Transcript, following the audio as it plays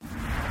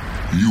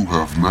You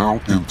have now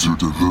entered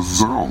the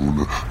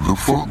zone, the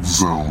funk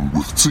zone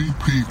with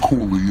TP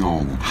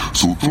Corleone.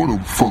 So throw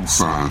them funk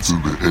signs in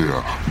the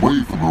air,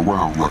 wave them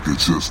around like you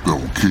just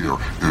don't care,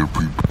 and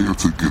prepare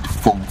to get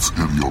funked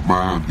in your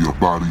mind, your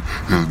body,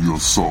 and your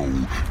soul.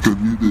 Can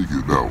you dig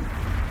it now?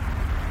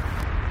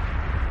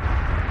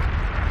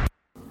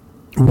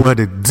 What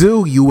it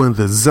do? You in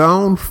the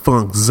zone,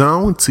 funk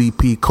zone,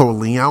 TP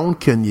Corleone.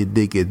 Can you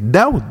dig it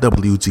though?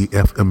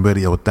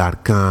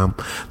 WGFMradio.com.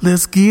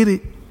 Let's get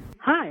it.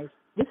 Hi,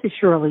 this is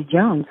Shirley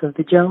Jones of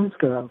the Jones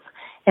Girls,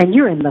 and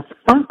you're in the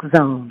funk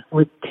zone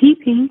with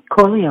TP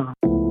Corleone.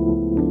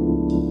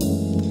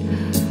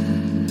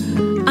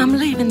 I'm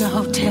leaving the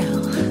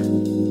hotel,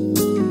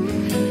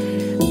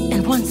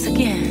 and once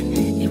again,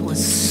 it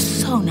was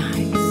so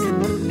nice.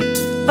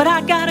 But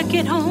I gotta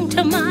get home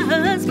to my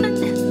husband.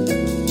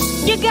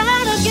 You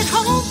gotta get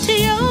home to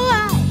your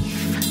wife.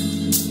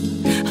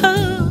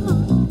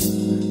 Oh,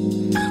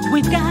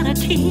 we've gotta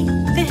keep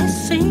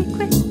this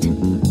secret.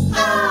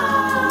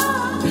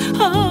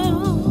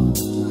 Oh,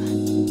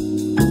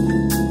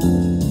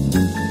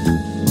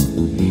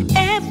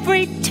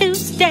 every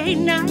Tuesday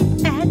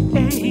night at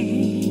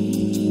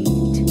 8.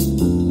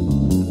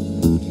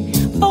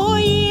 4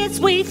 years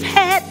we've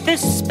had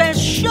this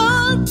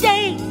special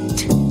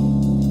date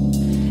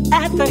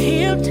at the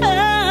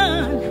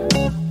Hilton.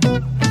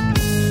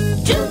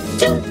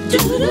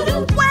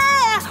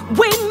 Where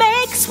we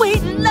make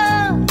sweet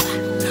love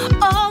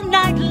all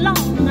night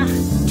long.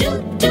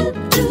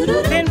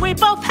 Then we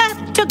both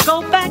have to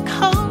go back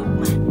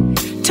home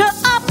to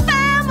our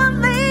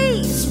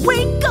families.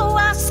 We go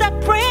our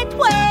separate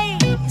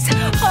ways.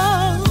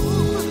 Oh,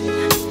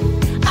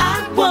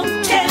 I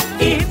won't tell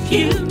if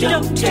you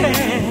don't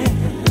tell.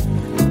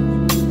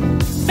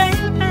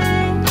 Baby,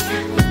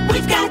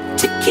 we've got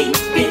to keep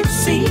it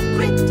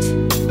secret.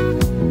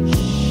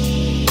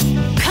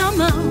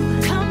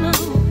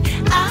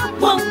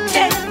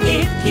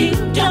 You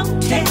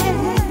don't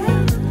tell.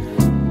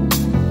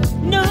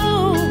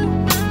 No,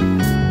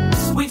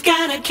 we've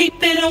gotta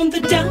keep it on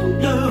the down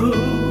low.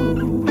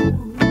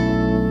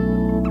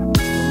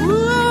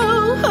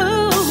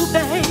 Ooh,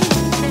 baby,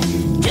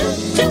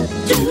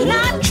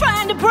 not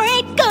trying to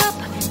break up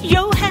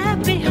your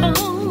happy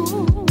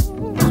home.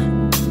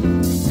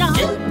 No,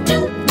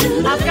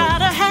 I've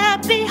got a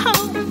happy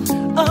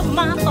home of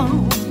my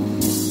own.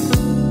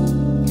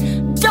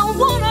 Don't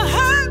wanna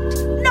hurt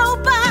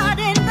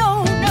nobody,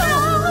 no.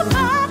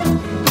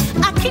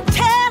 Keep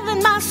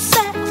telling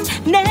myself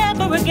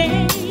never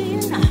again.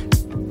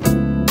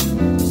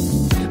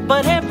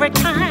 But every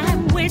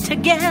time we're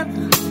together,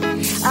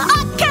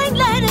 I can't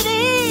let it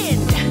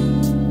end.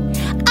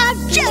 I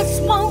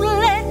just won't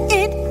let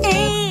it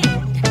end.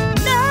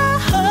 No,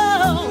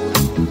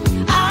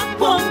 I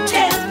won't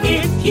tell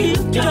if you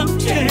don't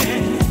tell.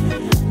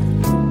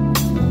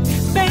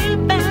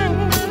 Baby,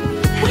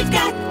 we've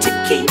got to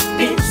keep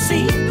it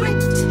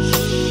secret.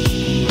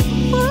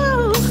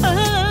 Ooh,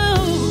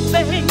 oh,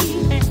 baby,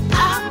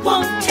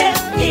 won't tell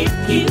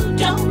if you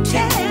don't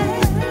tell.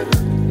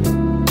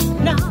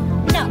 No,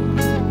 no.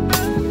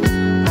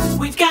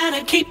 We've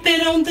gotta keep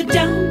it on the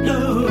down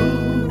low.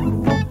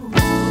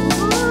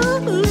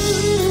 Ooh,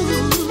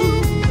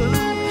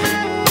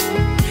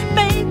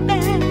 baby.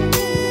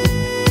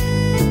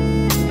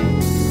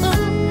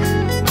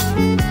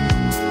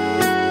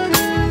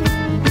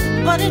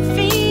 But it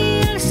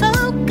feels so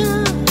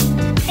good,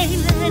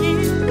 can't let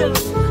it go.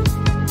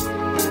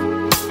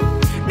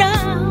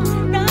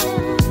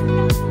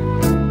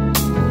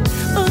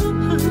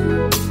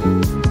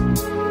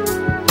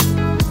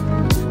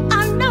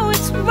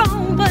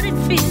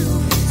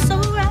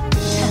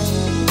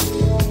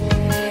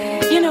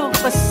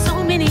 For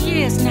so many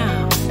years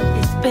now,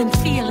 it's been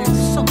feeling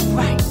so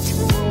right.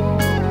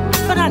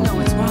 But I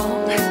know it's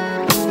wrong.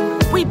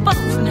 We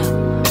both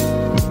know.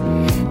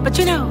 But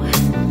you know,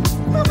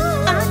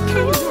 I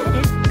can't let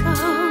it go.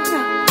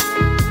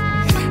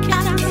 I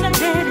can't let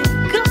it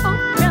go,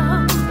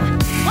 no.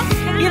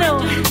 You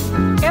know,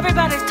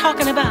 everybody's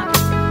talking about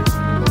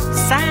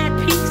side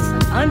piece,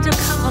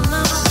 undercover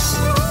love.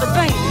 But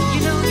baby,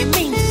 you know, you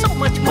mean so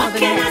much more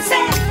than that. What can I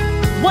say?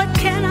 What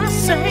can I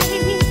say?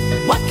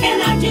 What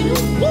can I do?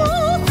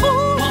 Won't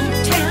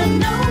tell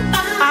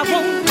nobody. I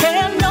won't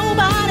tell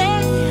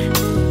nobody.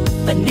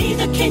 But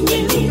neither can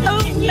you.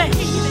 Oh,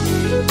 baby.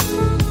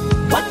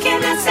 What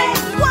can I say?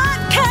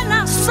 What can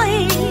I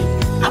say?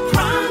 I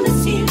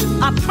promise you.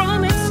 I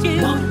promise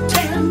you. Won't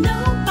tell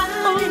nobody.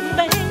 Oh,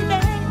 baby.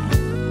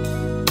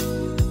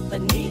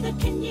 But neither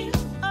can you.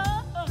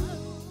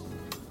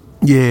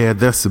 Yeah,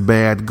 that's a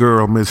bad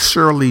girl. Miss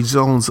Shirley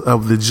Jones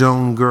of the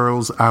Jones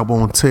Girls. I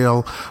won't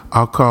tell.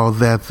 I'll call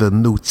that the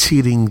new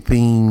cheating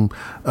theme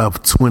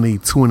of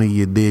 2020.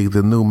 You dig?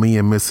 The new Me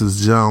and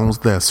Mrs. Jones.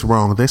 That's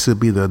wrong. That should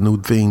be the new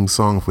theme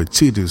song for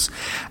cheaters.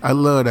 I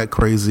love that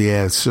crazy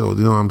ass show.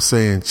 You know what I'm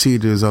saying?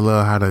 Cheaters. I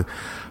love how the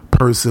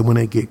person, when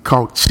they get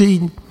caught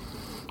cheating,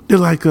 they're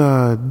like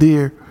a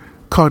deer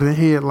caught in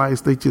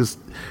headlights. They just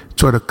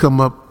try to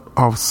come up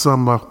off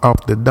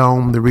the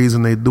dome. The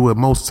reason they do it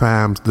most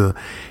times, the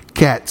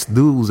cats,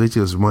 dudes, they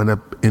just run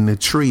up in the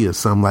tree or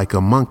something like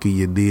a monkey,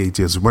 you dig,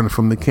 just running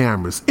from the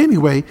cameras.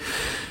 Anyway,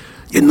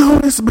 you know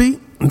this beat.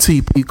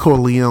 TP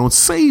Corleone,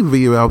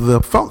 savior of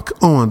the funk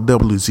on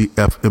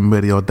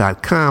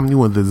WGFMradio.com.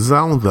 You in the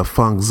zone, the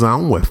funk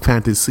zone, where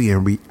fantasy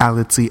and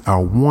reality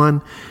are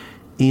one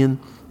in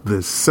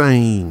the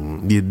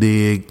same. You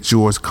dig?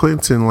 George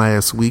Clinton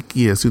last week.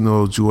 Yes, you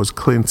know, George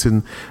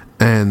Clinton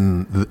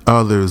and the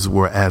others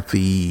were at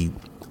the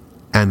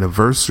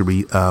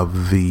anniversary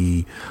of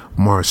the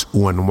March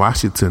on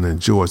Washington, and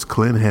George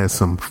Clinton has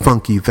some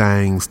funky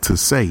things to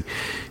say.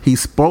 He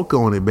spoke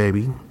on it,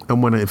 baby. I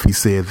wonder if he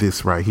said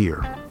this right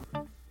here.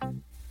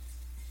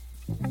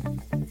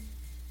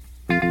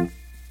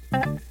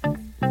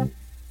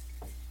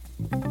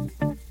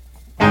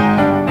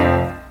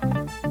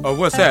 Oh,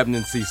 what's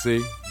happening,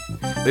 CC?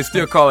 They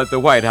still call it the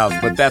White House,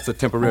 but that's a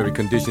temporary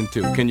condition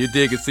too. Can you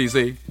dig it,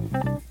 CC?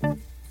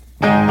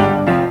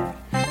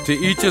 To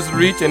each his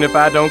reach, and if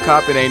I don't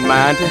cop, it ain't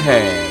mine to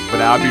have.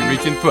 But I'll be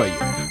reaching for you,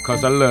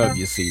 'cause I love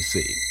you,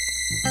 CC.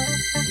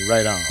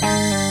 Right on.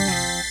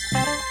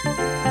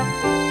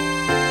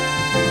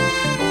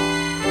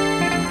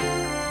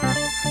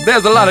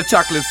 There's a lot of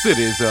chocolate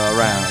cities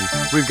around.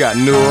 We've got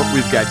Newark,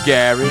 we've got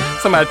Gary.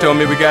 Somebody told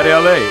me we got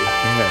L.A.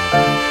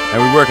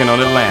 And we're working on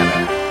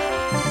Atlanta.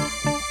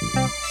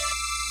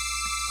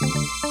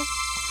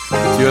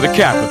 But you're the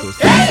capital,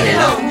 CC.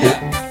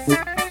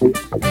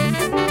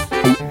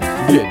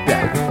 Get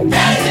down.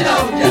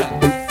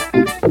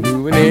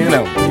 Moving in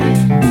on you.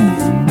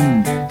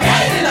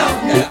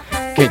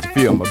 Can't you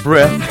feel my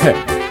breath?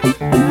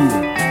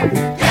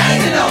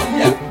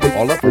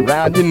 All up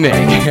around your neck.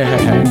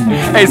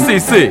 Hey,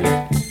 CC.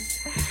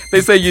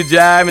 They say you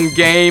jive and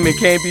game and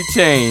can't be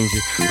changed.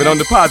 But on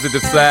the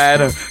positive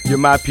side, you're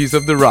my piece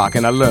of the rock,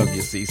 and I love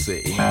you,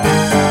 CC.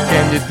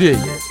 Can you dig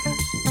it?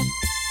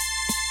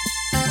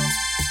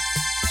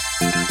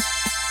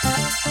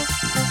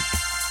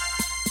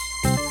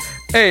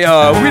 Hey,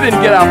 we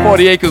didn't get our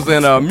 40 acres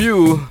and a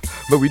mule,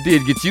 but we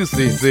did get you,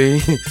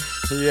 CC.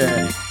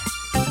 Yeah.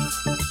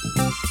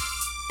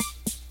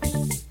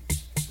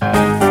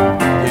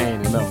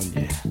 Gaining on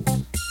you.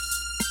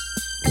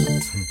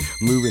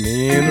 Moving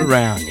in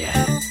around you.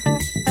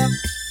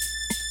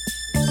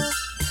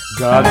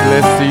 God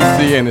bless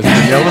CC and his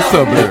vanilla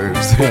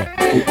suburbs.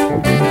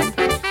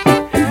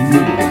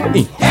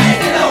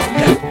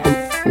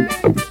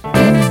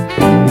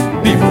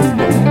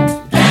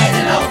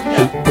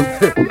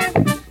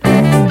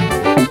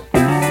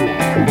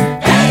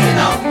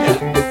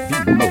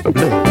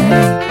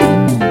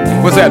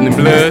 What's happening,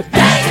 blood?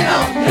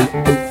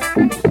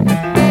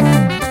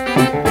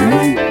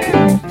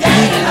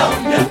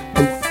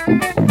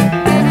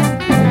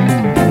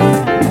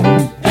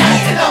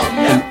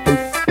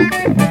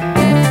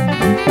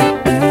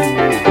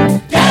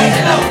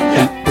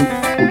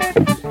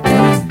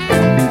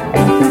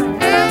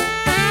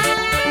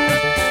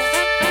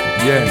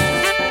 Yeah.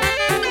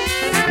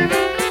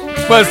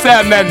 What's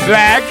happening,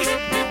 Black?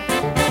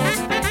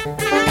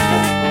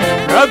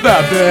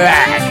 Brother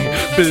Black.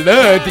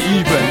 Blood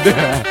even.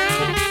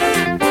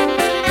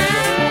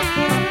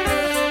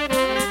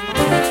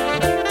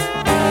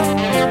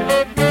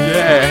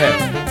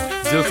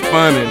 Yeah, just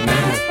funny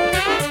now.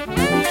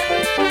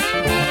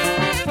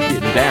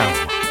 Getting down.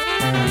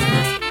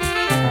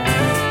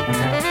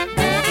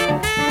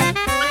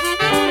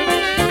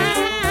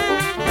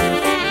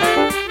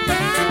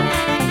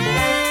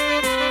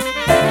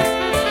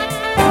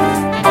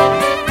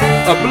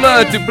 A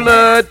blood to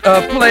blood,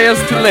 players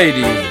to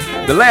ladies.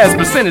 The last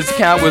percentage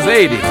count was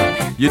 80.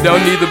 You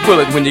don't need the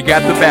bullet when you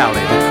got the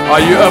ballot. Are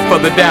you up for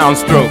the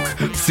downstroke,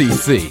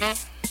 CC?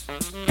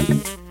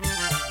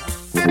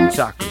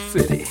 Chocolate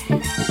City.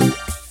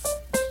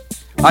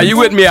 Are you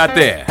with me out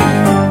there?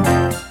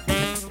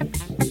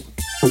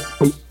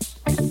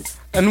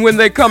 And when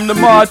they come to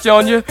march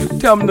on you,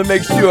 tell them to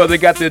make sure they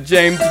got their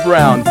James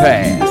Brown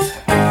pass.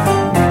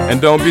 And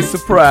don't be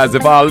surprised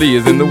if Ali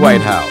is in the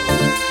White House.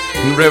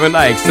 And Reverend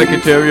Ike,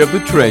 Secretary of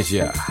the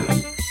Treasury.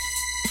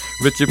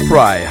 Richard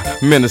Pryor,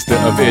 Minister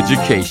of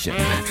Education.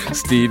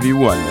 Stevie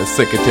Wonder,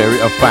 Secretary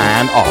of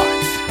Fine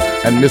Arts.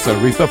 And Miss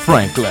Aretha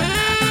Franklin,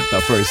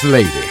 the First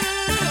Lady.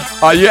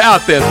 Are you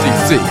out there,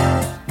 CC?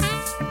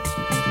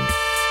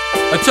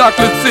 A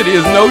chocolate city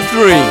is no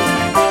dream.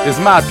 It's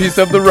my piece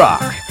of the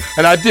rock.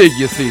 And I dig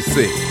you,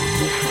 CC.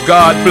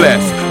 God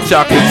bless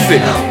Chocolate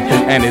City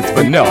and its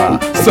vanilla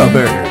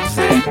suburbs.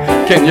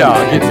 Can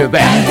y'all get to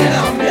that?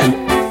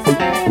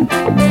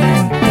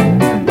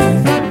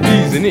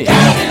 Easing in.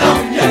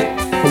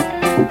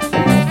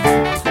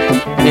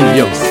 In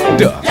your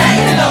stuff.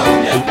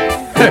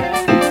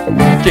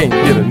 Can't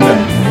get enough.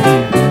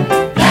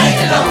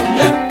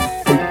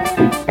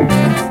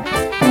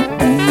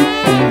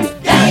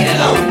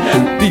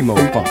 Demo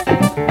funk.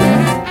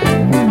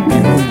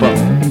 Demo funk.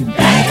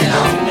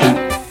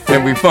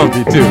 And we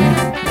funky too.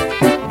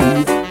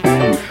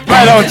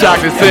 Right on,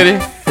 Chocolate City.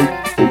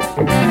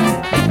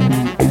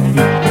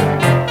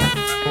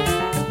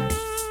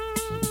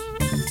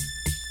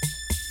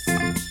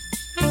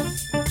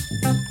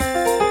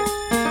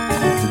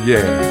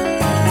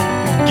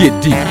 yeah. Get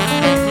deep.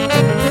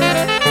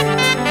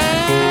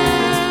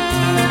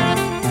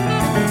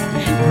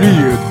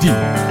 Real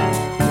deep.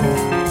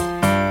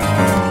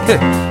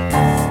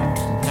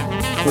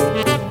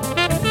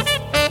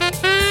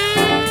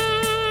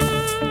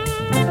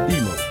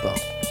 Emo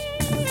thought.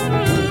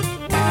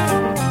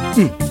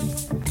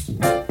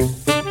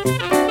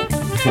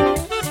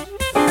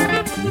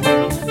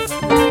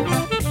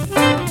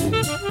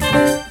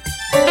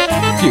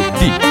 Get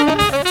deep.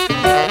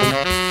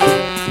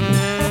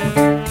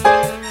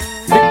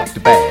 Lick the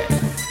bag.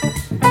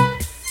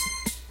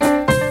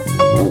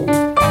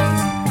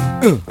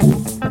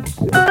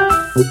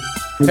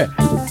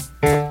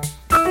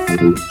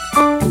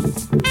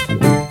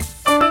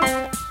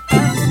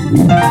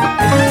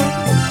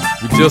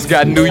 We just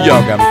got New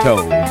York, I'm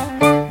told.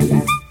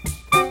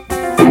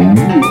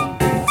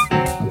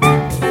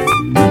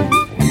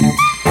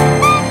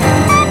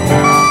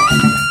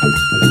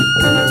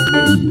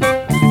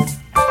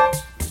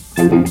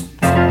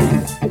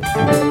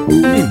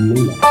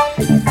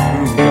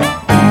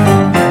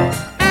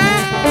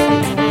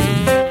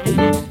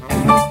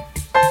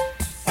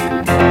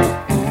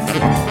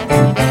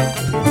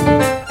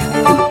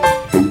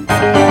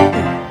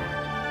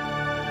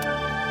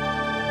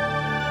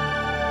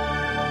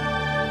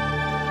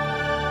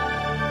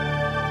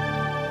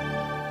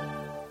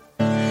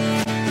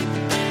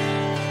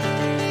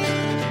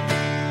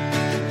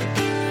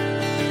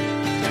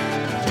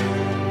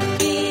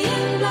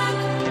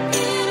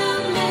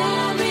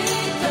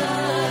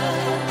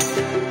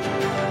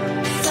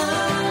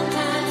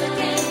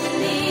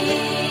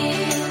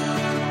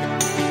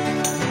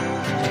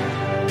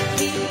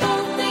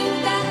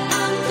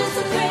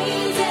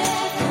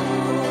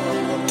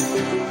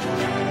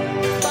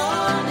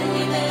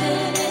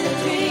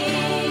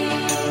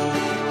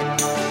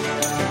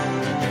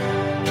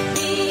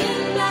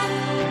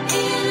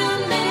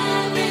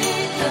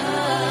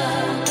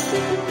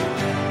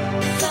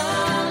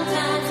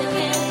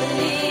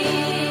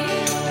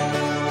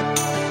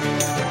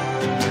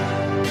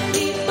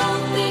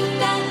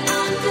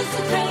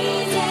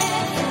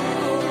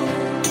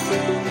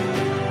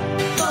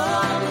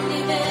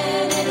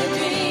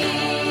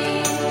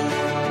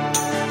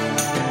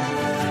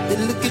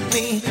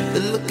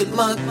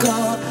 My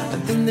car,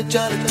 and then they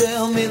try to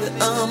tell me that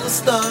I'm a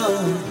star.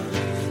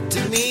 To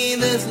me,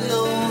 there's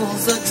no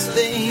such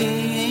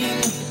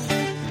thing.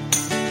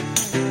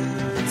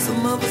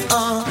 Some of us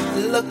are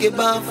lucky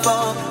by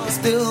far, but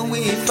still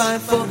we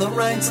fight for the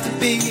rights to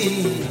be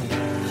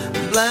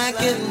black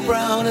and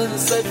brown and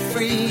set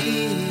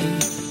free.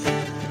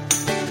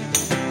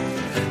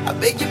 I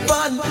beg your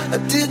pardon, I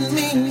didn't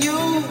mean you.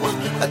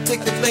 I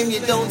take the blame,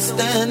 you don't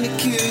stand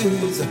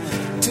accused.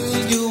 To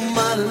you,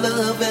 my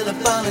love, an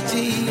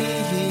apology.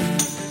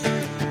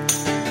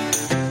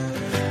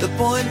 The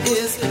point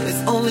is,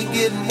 it's only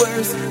getting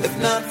worse. If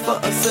not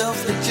for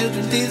ourselves, the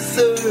children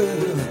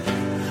deserve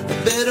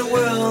a better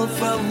world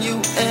from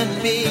you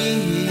and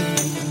me.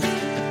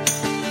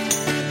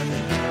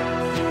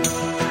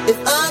 If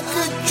I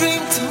could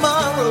dream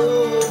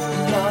tomorrow,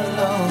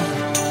 Lord,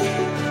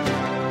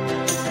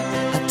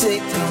 I'd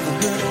take all the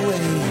hurt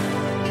away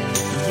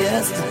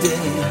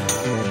yesterday.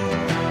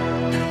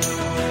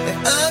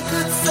 I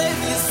could save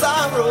your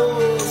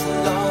sorrows,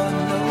 Lord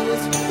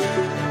knows.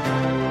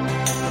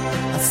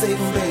 I'll save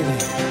them, baby.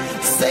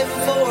 Save them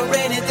for a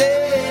rainy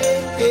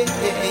day.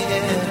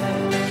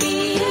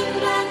 Being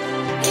black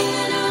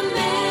in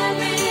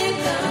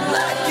America.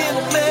 Black in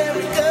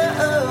America.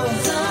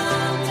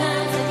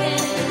 Sometimes I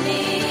can't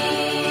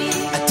believe.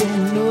 I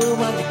don't know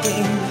why they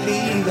can't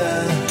believe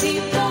it.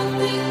 People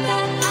think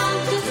that I'm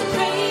just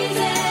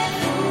crazy.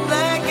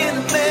 Black in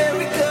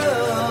America.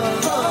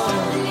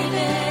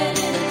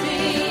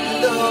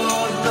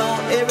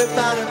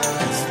 Everybody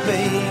must be,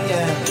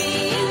 yeah.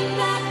 Being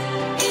black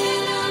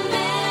in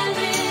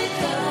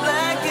America.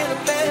 Black in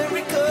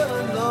America,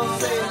 Lord,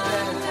 baby.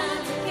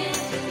 Sometimes I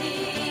can't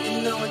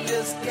believe. No, I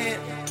just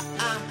can't.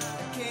 I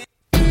can't.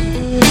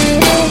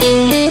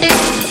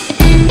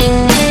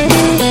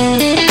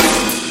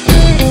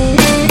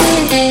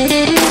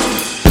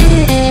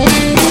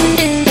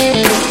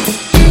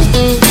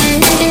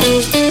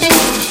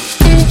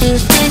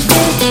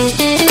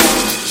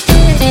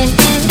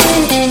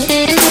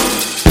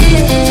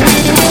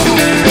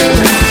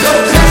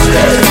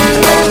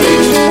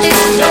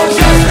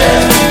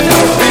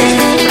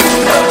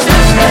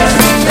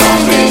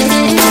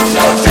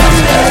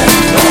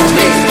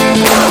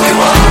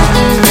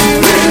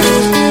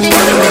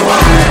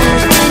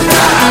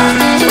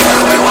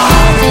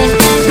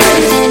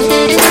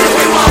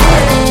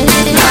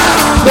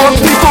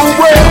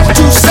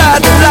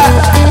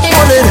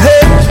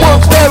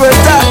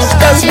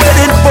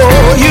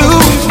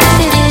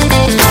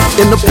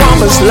 The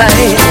promised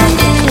land.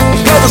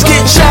 Brothers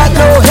get shot,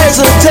 no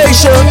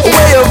hesitation. A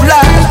way of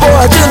life for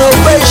a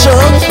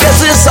generation. Yes,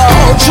 it's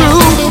all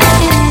true.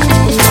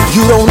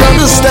 You don't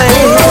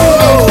understand.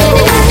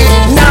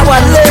 Now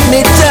I lay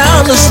me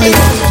down to sleep.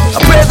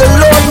 I pray the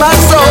Lord my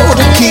soul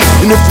to keep.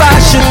 And if I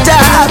should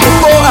die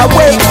before I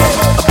wake,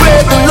 I pray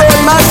the Lord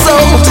my my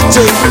soul to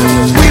take.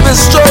 We've been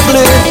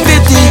struggling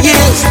 50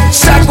 years,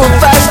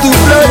 sacrificed through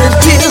blood and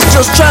tears,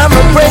 just trying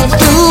to break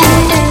through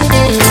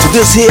to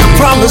this here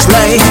promised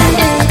land.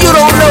 You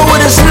don't know what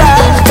it's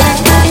like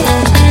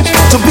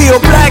to be a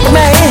black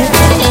man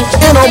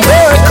in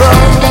America.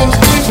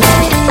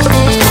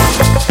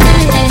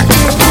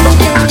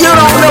 You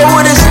don't know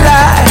what it's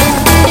like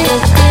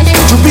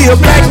to be a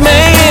black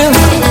man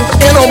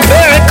in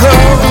America.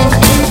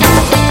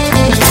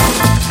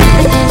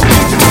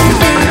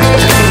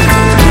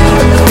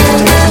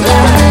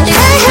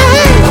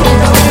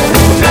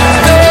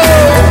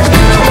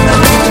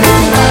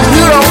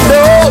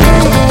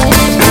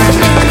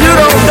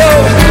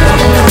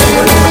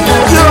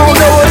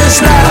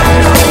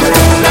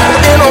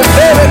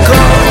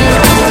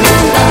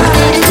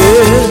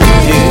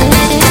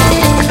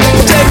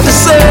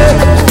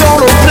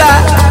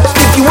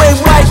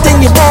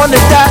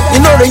 You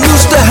know they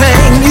used to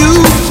hang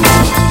you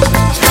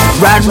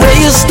right where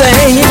you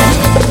stand.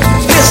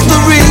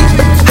 History,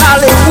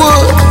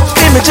 Hollywood,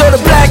 image of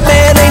the black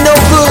man ain't no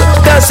good.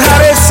 That's how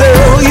they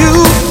sell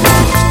you.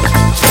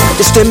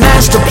 It's their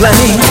master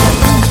plan.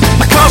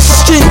 Across the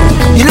street,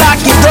 you lock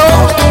your door,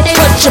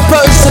 cut your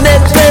purse and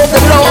then pay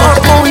the Lord.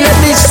 Oh, let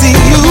me see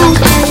you.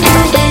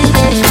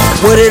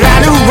 What did I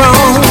do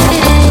wrong?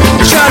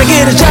 Try to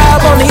get a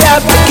job on the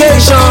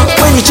application.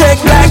 When you check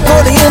back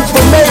for the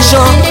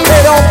information,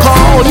 they don't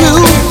call you.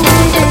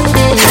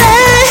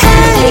 Hey,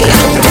 hey,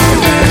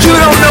 you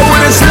don't know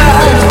what it's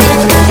like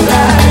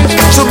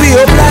to be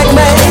a black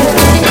man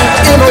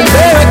in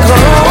America.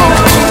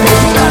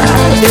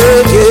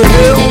 Yeah, yeah,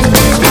 yeah.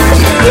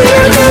 You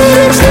know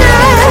what it's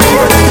like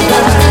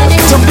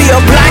to be a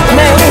black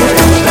man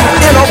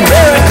in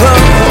America.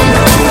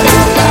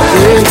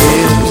 Yeah,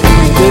 yeah,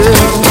 yeah.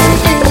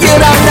 You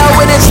don't know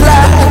what it's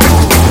like.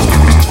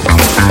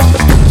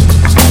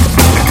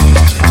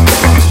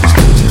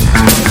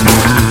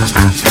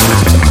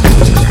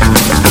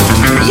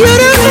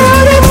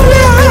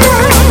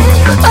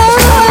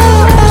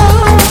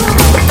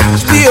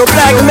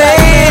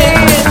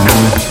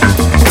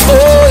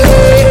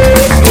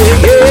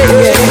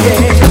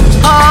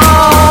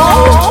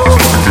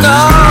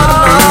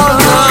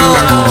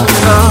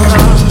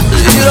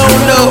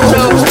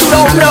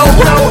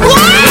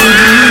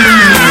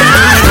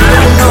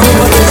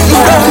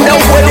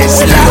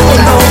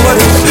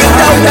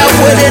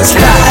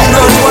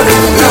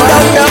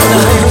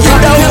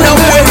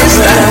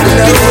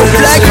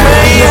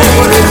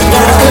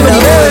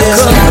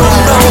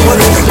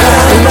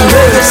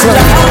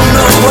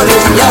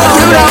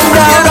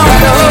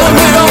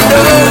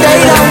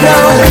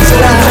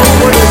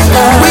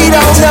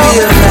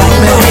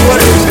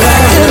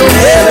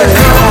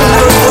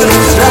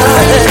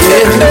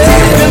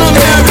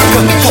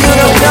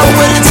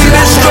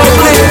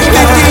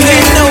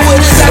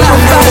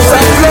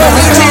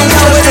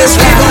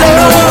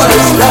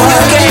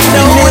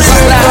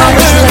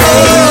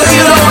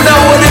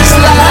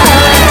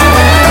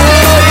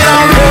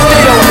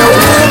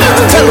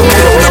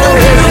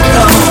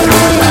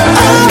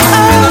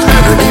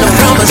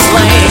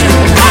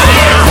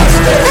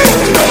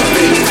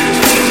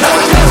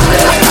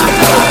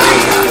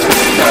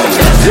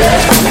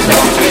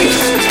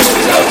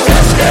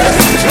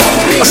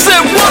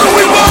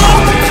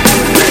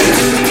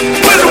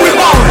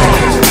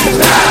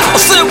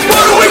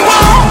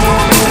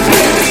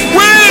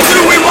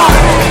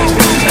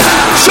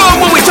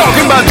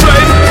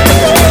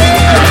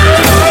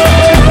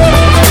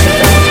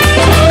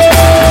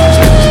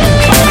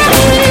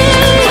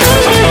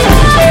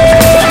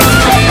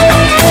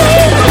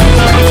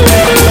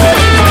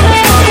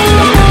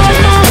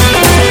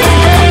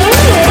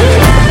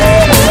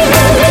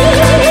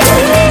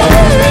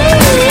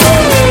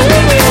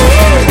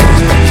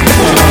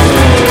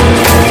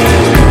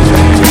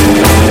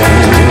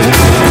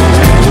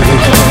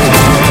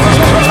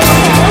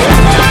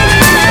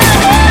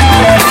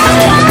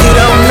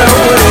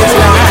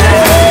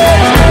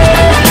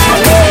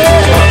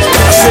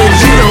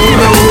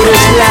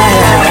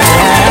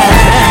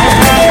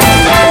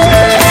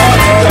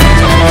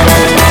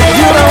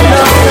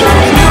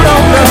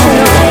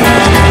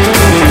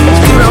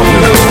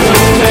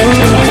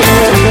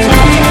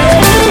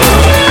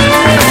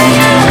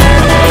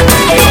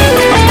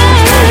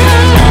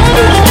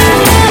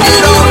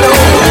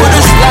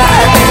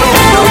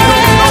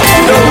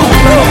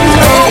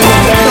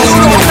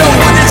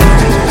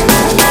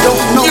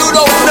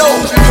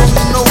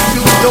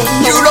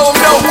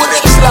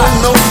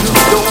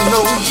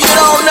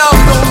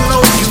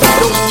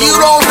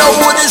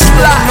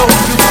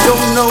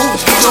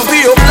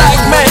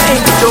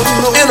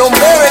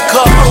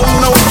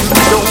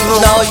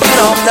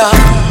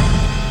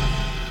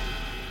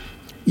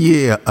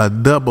 Yeah, a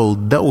double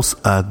dose,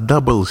 a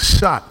double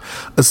shot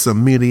of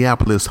some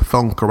Minneapolis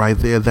funk right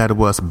there. That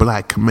was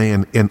Black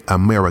Man in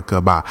America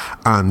by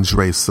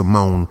Andre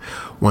Simone,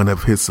 one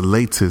of his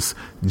latest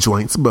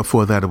joints.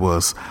 Before that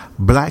was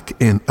Black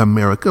in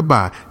America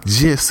by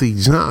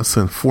Jesse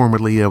Johnson,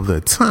 formerly of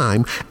The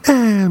Time.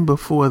 And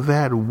before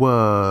that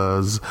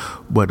was,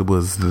 what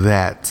was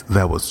that?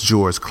 That was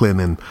George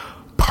Clinton,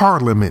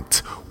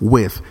 Parliament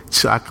with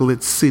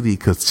Chocolate City,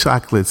 because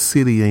Chocolate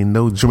City ain't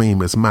no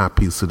dream, it's my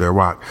piece of the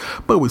rock.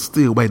 But we're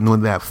still waiting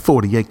on that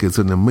 40 acres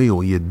in the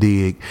mill, you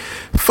dig.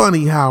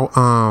 Funny how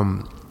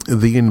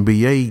the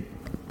NBA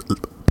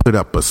put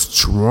up a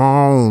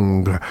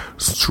strong,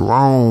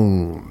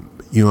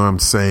 you know what I'm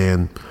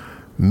saying,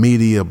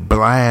 media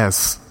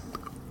blast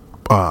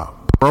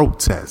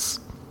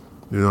protest.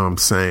 You know what I'm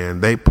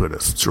saying? They put a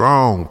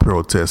strong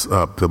protest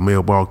up. The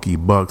Milwaukee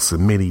Bucks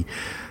and many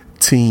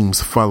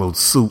teams followed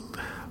suit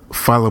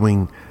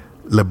following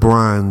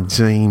LeBron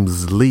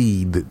James'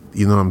 lead,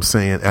 you know what I'm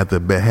saying, at the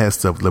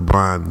behest of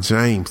LeBron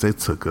James. They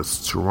took a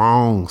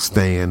strong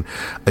stand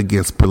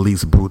against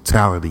police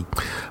brutality.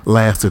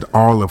 Lasted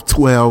all of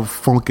 12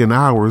 funkin'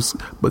 hours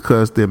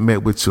because they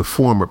met with your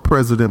former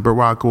president,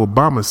 Barack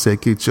Obama,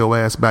 said, get your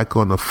ass back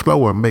on the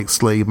floor and make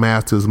slave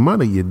masters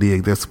money, you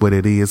dig? That's what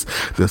it is.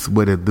 That's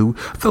what it do.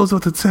 Those are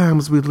the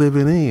times we're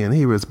living in.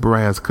 Here is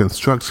Brass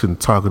Construction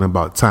talking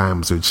about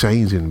times are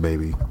changing,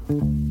 baby.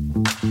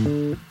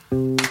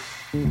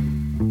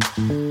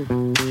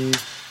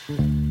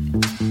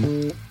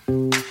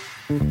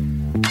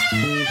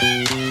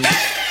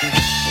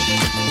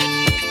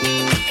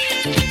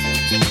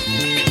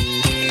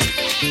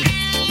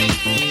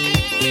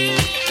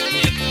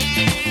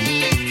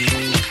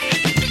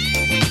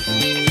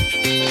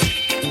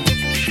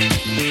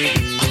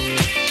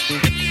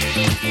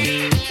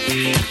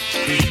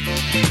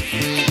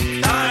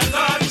 Times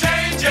are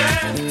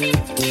changing,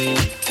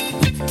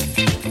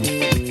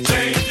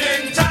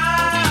 changing times.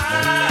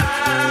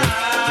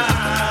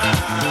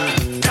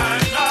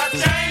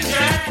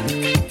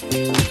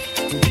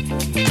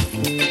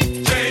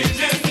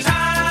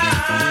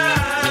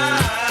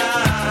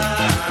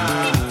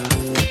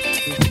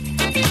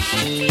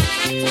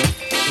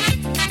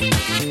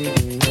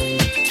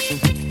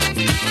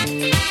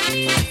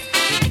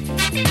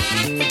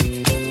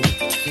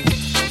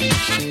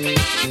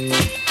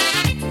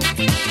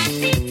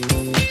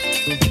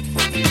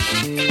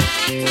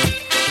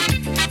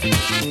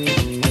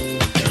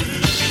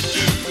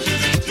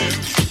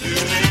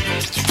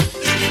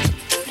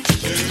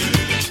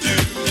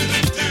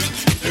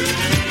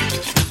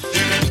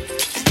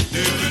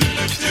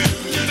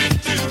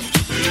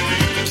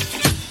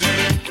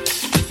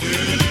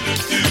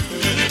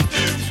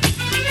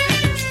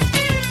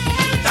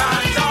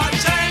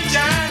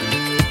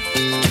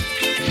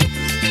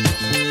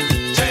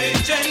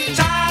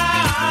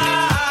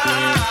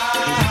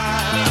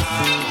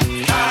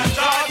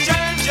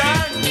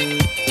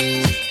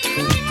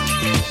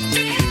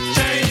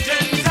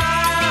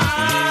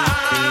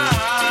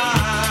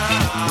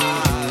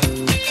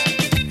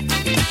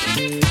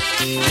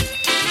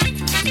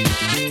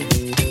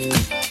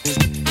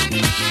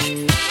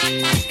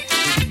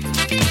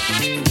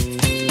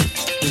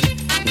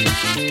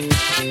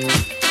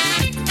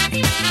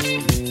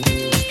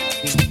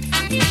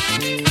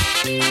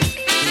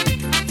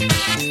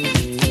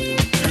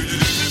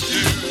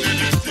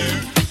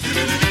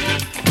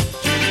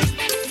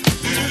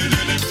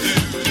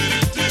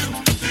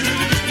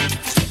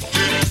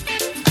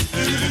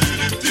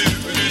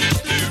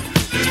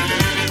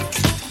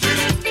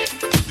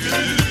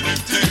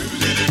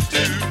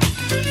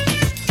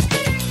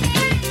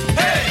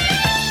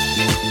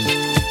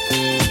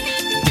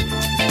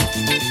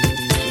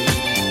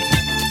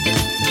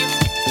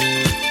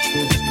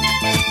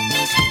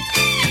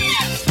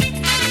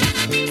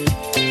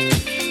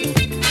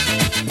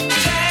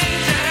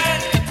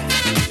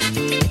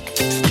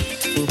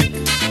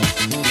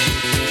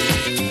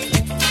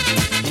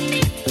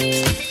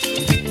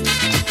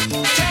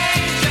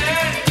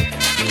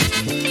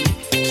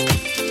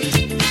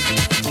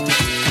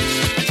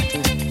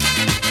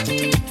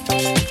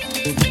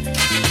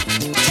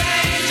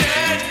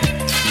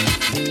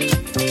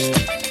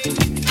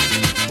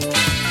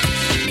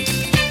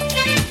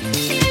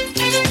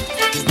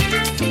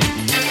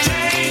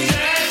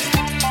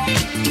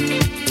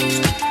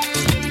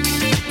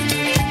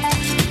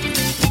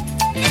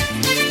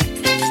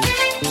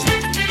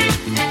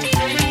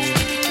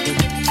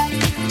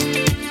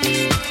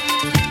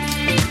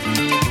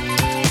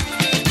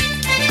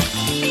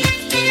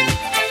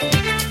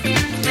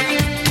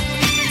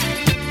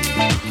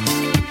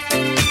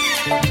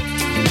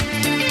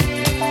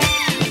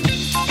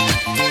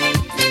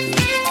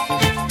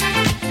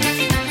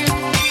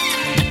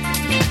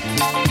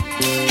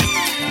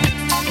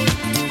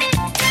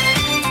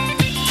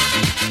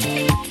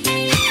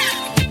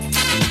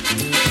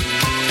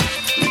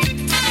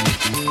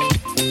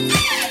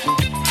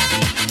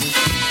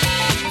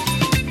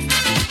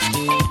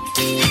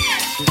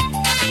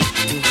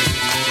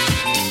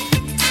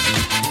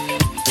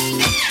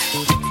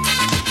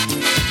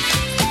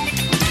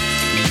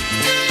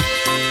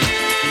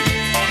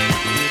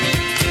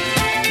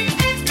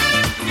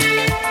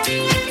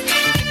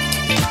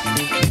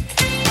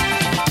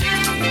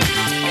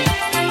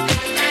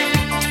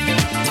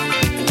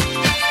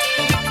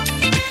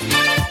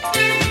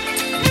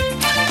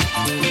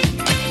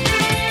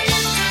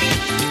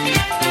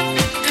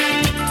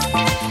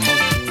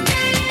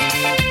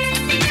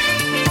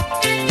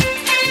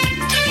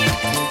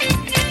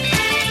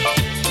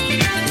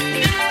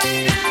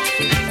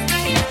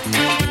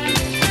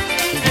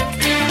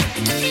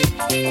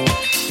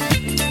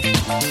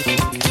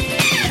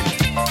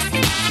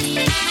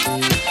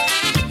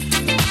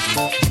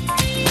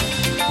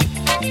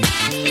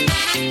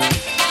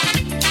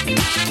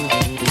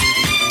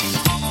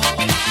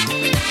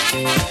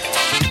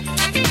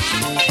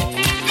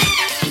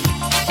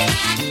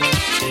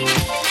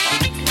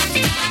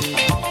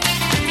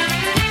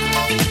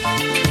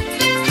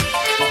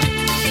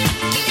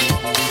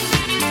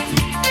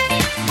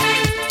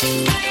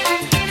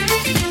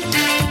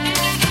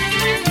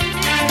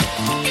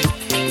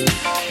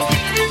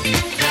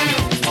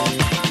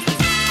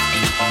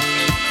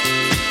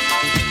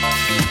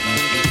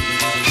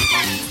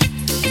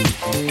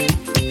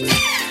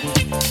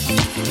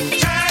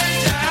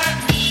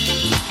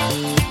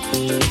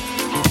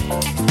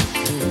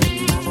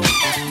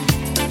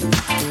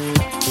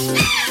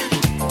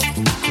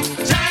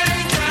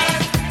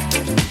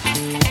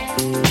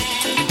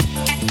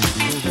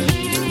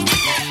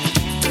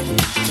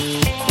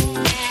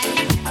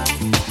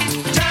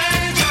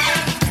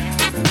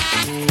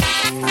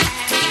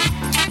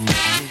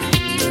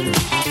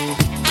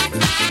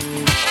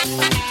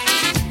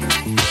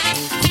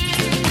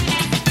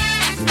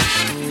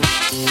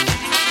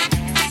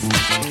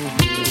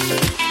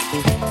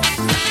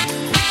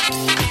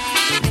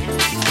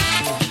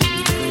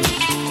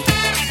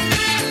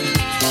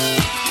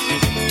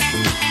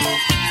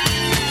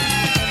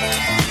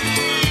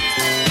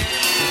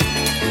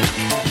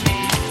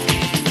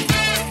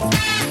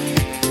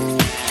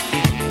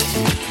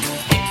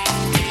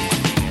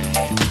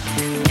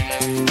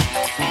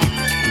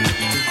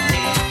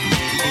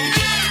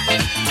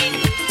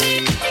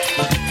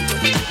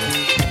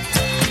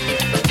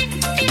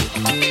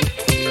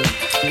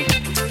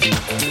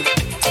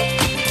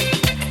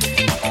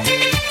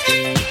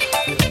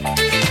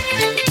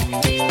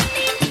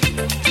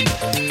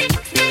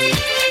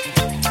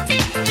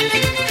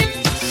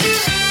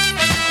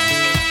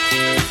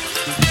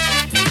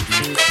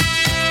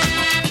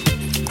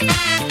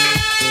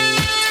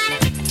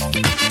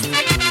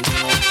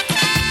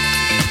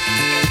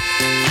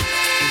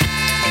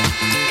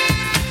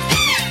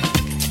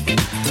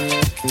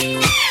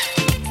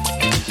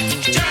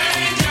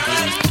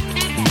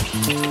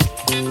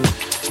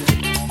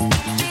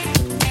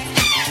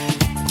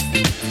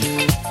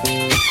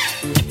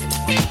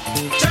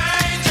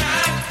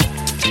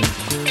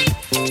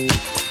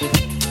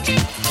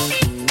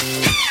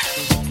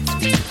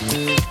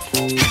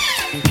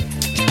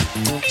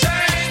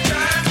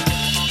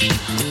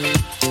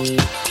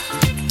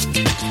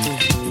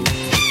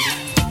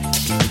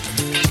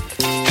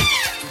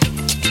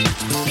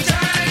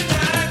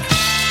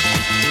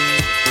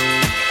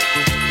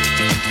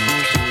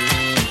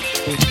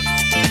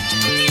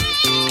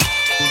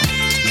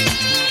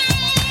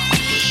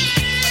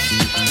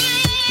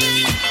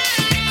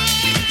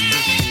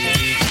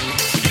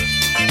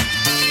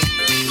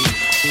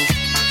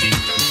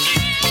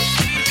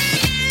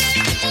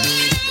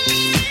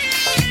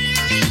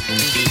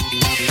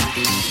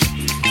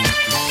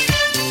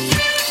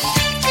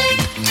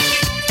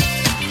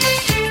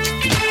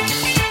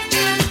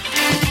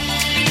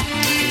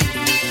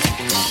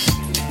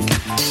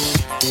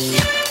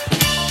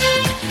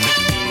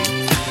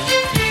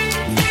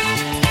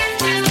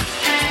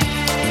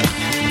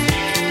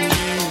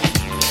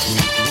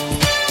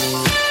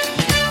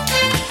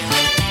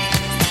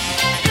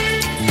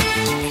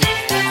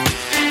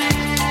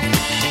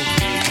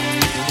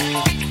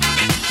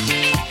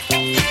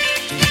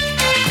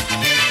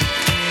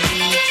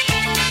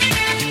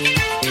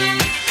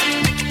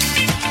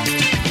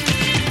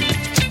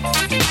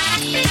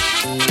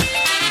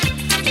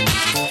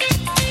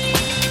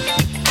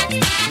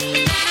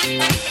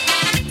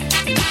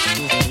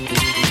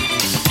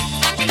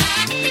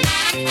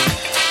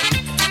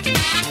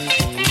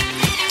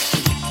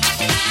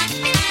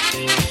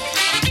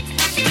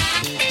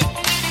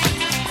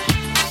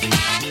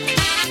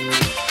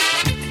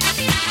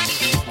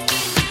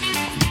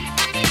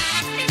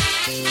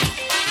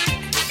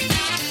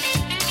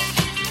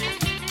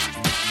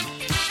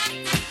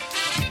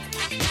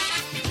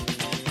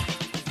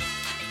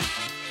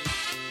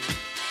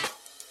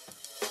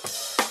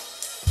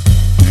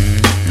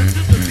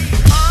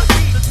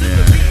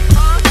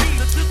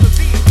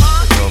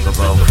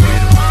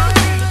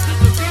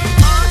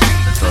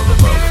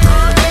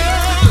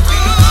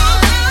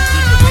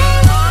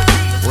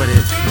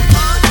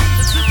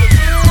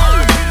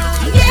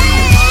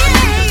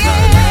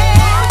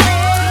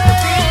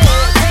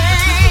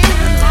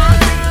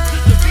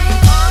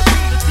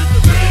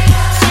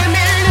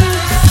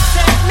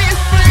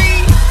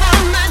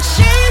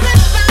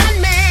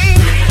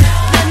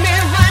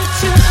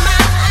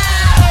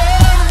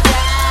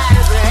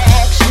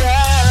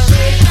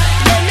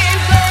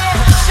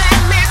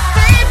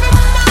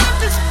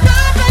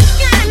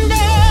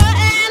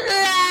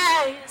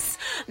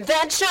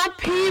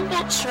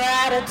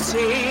 try to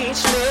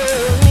teach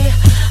me.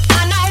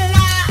 I know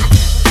why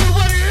you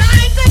would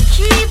like to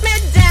keep me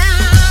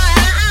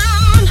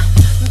down,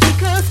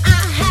 because I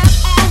have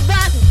all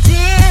that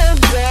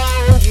dibs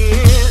on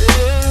you.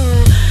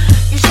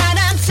 You try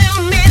to tell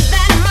me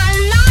that my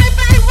life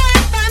ain't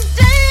worth a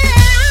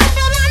damn,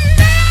 but I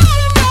know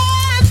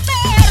it's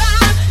better,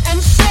 and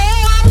so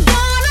I'm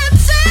gonna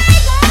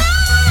take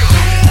one.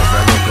 As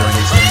I look on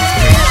these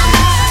pages,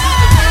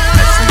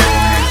 I see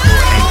old men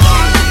called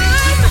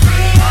AKs,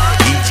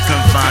 each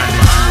confined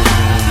into a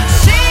room.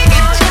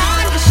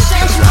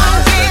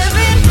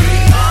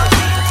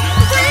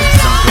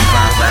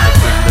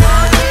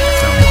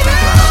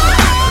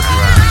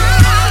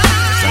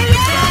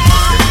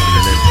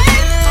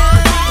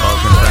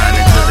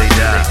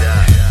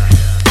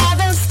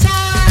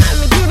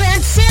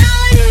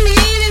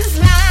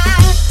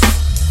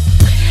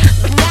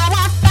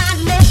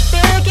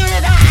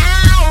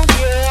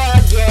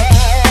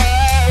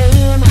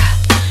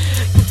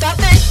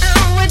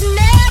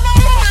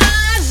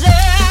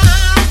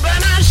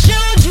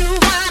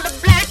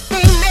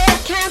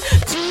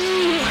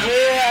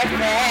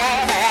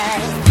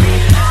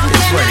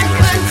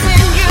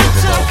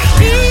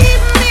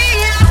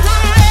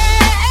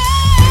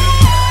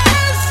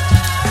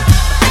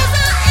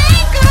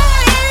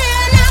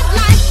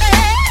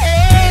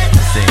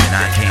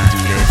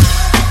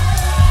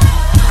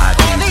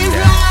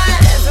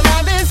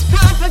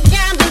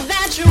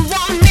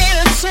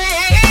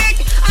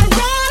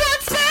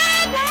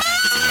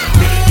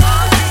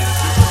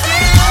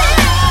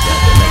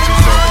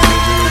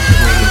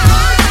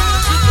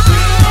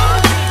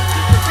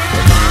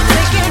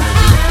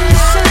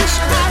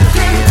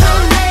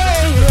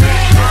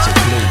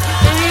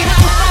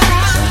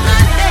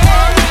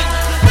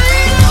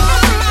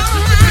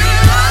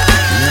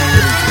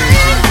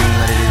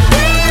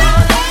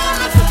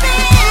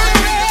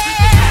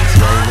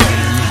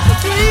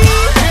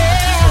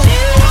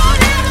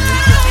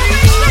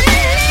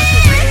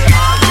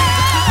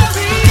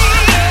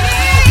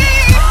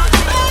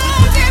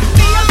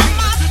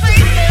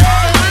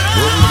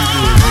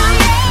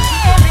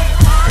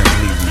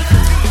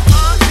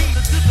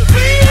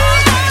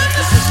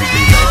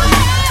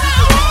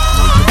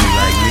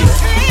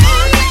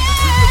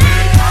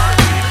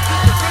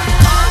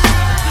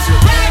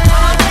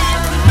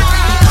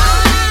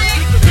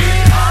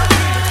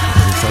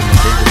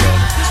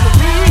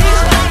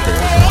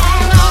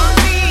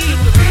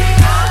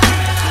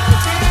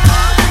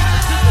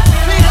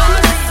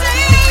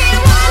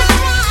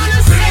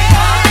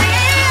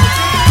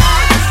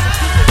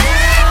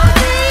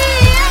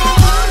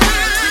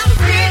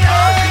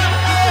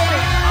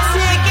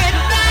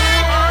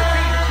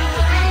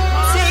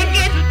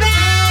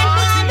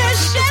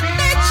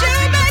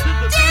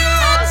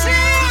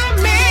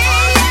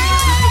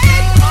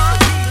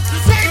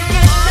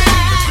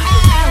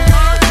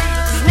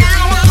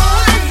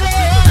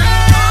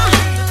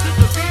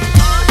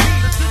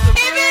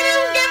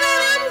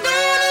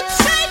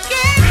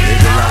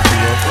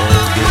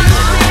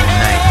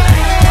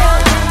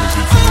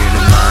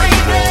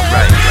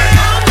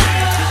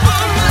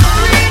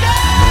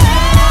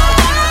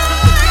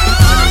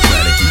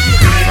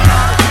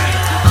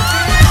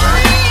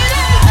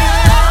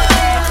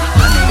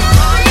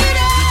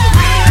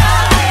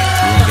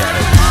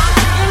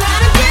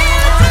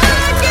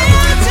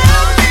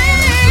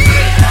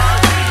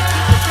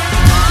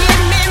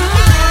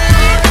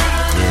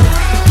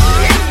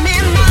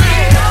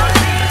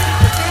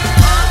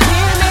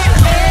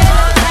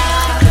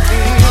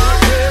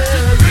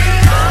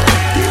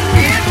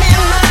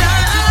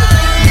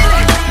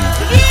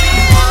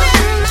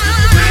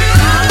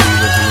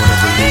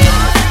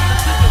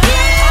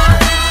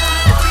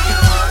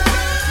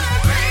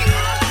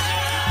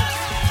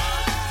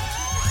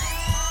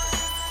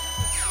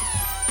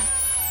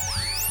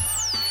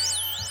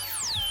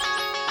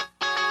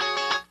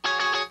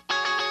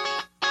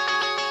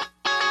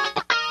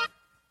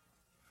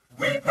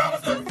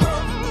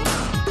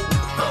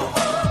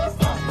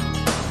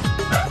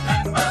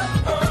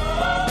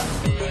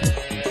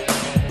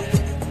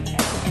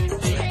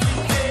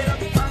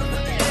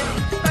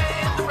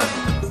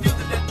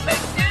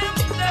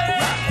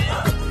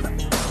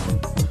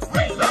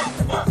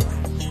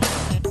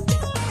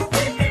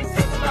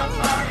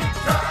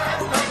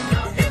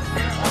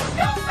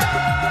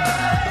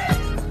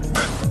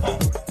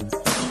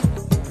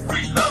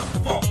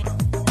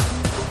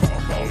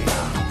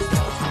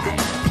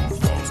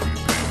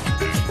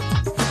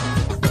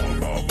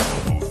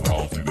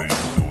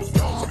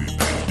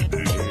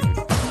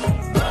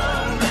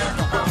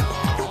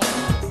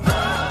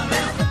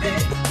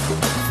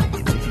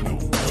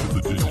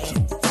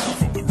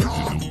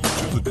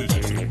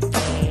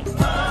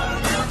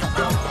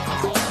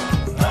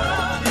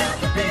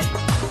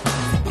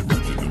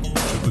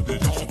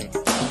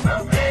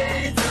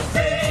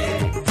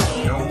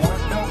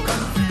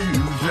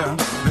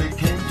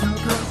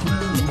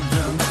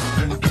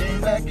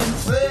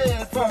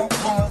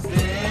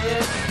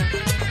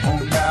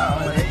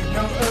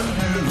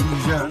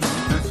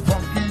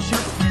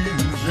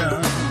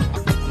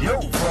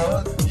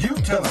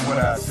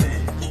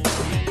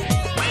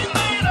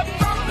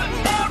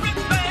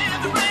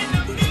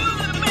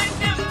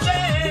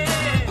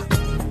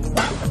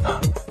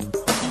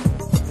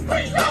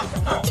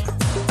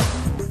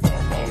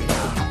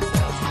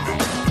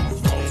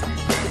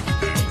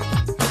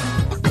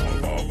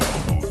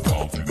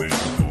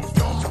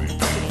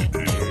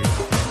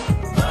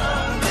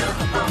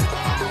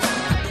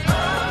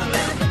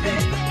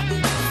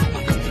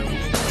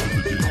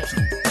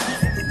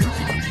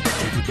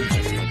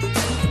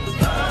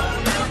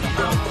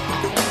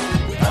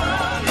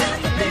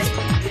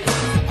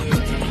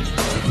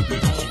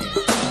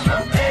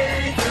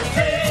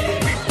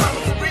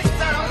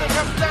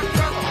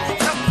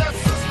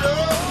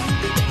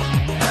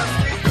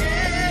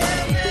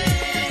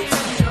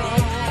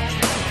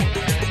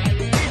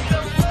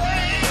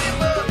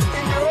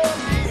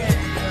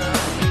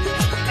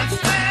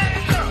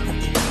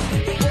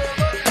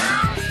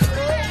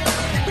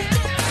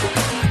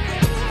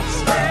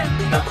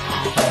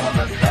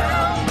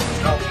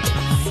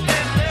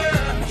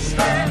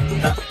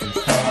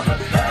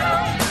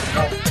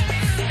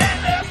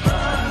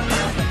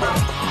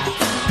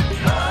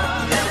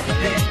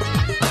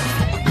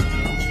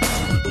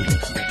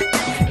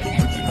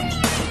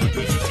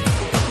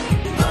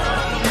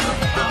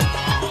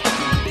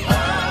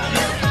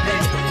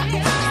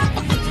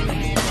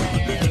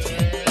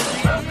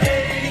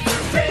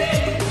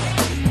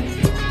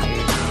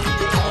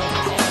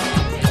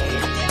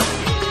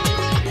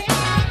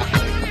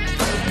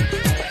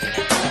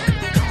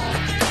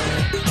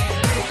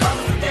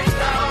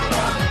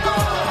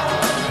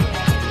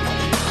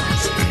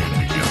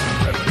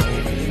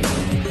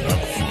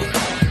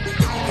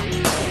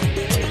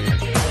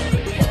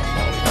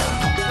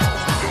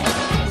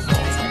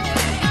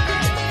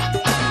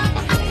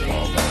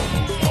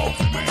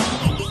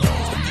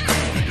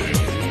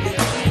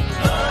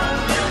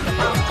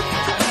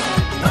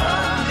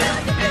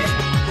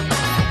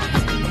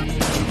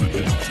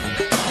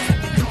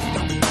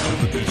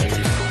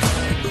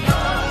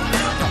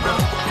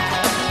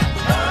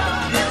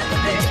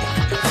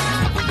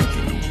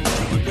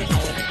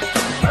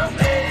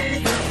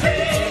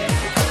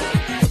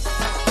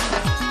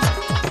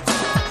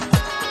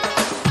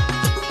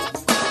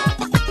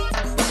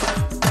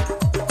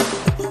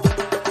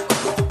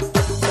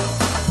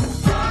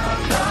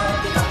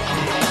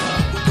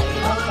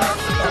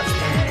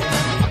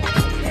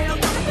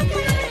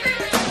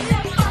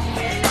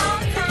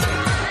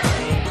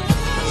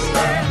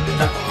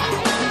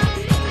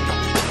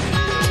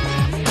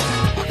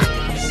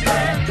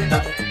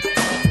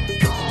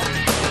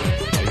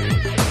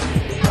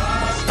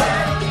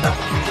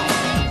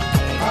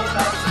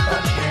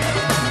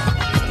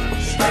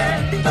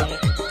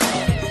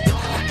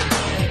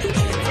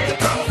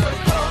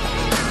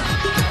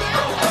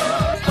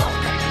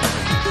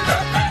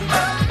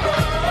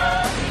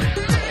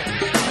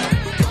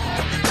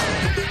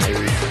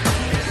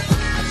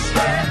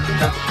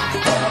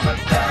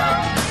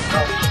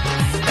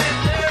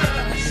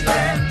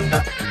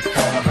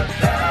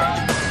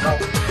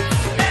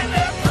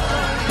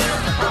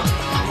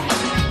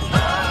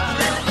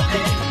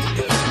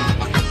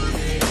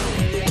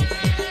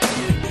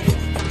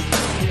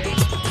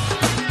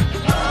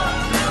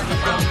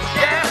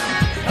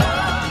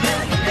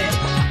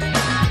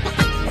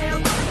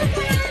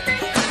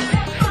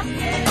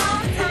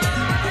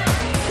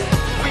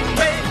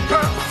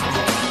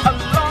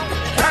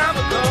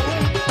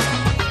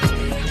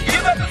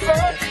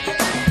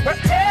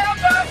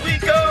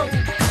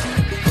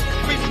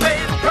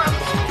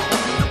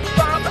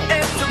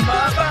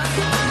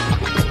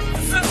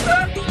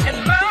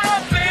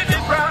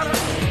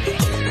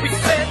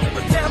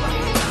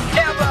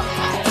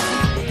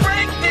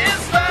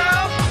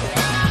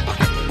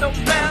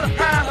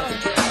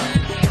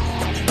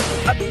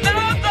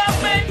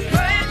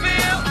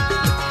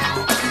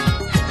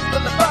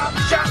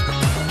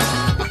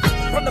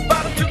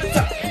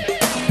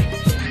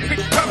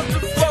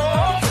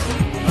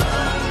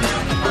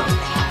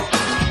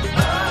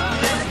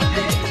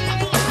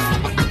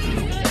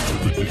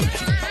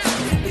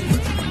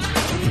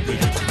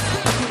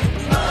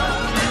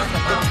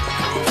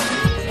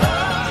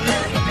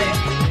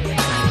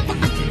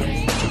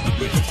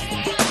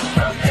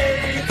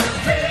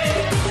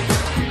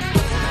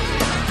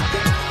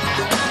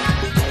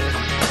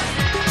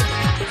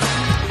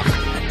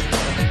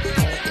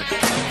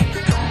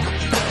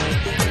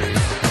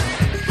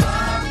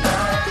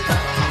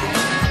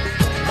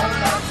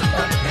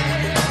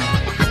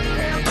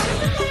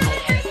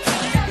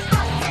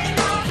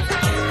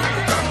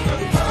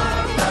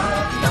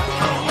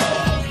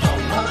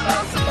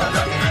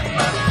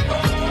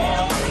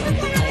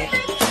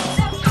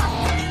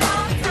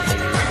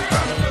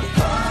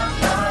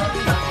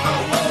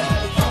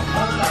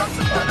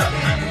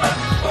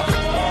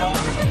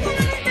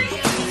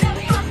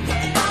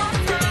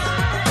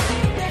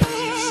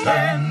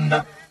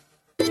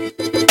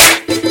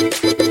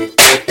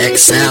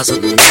 eyes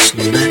of the nation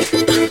tonight.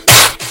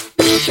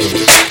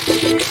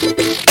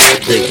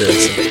 Dig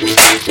this.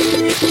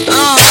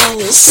 Oh,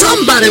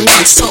 somebody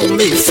once told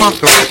me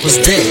funk rock was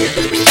dead.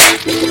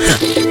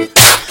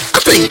 I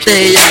think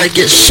they ought to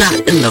get shot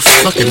in the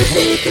fucking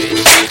head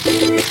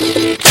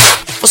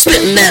for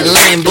spitting that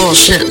lame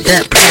bullshit,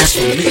 that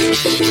blasphemy.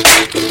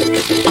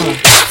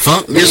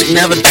 Funk music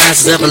never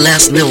dies, it's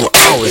everlasting, it will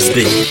always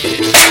be.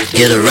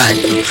 Get it right.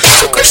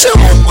 So Chris, I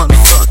don't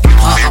motherfucking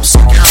pop, so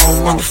I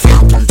don't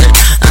motherfucking dick.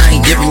 I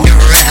ain't giving your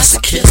ass a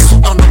kiss.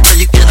 Don't know where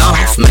you get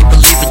off. Make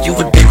believe that you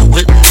would deal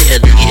with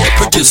it. Yeah,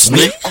 produce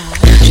me.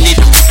 You need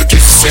to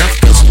reproduce yourself,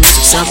 cause the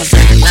music sounds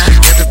exactly like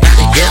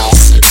everybody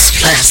else. It's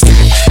plastic.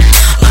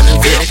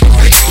 Unavailable,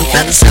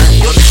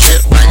 fantasizing you're the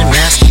shit while you're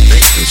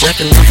masturbating.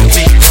 Jacking off your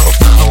weak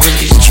profile in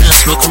these trends.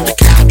 Smoking the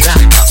cow dry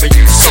out for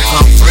you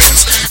so-called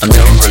friends. I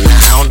never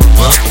rely on the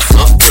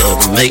motherfucker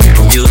to make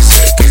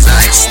music, cause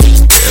I ain't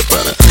stupid.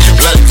 But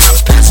bloody time's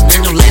passing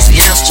and your lazy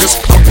ass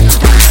just poking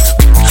around.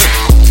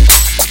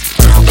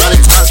 Bloody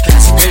time's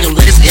passing and your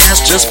lazy ass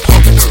just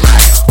poking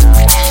around.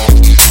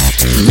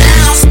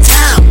 Now's the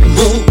time to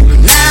move.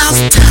 Now's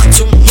the time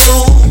to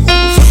move.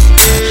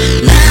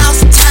 Now's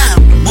the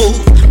time to move.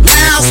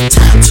 Now's the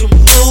time to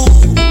move.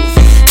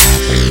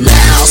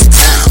 Now's the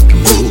time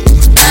to move.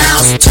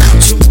 Now's the time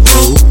to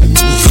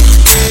move.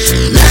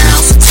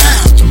 Now's the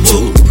time to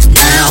move.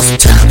 Now's the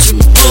time to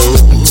move.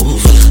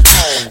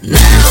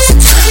 Now's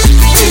the time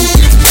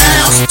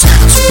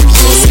to move. Now's the time to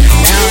move.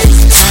 Now's the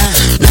time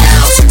to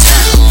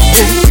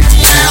move.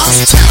 Now's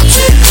the time to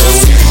move.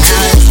 Now's the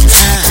time to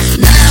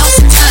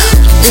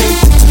move.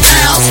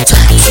 Now's the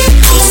time to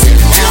move.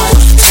 Now's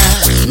the time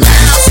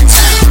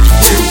to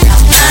move.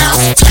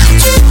 Now's the time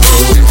to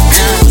move.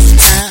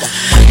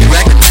 You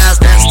recognize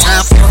that it's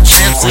time for a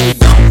chance, and you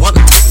don't want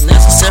to take the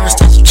necessary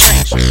steps to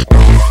change.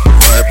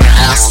 Worry about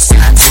how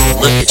society will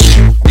look at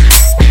you.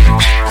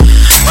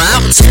 Well, I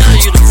will tell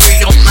you to free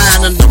your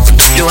mind and open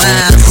up your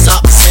eyes.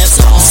 It's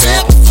all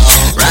said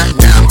right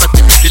now, but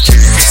the future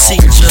you see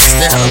just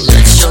now.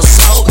 Let your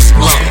soul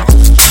explode.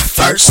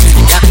 First,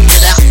 you gotta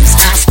get out this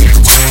house.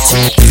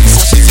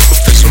 Such a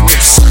superficial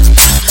race.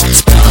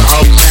 Spell the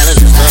whole planet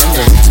is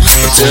under.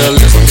 But still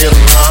listen to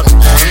the Lord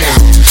under.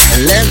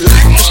 And let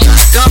life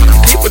start coming.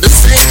 People that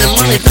say that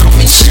money don't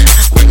mean shit,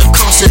 when of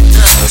course it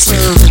does.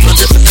 But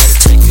if it don't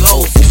take you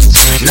over,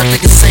 nothing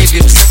can save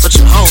you except for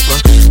Jehovah.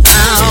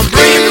 Now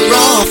bring it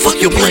raw, fuck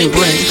your bling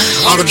bling.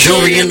 All the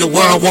jewelry in the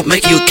world won't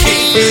make you a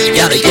king.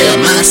 Gotta get a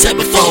mindset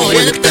before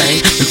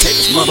anything, and take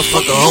this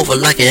motherfucker over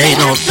like it ain't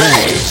no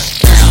thing.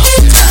 Now's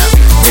the time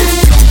to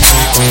move.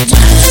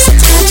 Now's the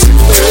time to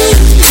move.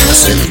 I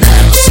said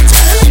now's the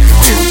time to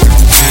move.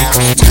 Now's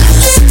the time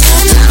to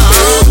move.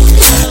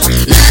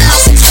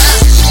 Now's the time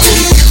to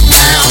move.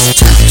 Now's the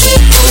time to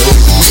move.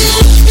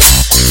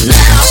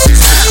 Now's the time to move. Now's the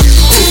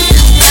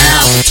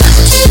time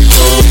to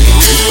move.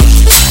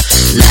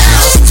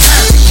 Now's the time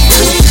to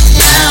move.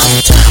 Now's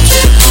the time to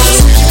move.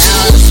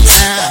 Now's the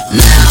time.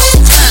 Now's the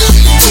time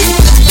to move.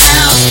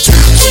 Now's the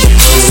time to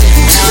move.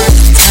 Now's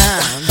the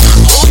time.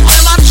 Who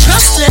am I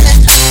trusting?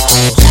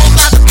 Who am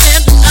I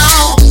depending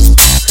on?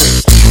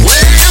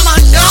 Where am I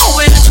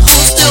going?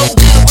 Who's still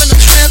there when the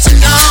trends are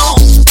gone?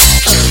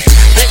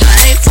 Think I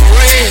ain't for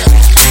real?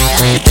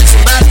 You think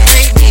somebody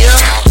made me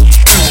up?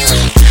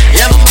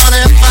 Yeah, my money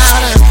and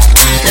father,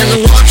 and the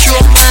one true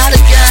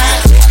mighty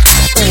God.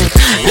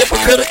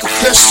 Hypocritical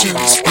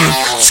Christians,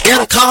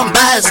 scared to call him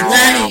by his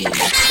name.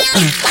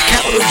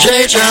 Capital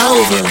J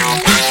Jehovah,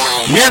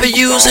 never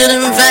use it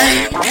in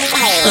vain.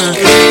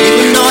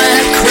 Even though I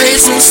act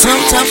crazy,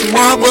 sometimes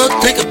more will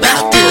think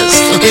about this.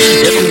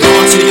 If I'm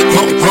going to your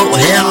quote-unquote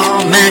hell,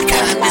 all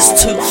mankind is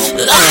too.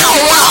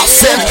 I'll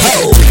send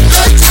hope.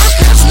 Blood talk,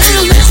 cause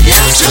nigga, let's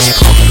get just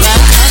pump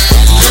right.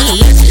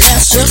 Let's get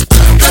just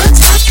pump. Blood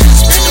talk,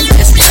 cause nigga,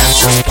 let's get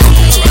just pump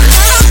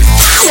right.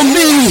 Follow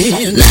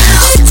me.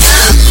 Now's the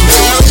time to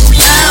move.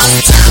 Now's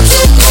the time to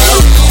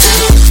move.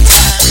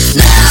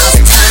 Now's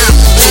the time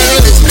to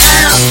move.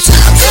 Now's the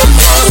time to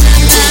move.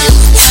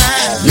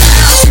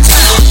 Now's the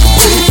time to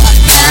move.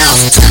 Now's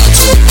the time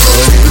to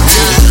move.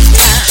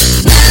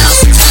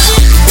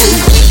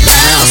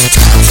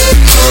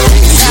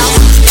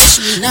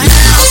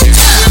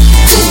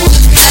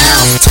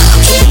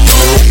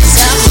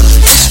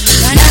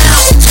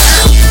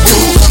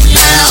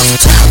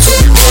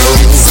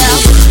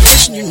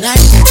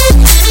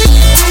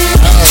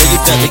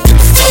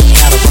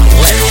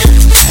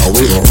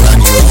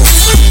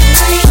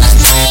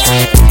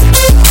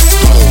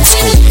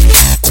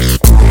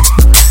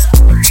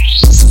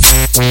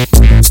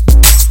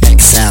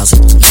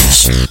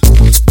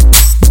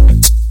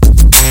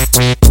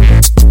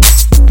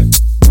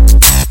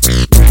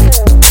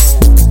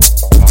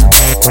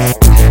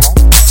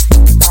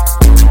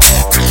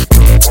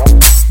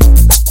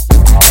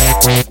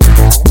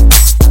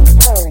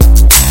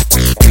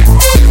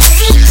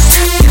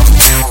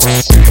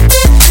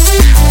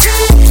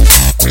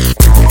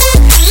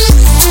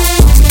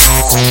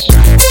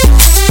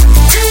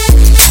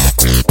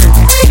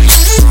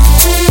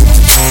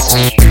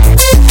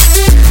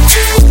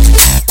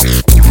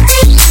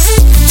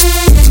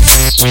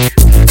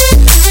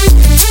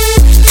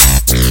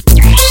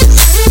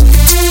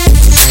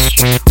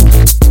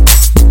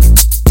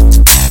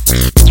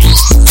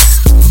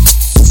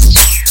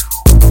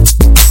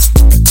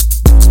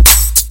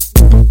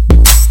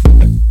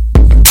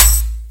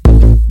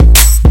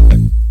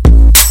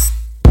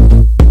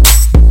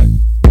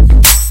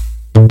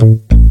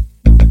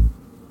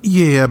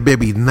 Yeah,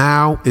 baby,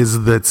 now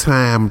is the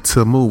time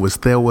to move.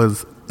 If there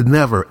was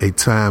never a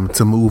time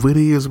to move, it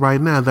is right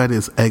now. That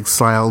is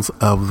Exiles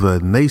of the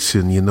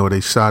Nation. You know, they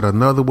shot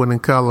another one in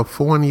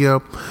California.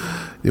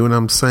 You know what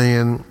I'm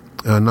saying?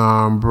 An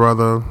armed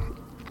brother.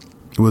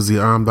 Was he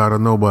armed? I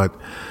don't know, but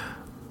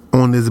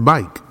on his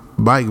bike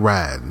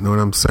ride. You know what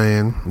I'm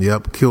saying?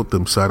 Yep, killed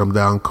him, shot him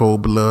down,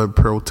 cold blood,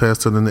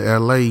 protesting in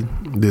LA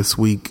this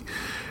week.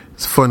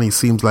 It's funny,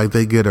 seems like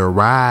they get a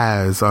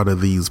rise out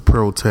of these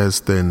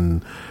protests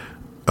and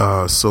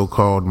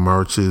so-called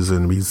marches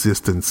and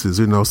resistances.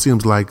 You know,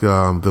 seems like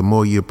the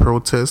more you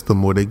protest, the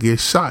more they get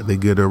shot. They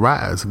get a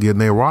rise, getting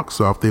their rocks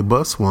off, they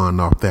bust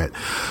one off that.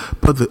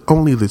 But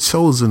only the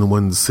chosen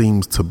one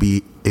seems to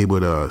be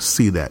able to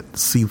see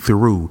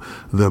through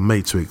the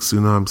matrix. You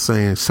know what I'm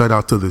saying? Shout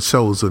out to the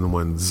chosen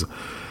ones.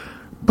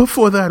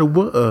 Before that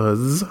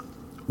was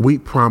We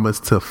Promise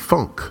to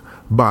Funk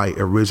by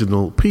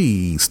Original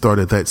P.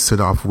 Started that shit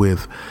off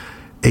with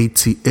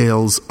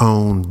ATL's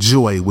own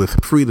Joy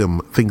with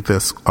Freedom. I think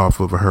that's off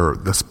of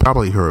that's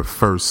probably her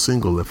first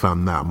single, if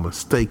I'm not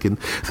mistaken.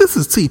 This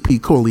is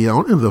TP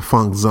Corleone in the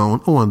Funk Zone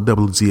on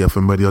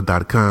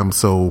WGFMradio.com.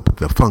 So put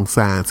the funk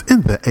signs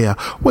in the air,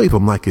 wave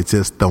them like you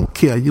just don't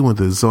care. You in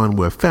the zone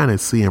where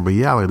fantasy and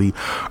reality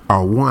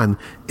are one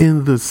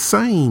in the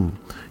same.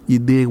 You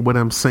dig what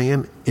I'm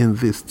saying? In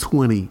this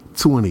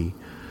 2020,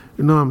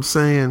 you know what I'm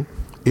saying?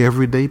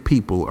 Everyday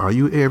people. Are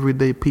you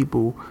everyday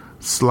people?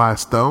 Sly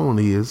Stone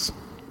is.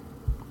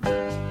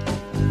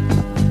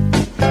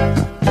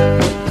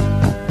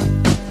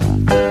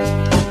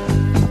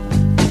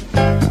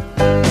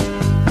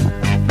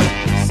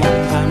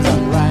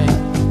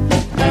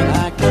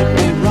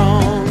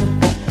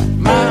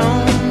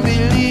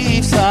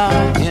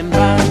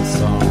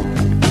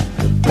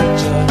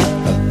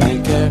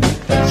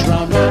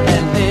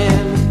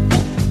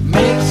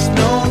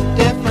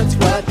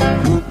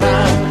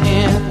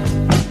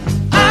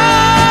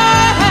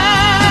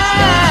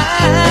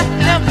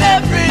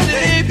 Every day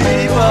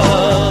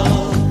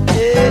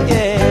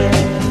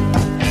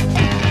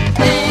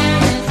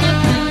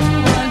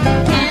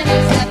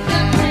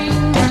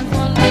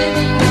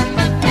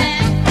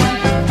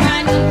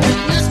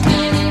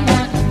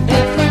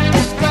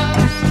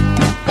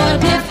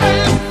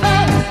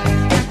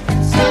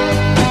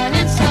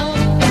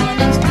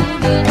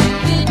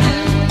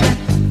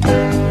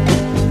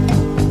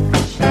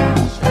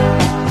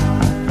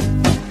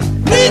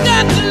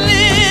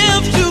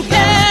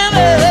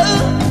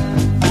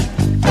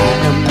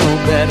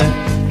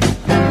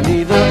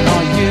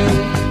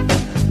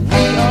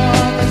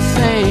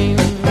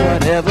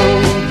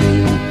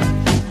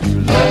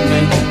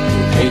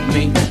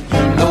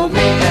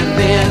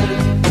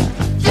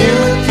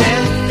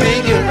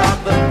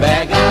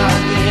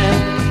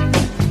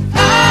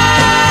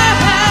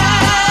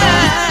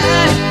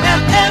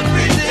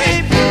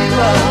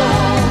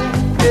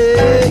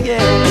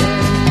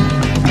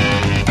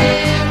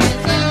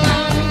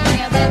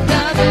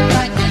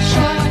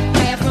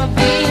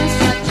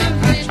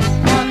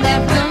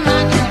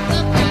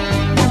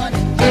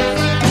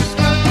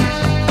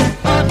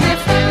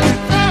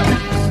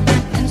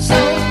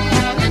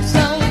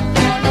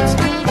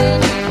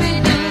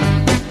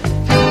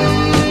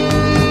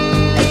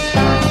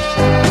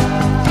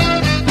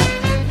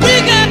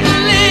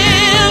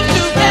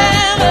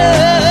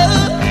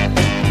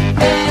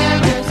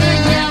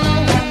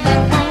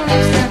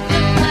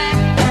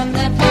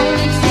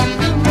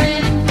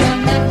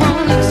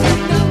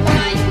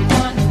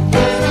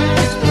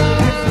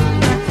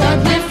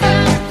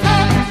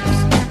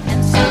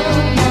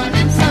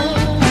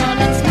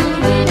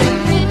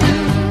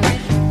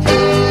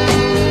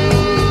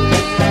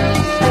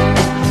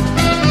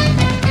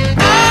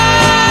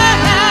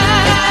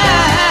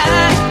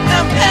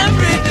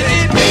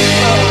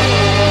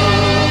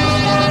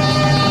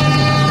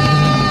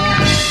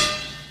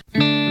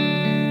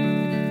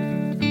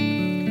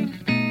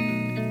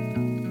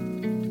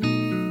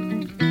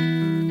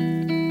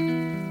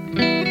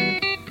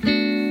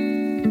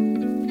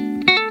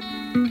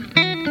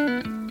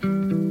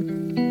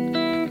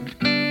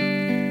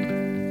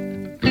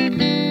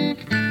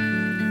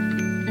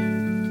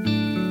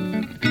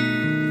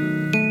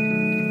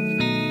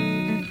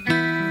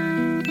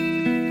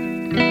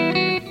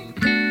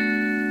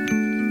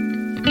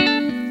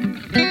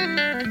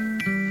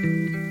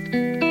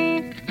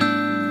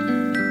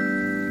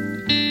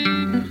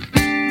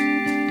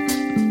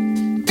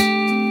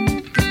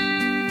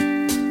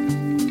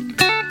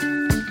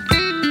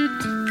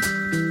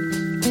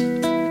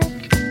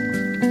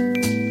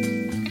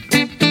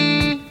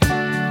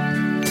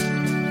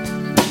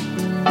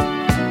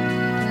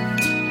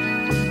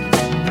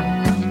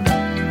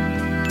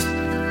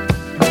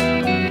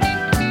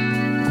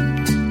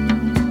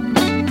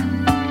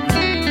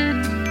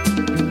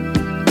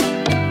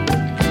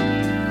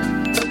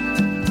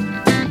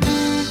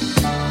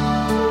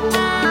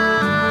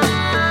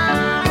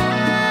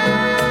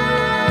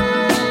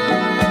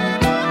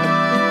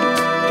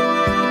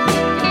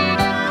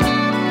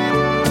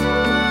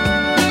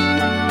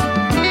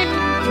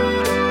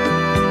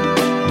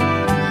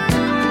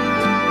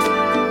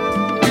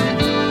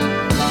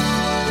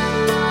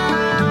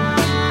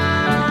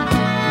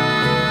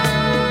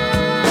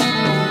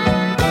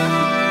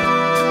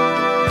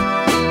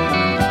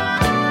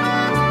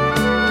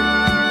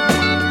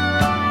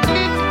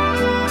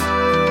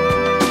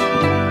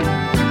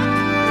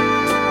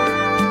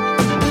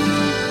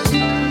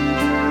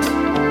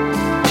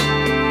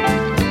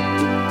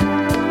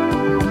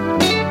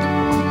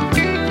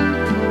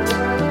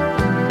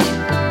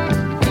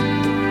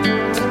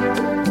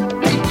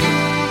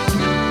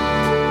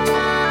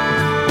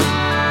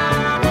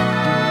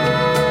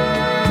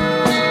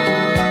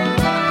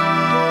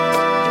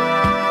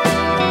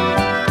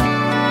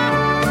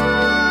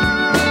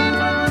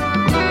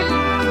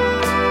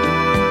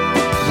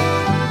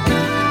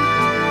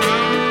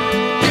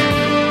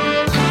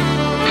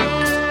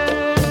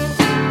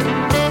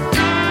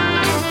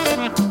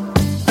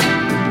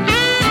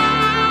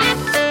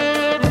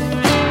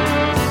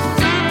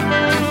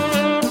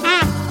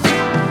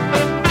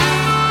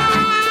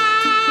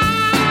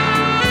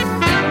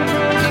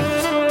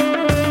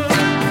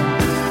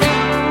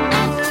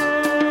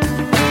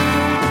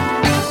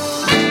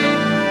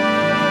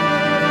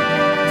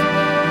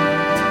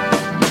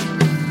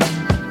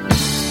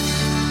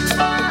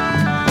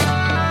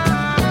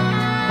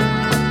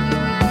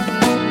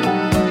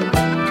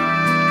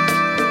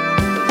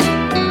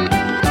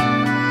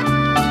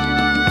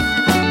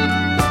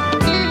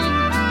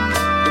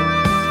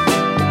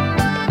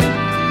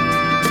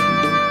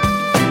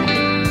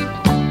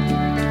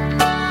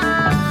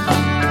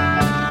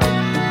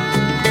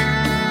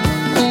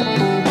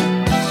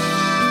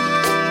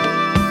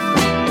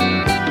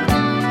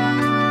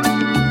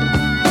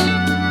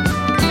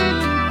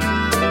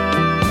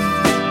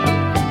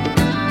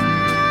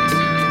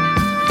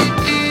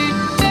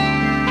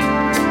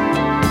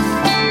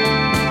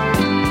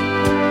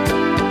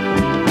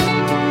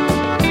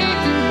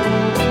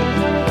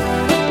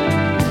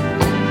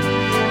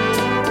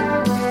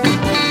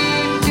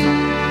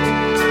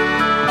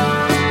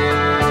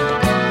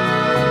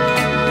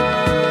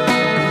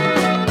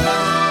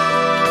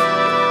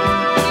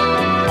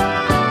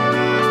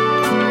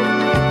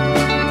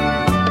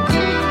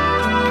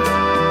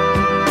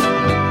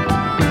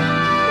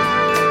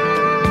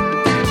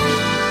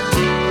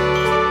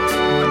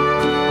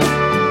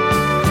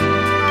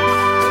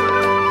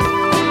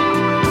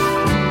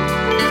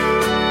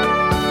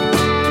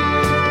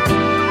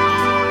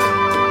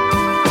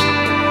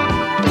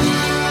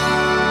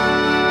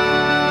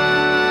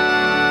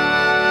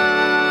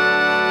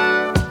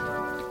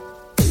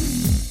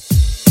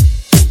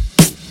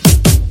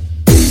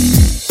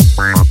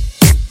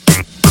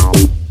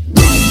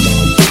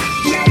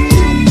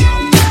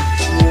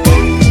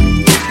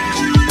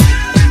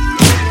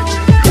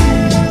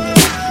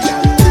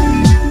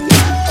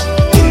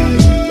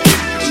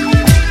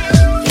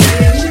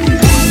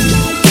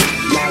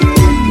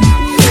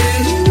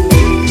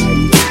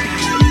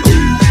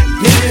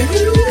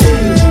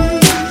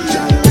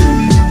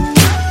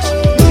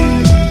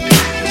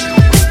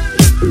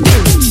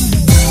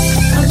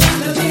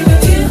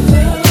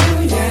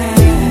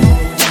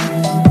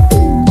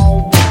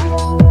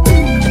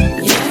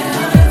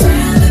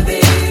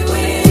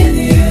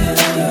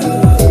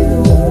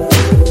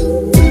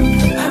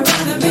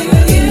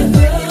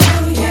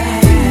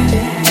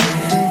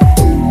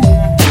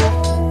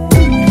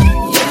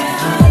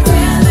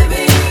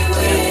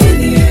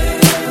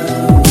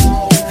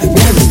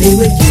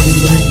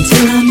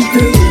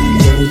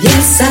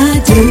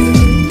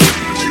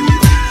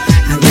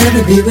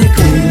be with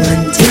you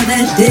until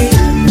that day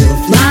will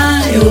fly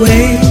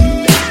away.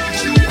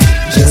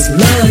 Just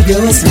love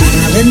your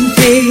smiling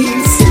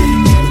face in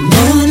the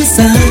morning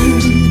sun.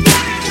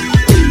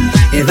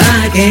 If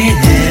I can't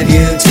have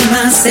you to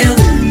myself,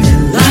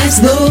 then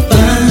life's no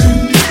fun.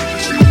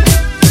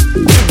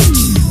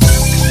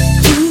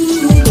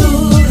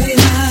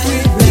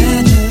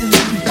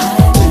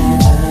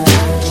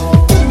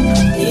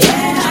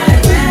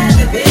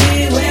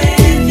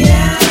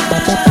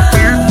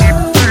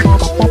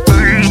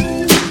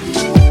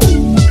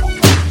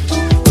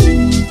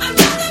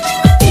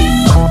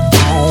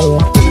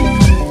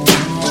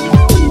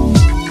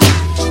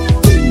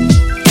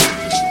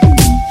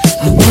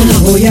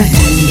 Your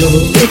hand,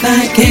 oh, if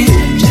I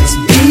can, just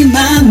be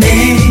my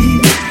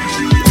man.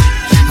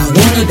 I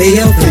wanna be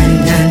your friend,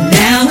 not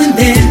now and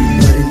then,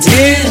 but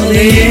until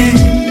the end.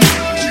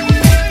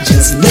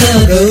 Just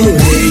love the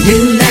way you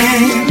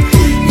laugh,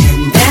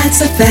 and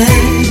that's a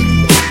fact.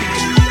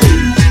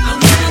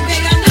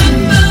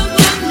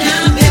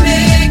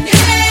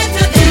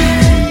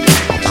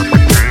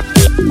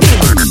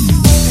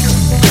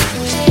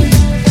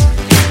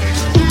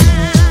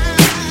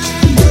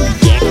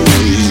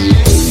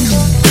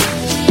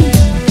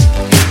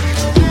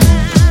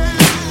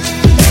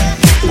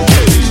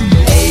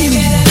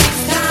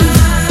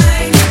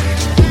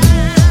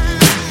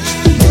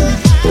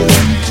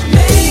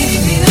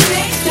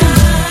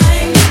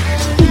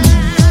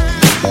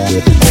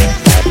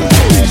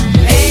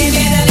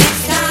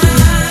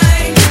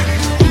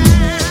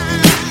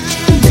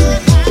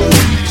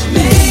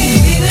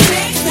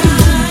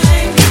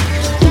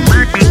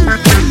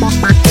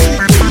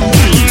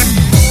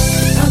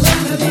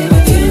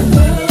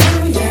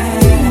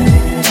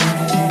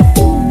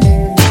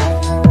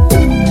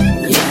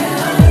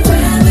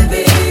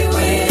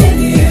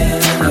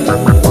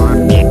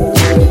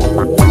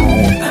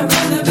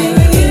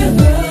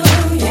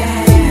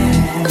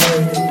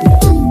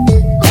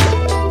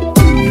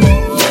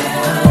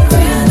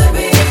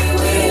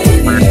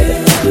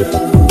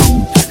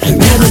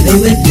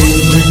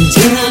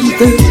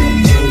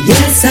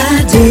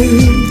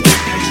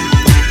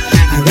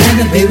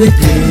 With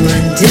you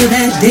until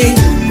that day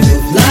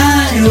will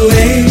fly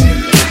away.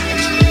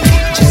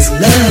 Just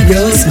love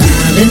your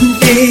smiling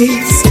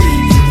face in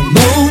the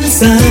morning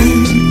sun.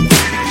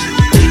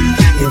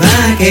 If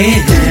I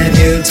can't have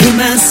you to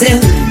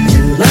myself,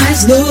 then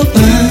life's no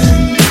fun.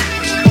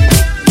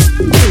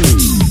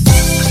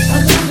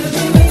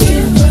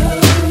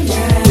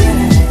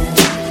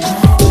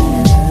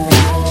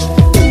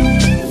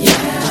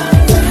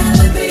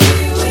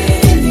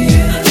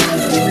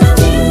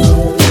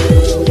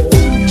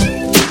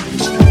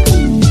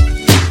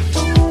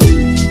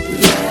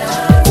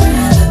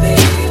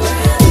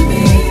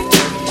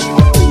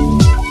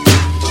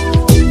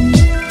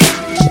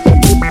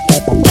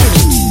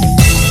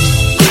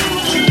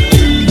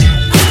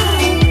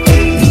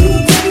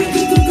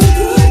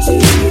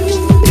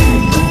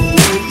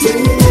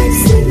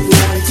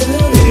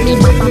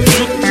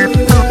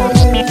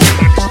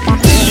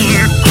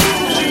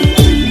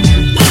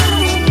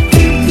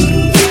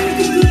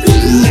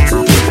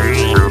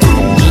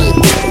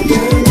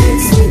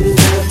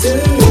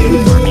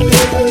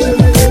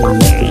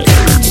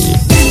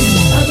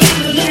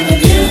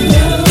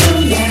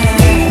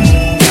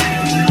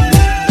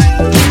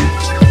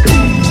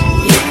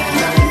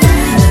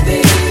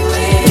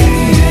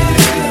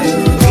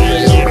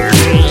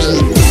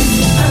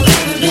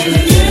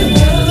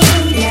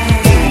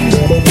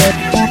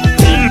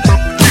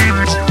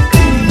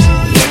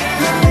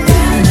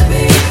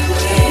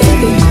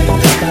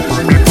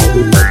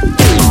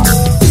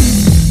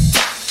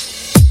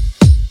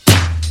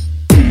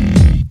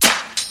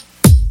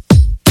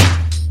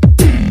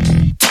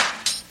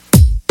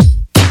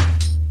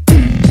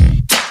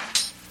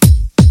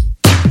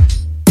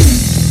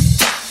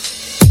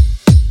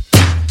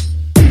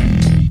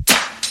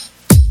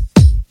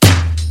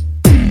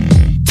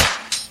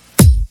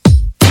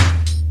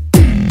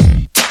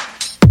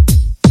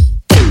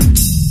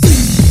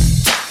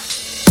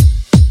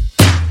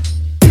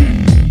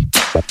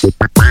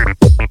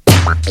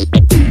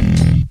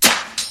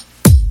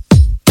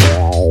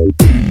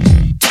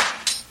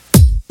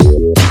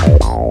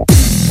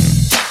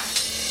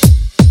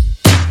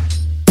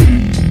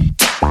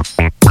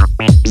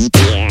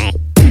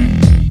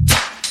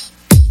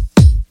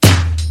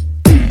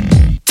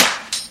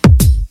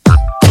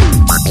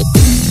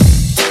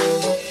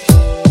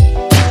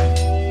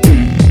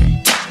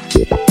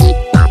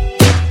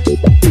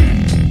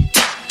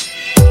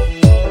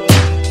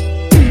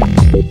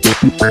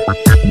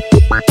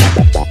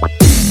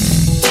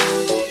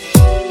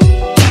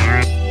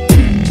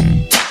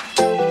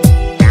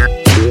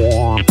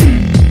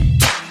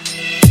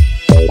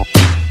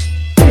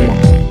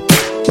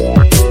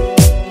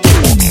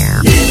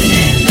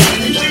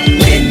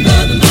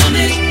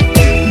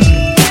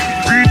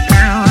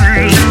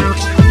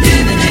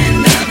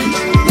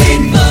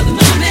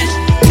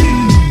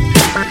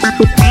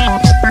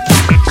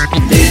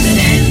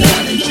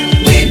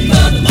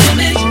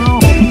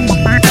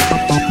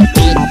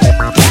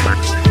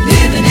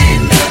 Living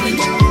and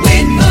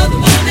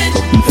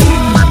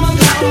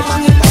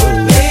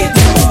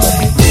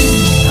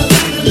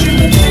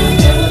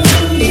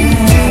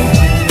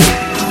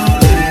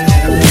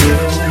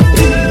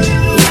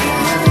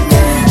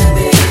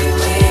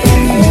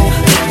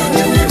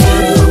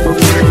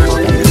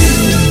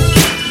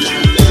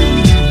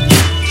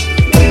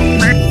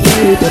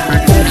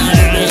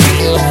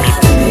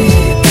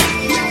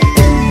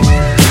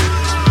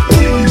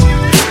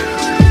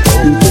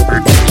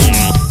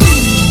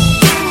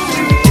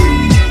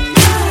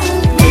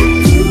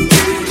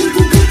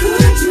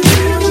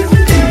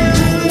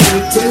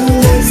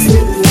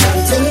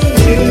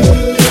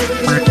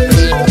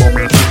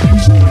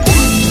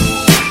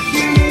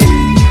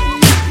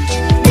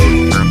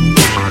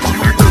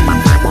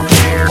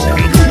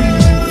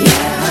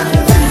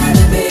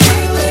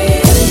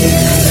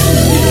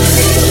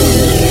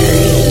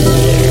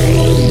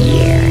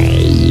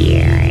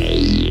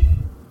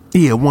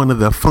one of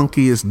the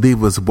funkiest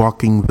divas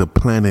walking the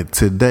planet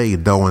today,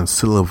 Dawn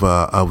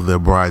Silva of the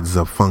Brides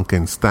of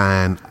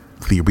Funkenstein,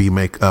 the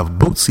remake of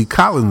Bootsy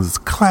Collins'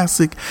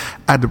 classic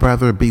I'd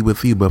Rather Be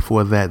With You.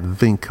 Before that,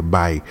 Think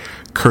by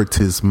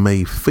Curtis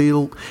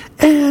Mayfield.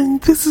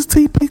 And this is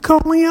TP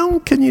Corleone.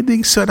 Can you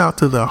dig? Shout out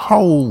to the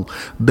whole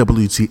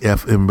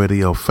WGFM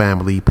radio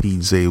family.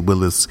 PJ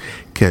Willis,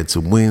 catch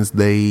him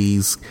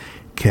Wednesdays,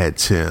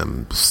 catch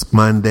him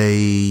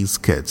Mondays,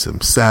 catch him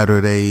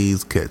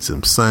Saturdays, catch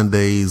him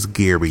Sundays.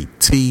 Gary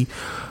T,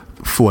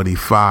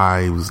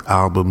 45s,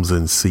 albums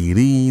and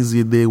CDs,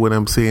 you dig what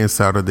I'm saying?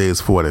 Saturdays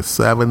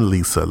 47,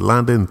 Lisa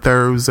London.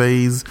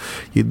 Thursdays,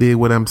 you dig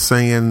what I'm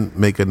saying?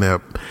 Making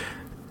that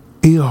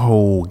ear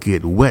hole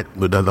get wet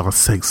with other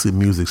sexy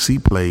music she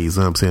plays,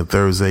 you know what I'm saying?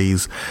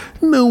 Thursdays,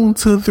 noon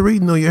to 3.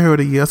 Know you heard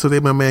it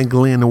yesterday, my man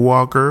Glenn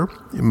Walker.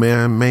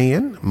 My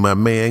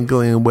man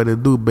Glenn, what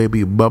it do,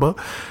 baby Bubba?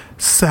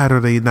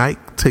 Saturday night,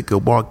 take a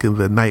walk in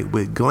the night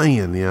with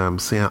Glenn, you know what I'm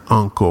saying?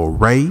 Uncle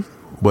Ray,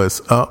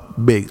 what's up,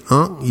 Big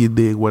Unk? You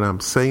dig what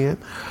I'm saying?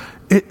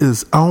 It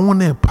is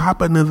on and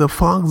popping in the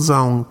funk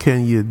zone.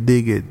 Can you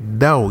dig it,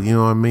 though? You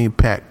know what I mean?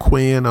 Pat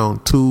Quinn on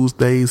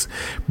Tuesdays,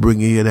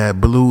 bringing you that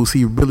blues.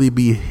 He really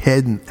be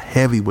heading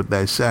heavy with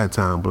that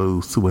Chi-Town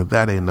blues, too. And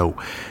that ain't no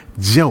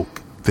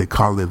joke. They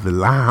call it the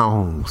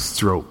lounge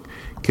stroke.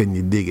 Can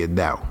you dig it,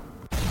 though?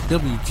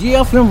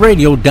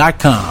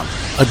 WGFMradio.com,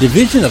 a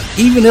division of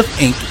Even If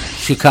Inc.,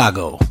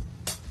 Chicago.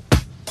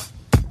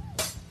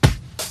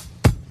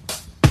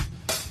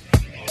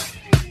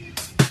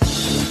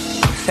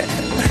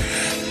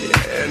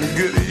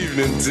 Good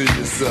evening to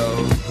you,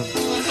 so.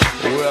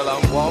 Well,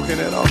 I'm walking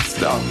and I'm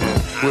stalking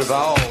with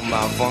all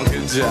my funky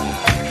jive.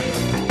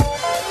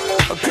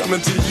 I'm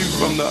coming to you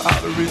from the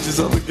outer reaches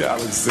of the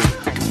galaxy,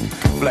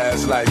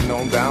 flashlighting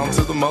on down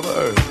to the Mother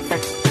Earth.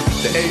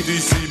 The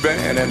ADC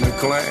band and the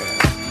clan,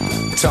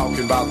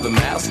 talking about the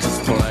master's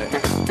plan.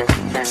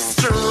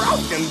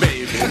 Stroking,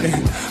 baby,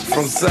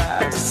 from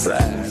side to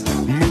side,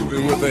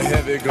 moving with a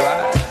heavy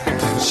glide.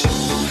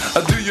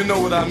 Do you know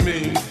what I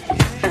mean?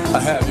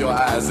 Have your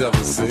eyes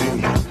ever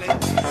seen?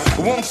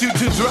 Want you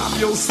to drop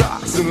your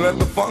socks and let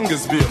the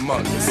fungus be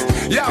among us.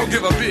 Y'all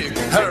give a big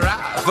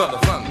hurrah for the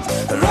fungus.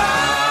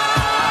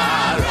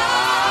 Hurrah,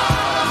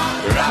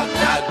 hurrah,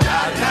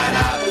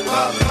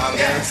 for the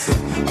fungus.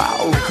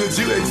 Oh, could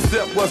you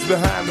accept what's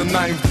behind the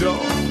ninth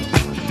door?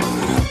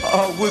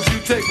 Or would you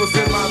take what's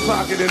in my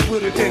pocket and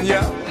put it in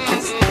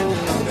yours?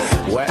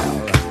 Well,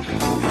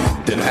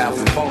 then have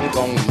some funk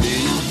on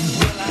me.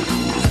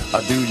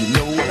 Do you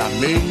know what I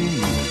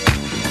mean?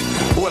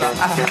 Well, I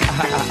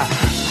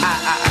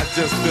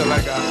just feel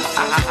like I'm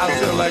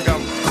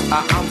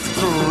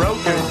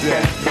stroking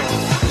that.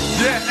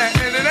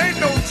 Yeah, and it ain't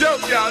no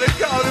joke, y'all. They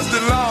call this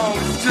the long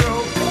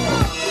stroke.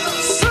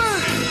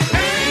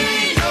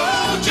 Ain't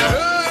no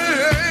joke.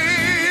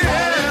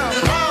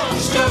 Yeah, long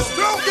stroke.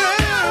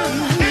 Stroking.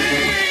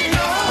 Ain't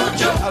no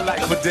joke. I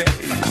like for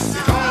days.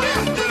 Call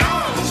it the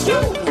long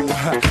stroke.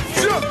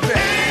 Jump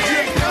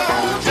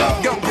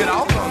that. Gonna get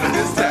off on it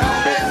this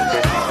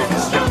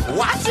time.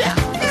 Watch it.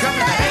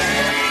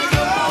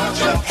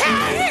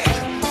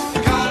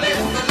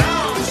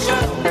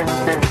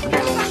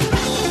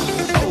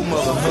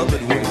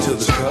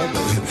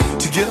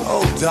 To get an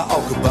old dog a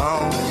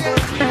bone.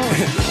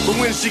 But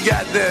when she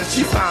got there,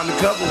 she found the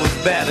cover was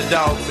bad. The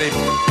dog said,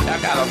 I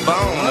got a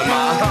bone in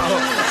my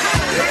home.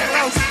 Yeah,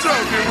 I'm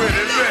stroking with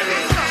it, baby.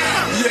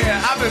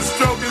 Yeah, I've been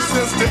stroking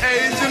since the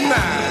age of 9.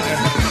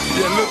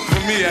 Yeah, look for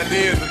me at the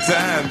end of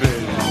time,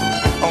 baby.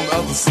 On the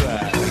other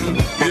side.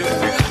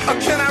 Yeah.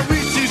 Can I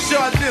reach you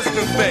short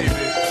distance, baby?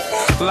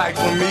 Like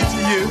from me to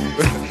you.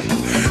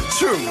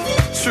 True,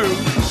 true,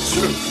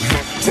 true.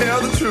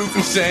 Tell the truth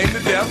and shame the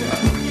devil.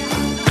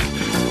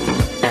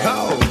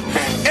 Oh,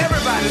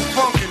 everybody's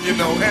funkin', you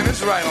know, and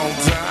it's right on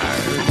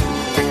time.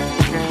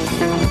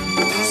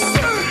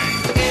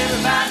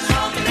 Everybody's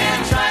funkin'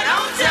 and it's right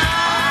on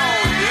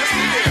time. Yes,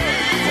 it is.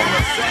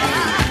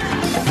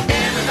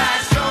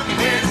 Everybody's funkin'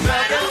 and it's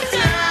right on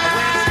time.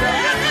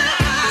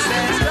 Everybody's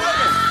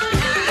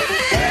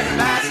funkin'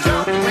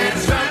 and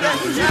it's right on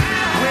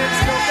time. When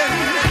it's smoking,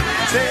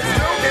 say it's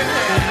smoking.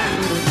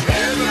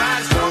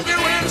 Everybody's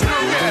funkin' when it's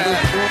smoking.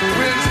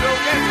 When it's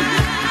smoking,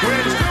 when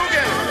it's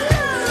smoking.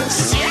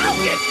 Shout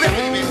it,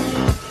 baby.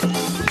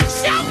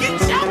 Shout it,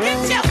 shout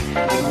it, shout it.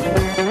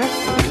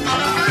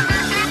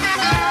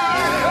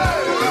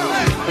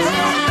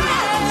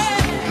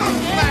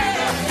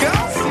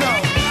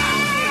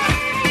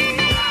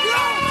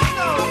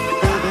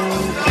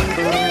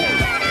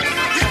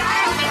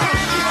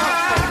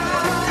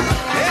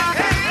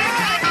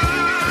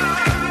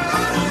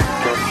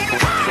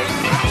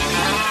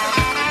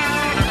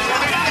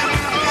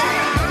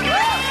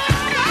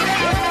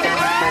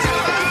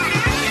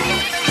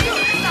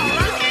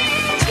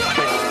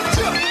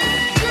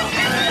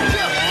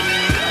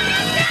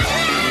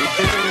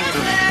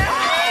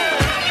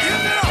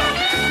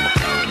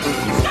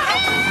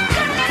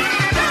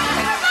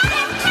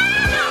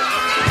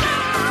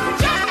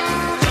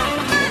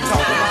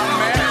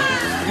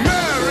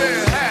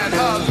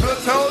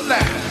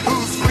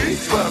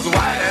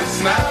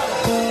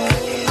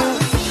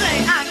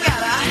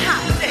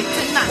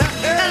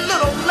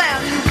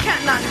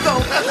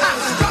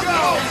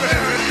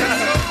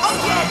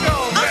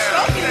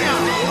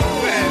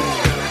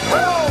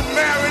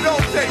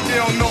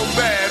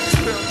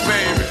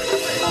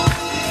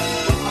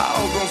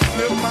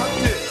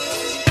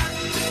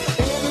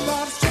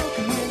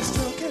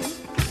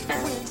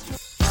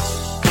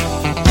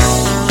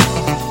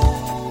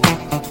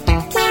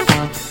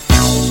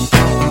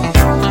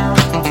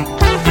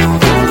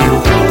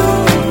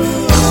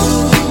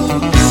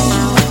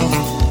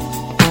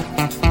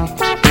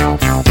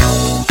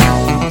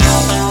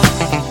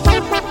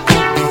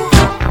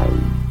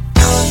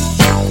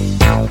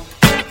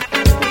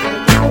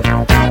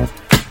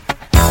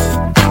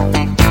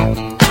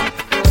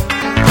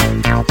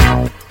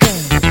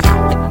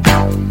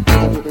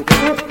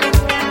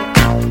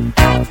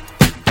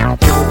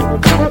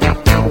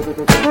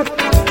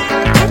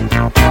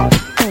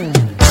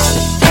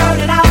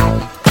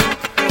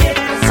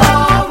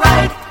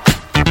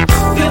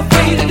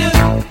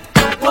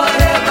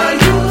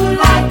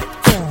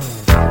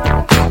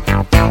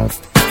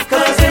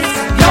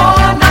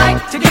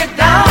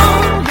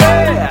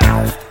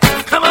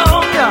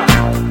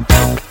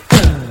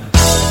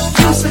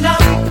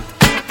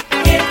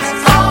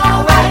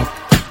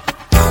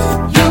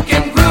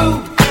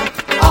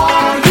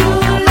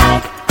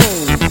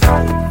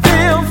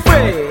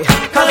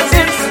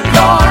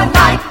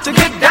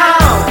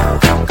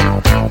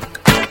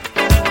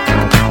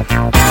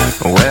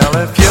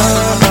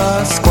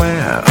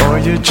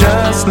 you're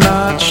just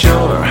not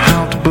sure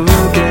how to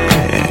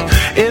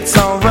boogie, it's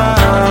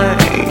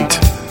alright.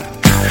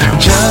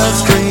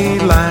 Just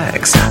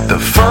relax, the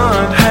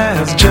fun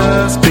has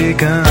just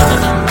begun.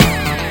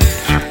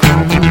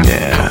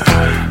 Yeah,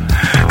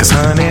 'cause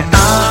honey,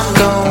 I'm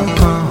gon'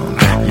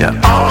 pump you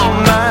all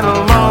night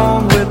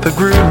long with the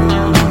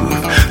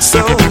groove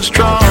so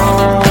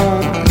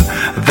strong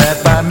that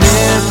by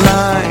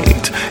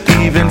midnight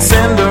even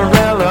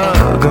Cinderella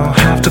gon'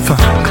 have to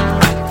funk.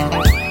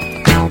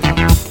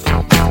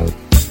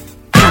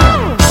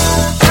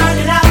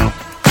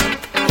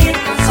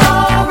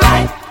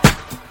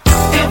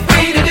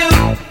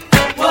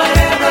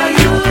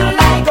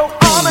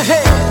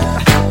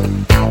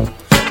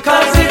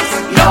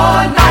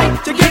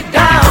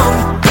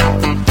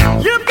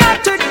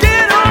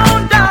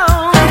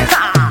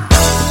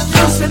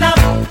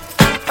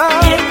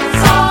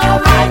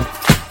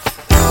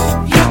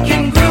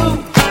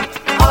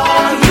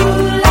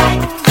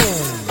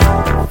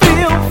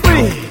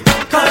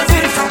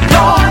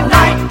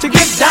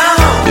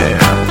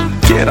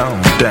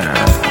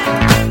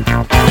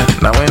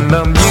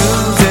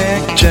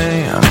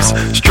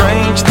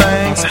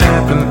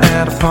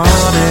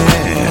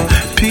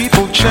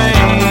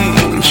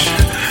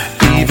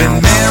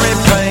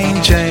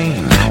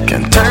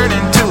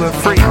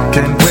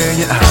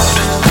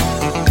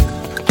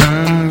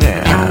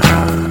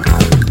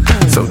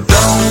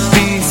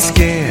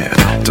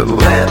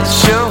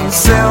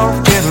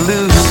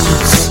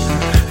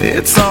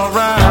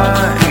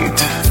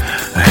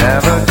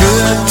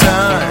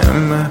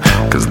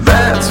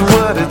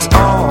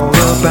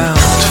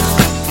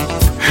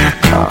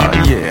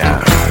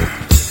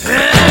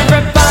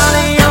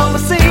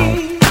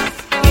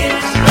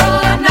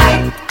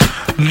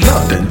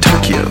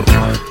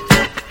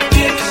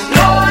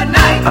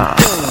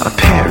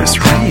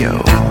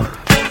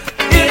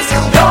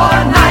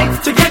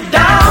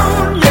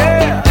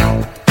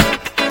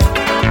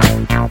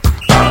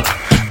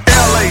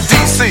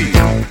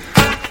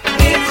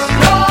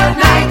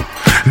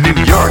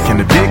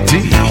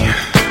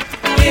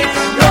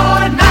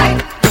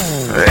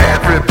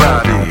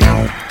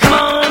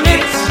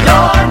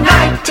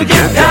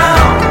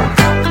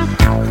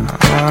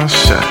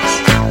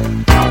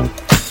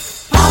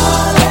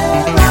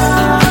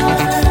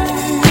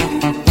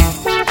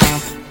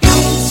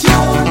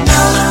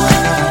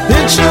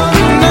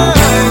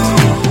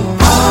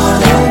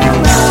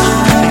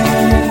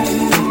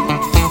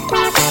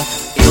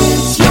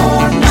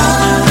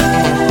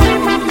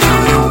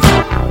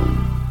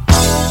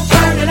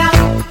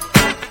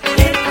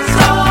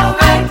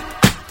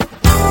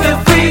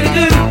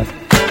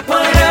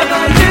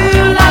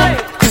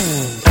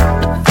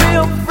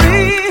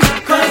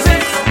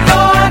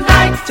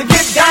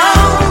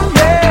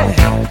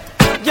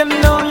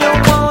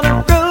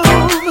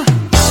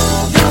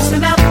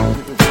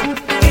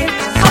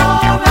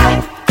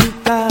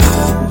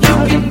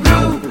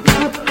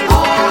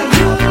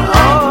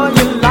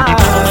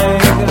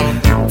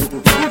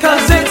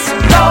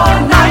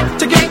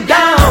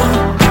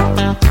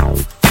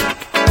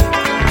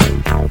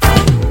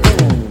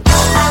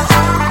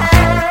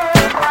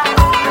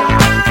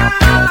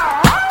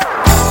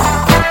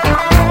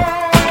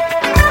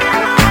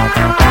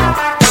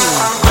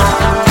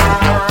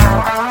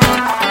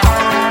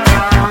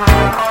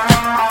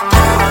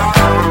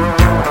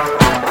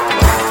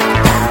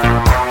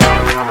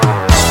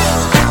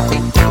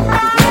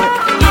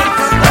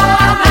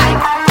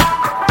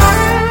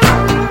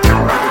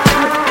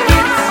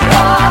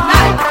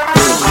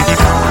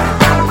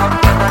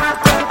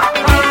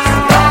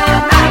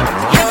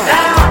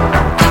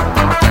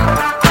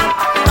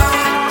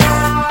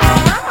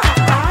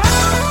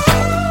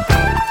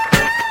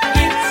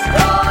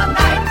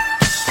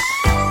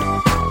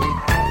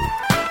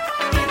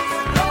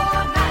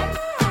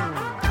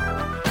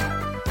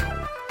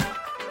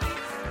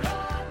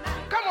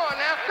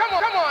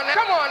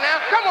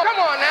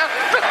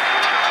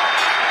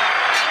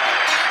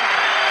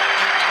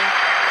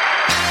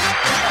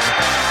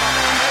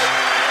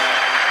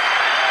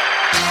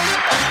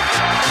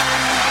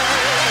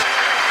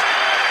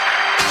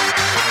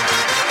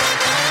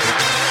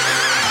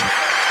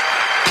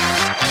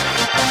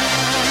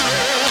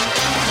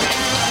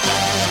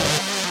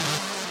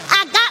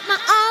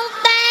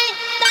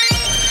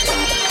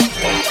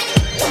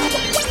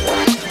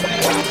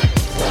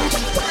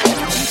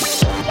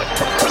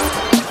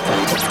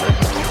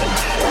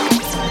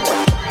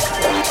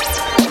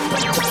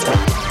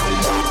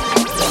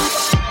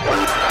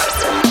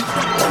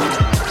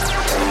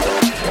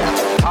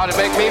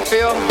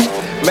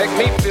 Make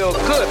me feel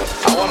good.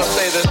 I want to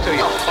say this to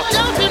you.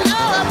 Don't you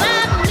know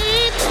about me?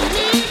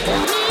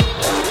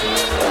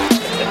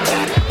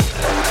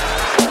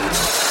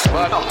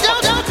 What?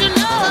 Don't you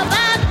know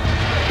about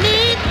me?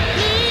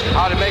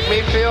 How to make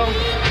me feel?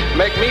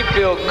 Make me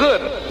feel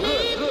good.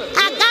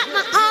 I got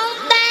my own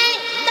thing.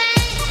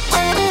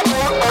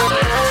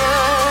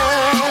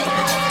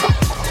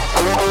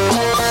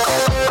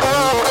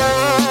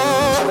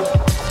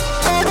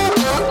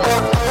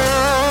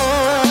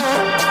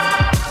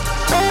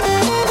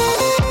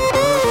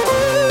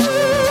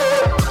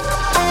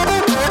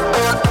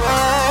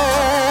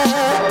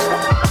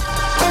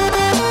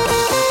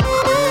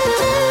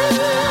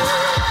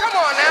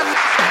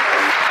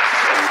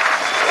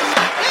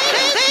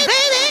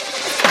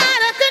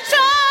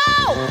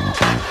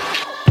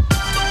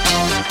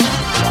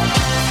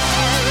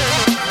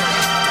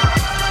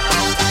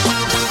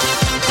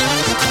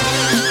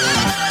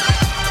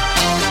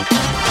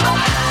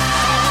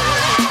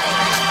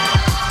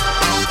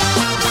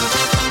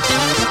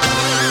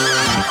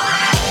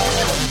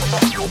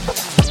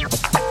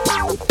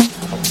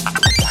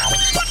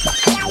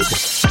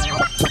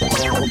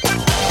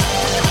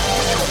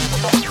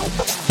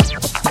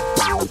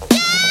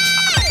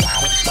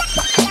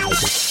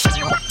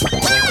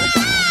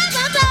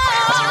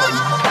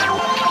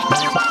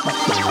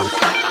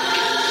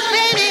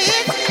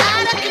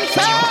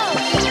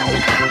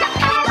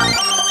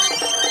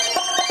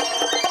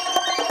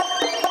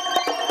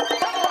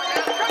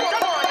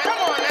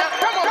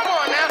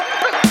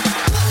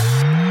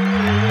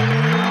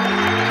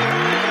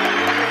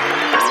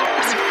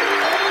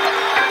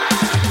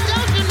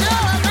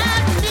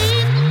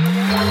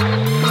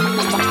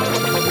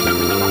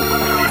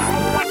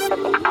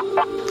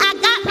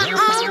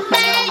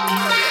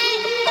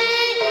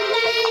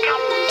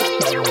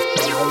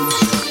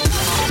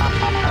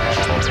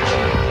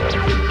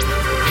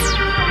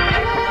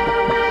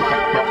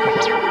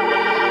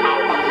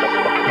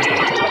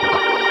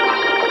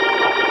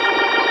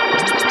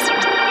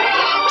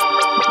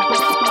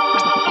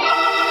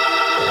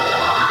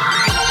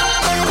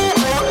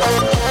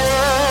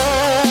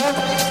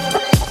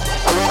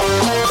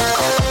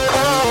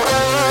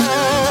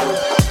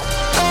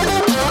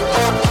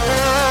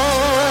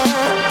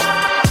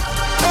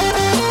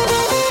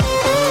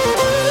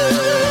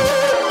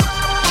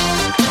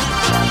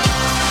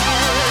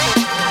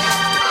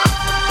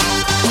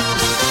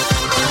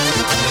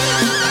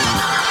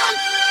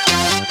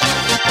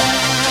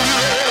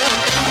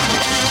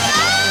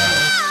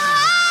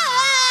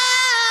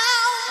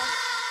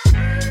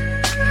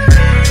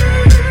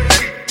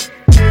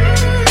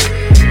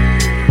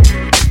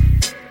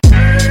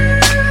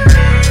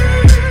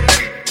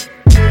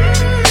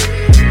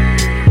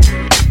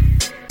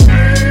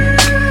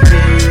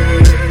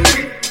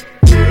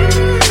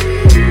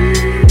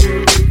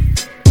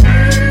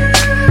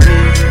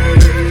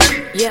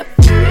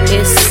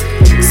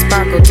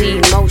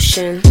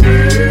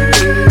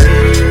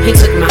 He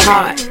took my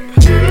heart,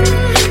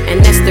 and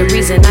that's the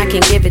reason I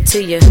can give it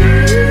to you.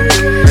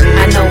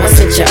 I know I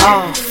sent you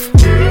off,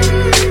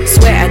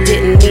 swear I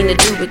didn't mean to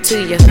do it to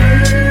you.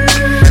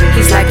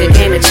 He's like a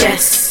game of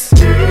chess,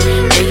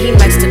 and he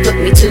likes to put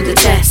me to the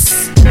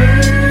test,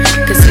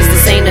 cause he's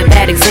the same of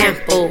bad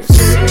examples,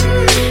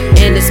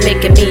 and it's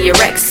making me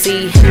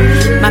erect-see.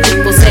 My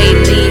people say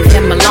leave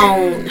him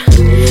alone,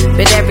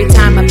 but every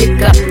time I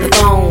pick up the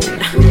phone,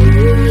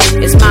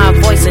 it's my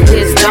voice in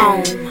his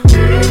dome.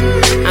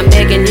 I'm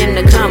begging him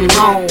to come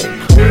home.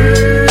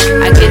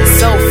 I get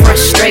so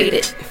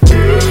frustrated,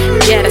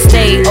 yet I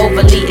stay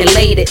overly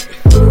elated.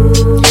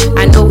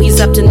 I know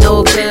he's up to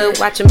no good,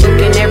 watching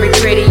booking every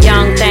pretty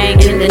young thing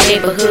in the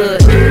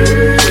neighborhood.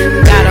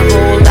 Got a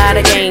whole lot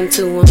of game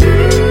to him,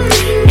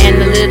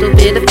 and a little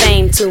bit of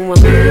fame to him.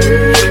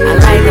 I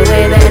like the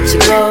way that you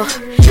go,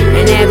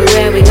 and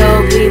everywhere we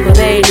go, people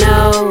they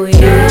know,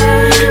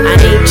 yeah. I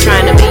ain't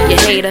trying to be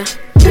your hater,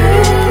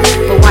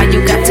 but why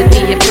you got to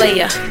be a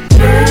player?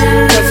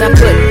 Cause I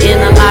put in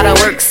a lot of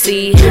work,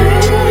 see.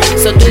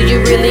 So do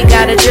you really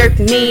gotta jerk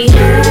me?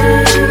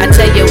 I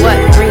tell you what,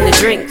 bring the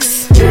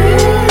drinks,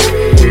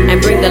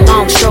 and bring the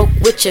long stroke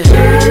with you.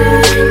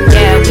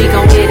 Yeah, we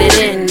gon' get it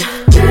in.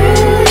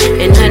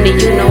 And honey,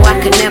 you know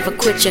I could never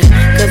quit you,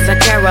 cause I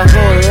care a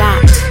whole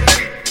lot,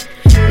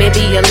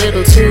 maybe a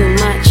little too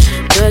much.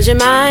 Cause you're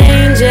my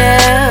angel,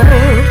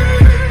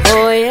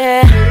 oh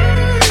yeah.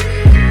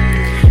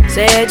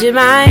 Said you're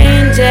my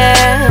angel,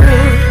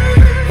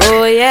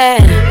 oh yeah.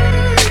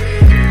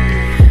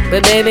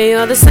 But baby,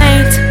 you're the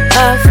saint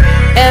of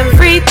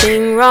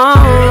everything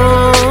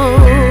wrong.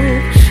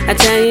 I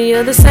tell you,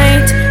 you're the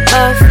saint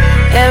of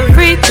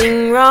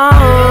everything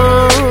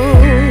wrong.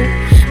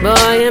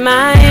 Boy, you're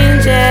my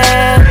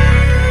angel,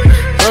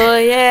 oh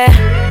yeah.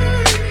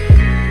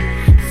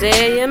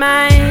 Say you're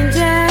my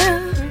angel.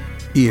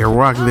 Yeah,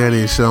 rock that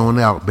ish on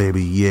out,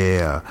 baby,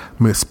 yeah.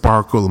 Miss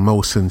Sparkle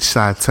Motion,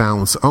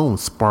 Chi-Town's own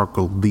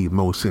Sparkle D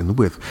Motion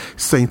with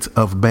Saint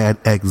of Bad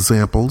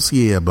Examples.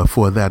 Yeah,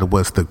 before that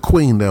was the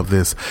queen of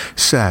this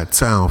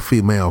Chi-Town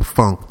female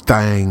funk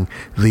thing,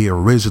 the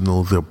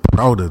original, the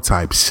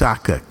prototype,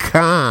 Shaka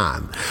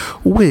Khan,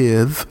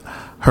 with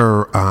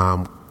her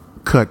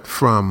cut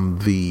from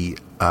the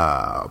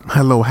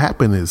Hello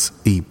Happiness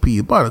EP,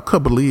 about a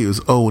couple of years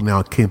old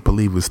now. I can't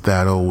believe it's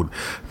that old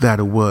that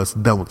it was.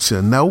 Don't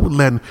you know?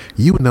 Letting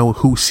you know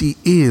who she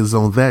is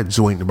on that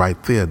joint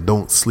right there.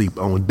 Don't sleep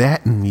on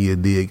that, and you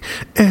dig.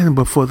 And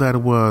before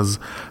that was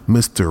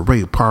Mr.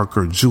 Ray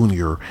Parker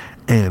Jr.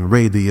 and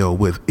Radio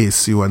with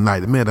It's Your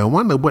Night. Man, I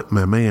wonder what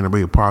my man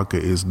Ray Parker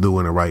is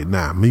doing right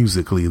now,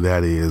 musically,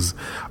 that is.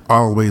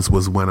 Always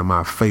was one of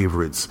my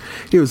favorites.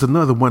 Here's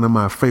another one of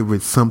my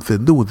favorites,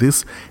 something new.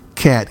 This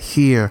cat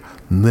here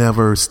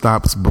never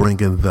stops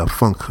bringing the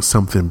funk,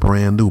 something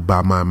brand new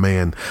by my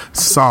man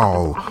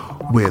Saul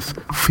with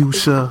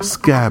Fuchsia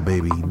Sky,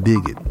 baby.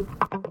 Dig it.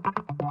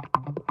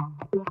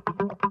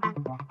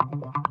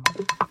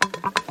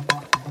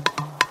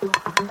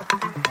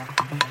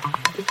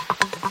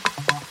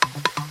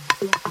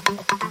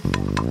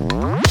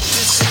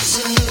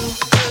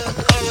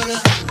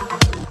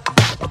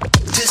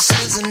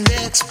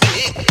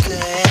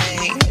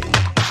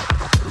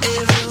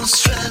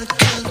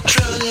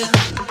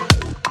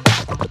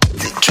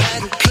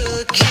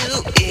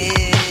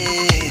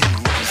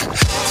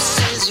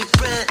 Says you're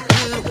brand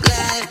new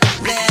life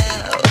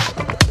now,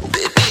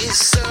 baby.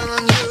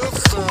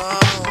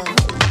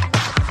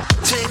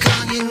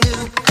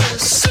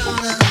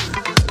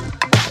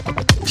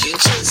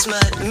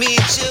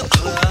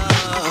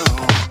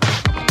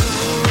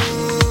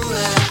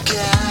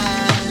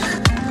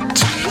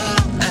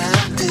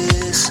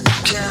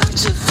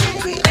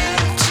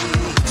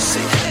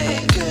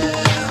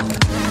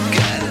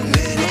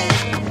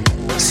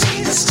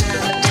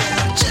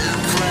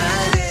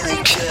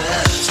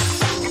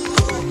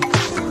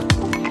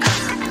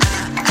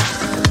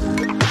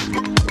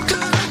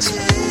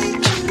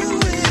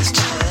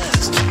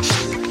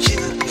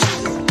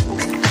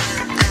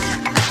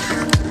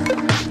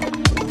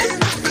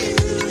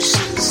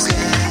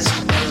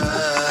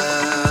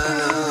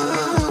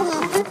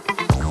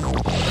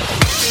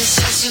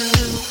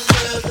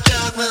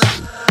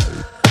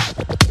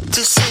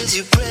 with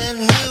your brand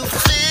new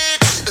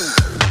fix.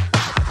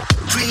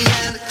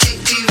 Reality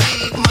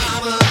TV,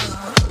 mama.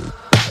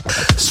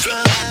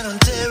 Strung out on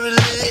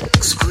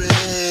derelict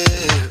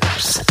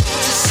scripts.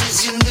 This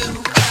is your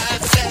new high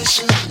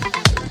fashion.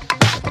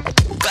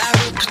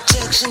 Viral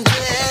protection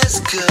dress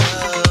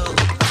code.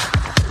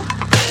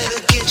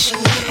 Better get your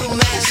new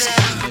mask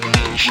out.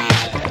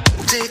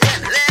 Take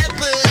that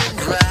leopard and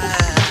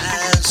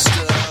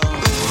rhinestone.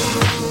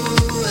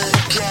 Ooh, I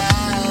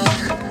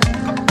got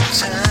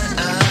time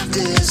of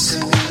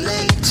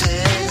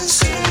dissimulating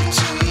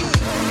sanity.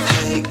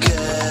 Hey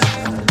girl,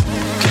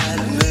 got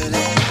a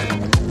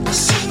minute?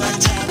 See my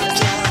time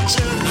down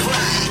to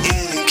right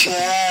in the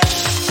cat.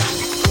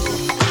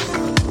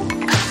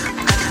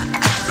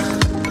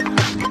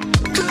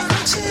 Gonna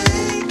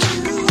take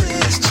you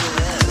as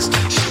just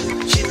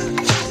you.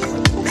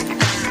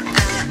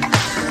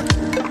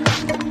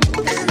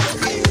 And the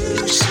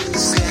future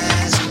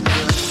skies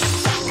above.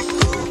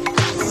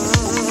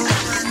 Ooh,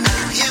 I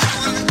know you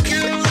wanna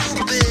go,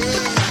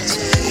 babe.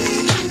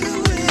 Take you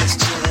as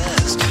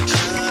just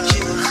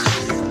you.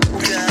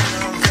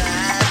 Gonna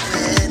ride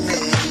with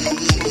me.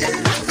 And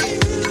the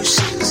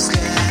future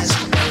skies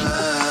above.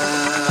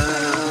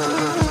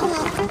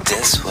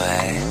 This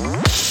way.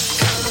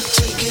 Gonna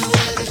take you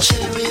where the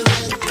cherry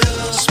red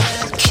blows,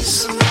 where the kiss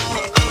some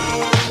more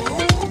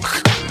oak.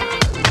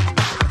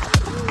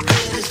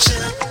 Better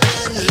jump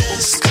and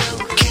let's go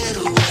get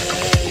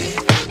away.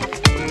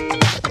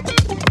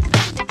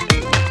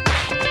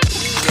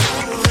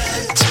 Gonna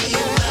ride it till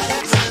your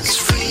mind runs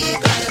free.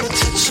 Better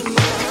touch you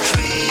more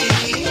free.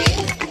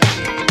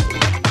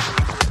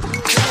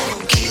 Come on,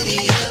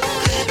 giddy up,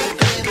 baby,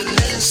 baby,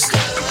 let's go.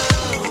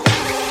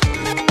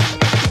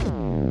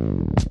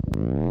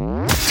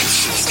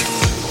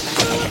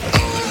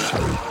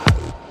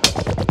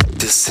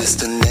 This is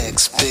the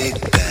next big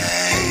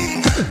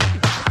bang.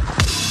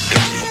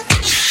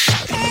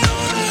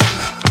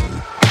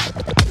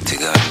 They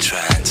gonna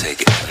try and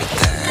take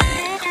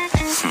everything.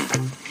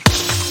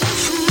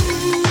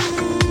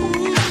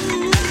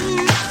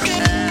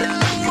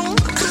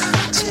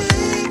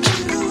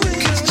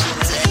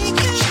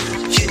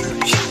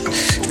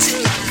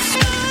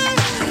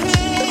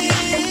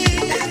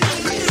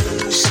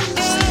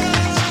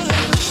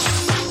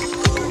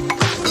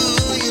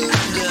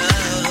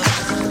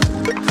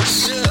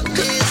 So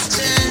it's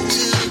time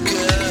to go.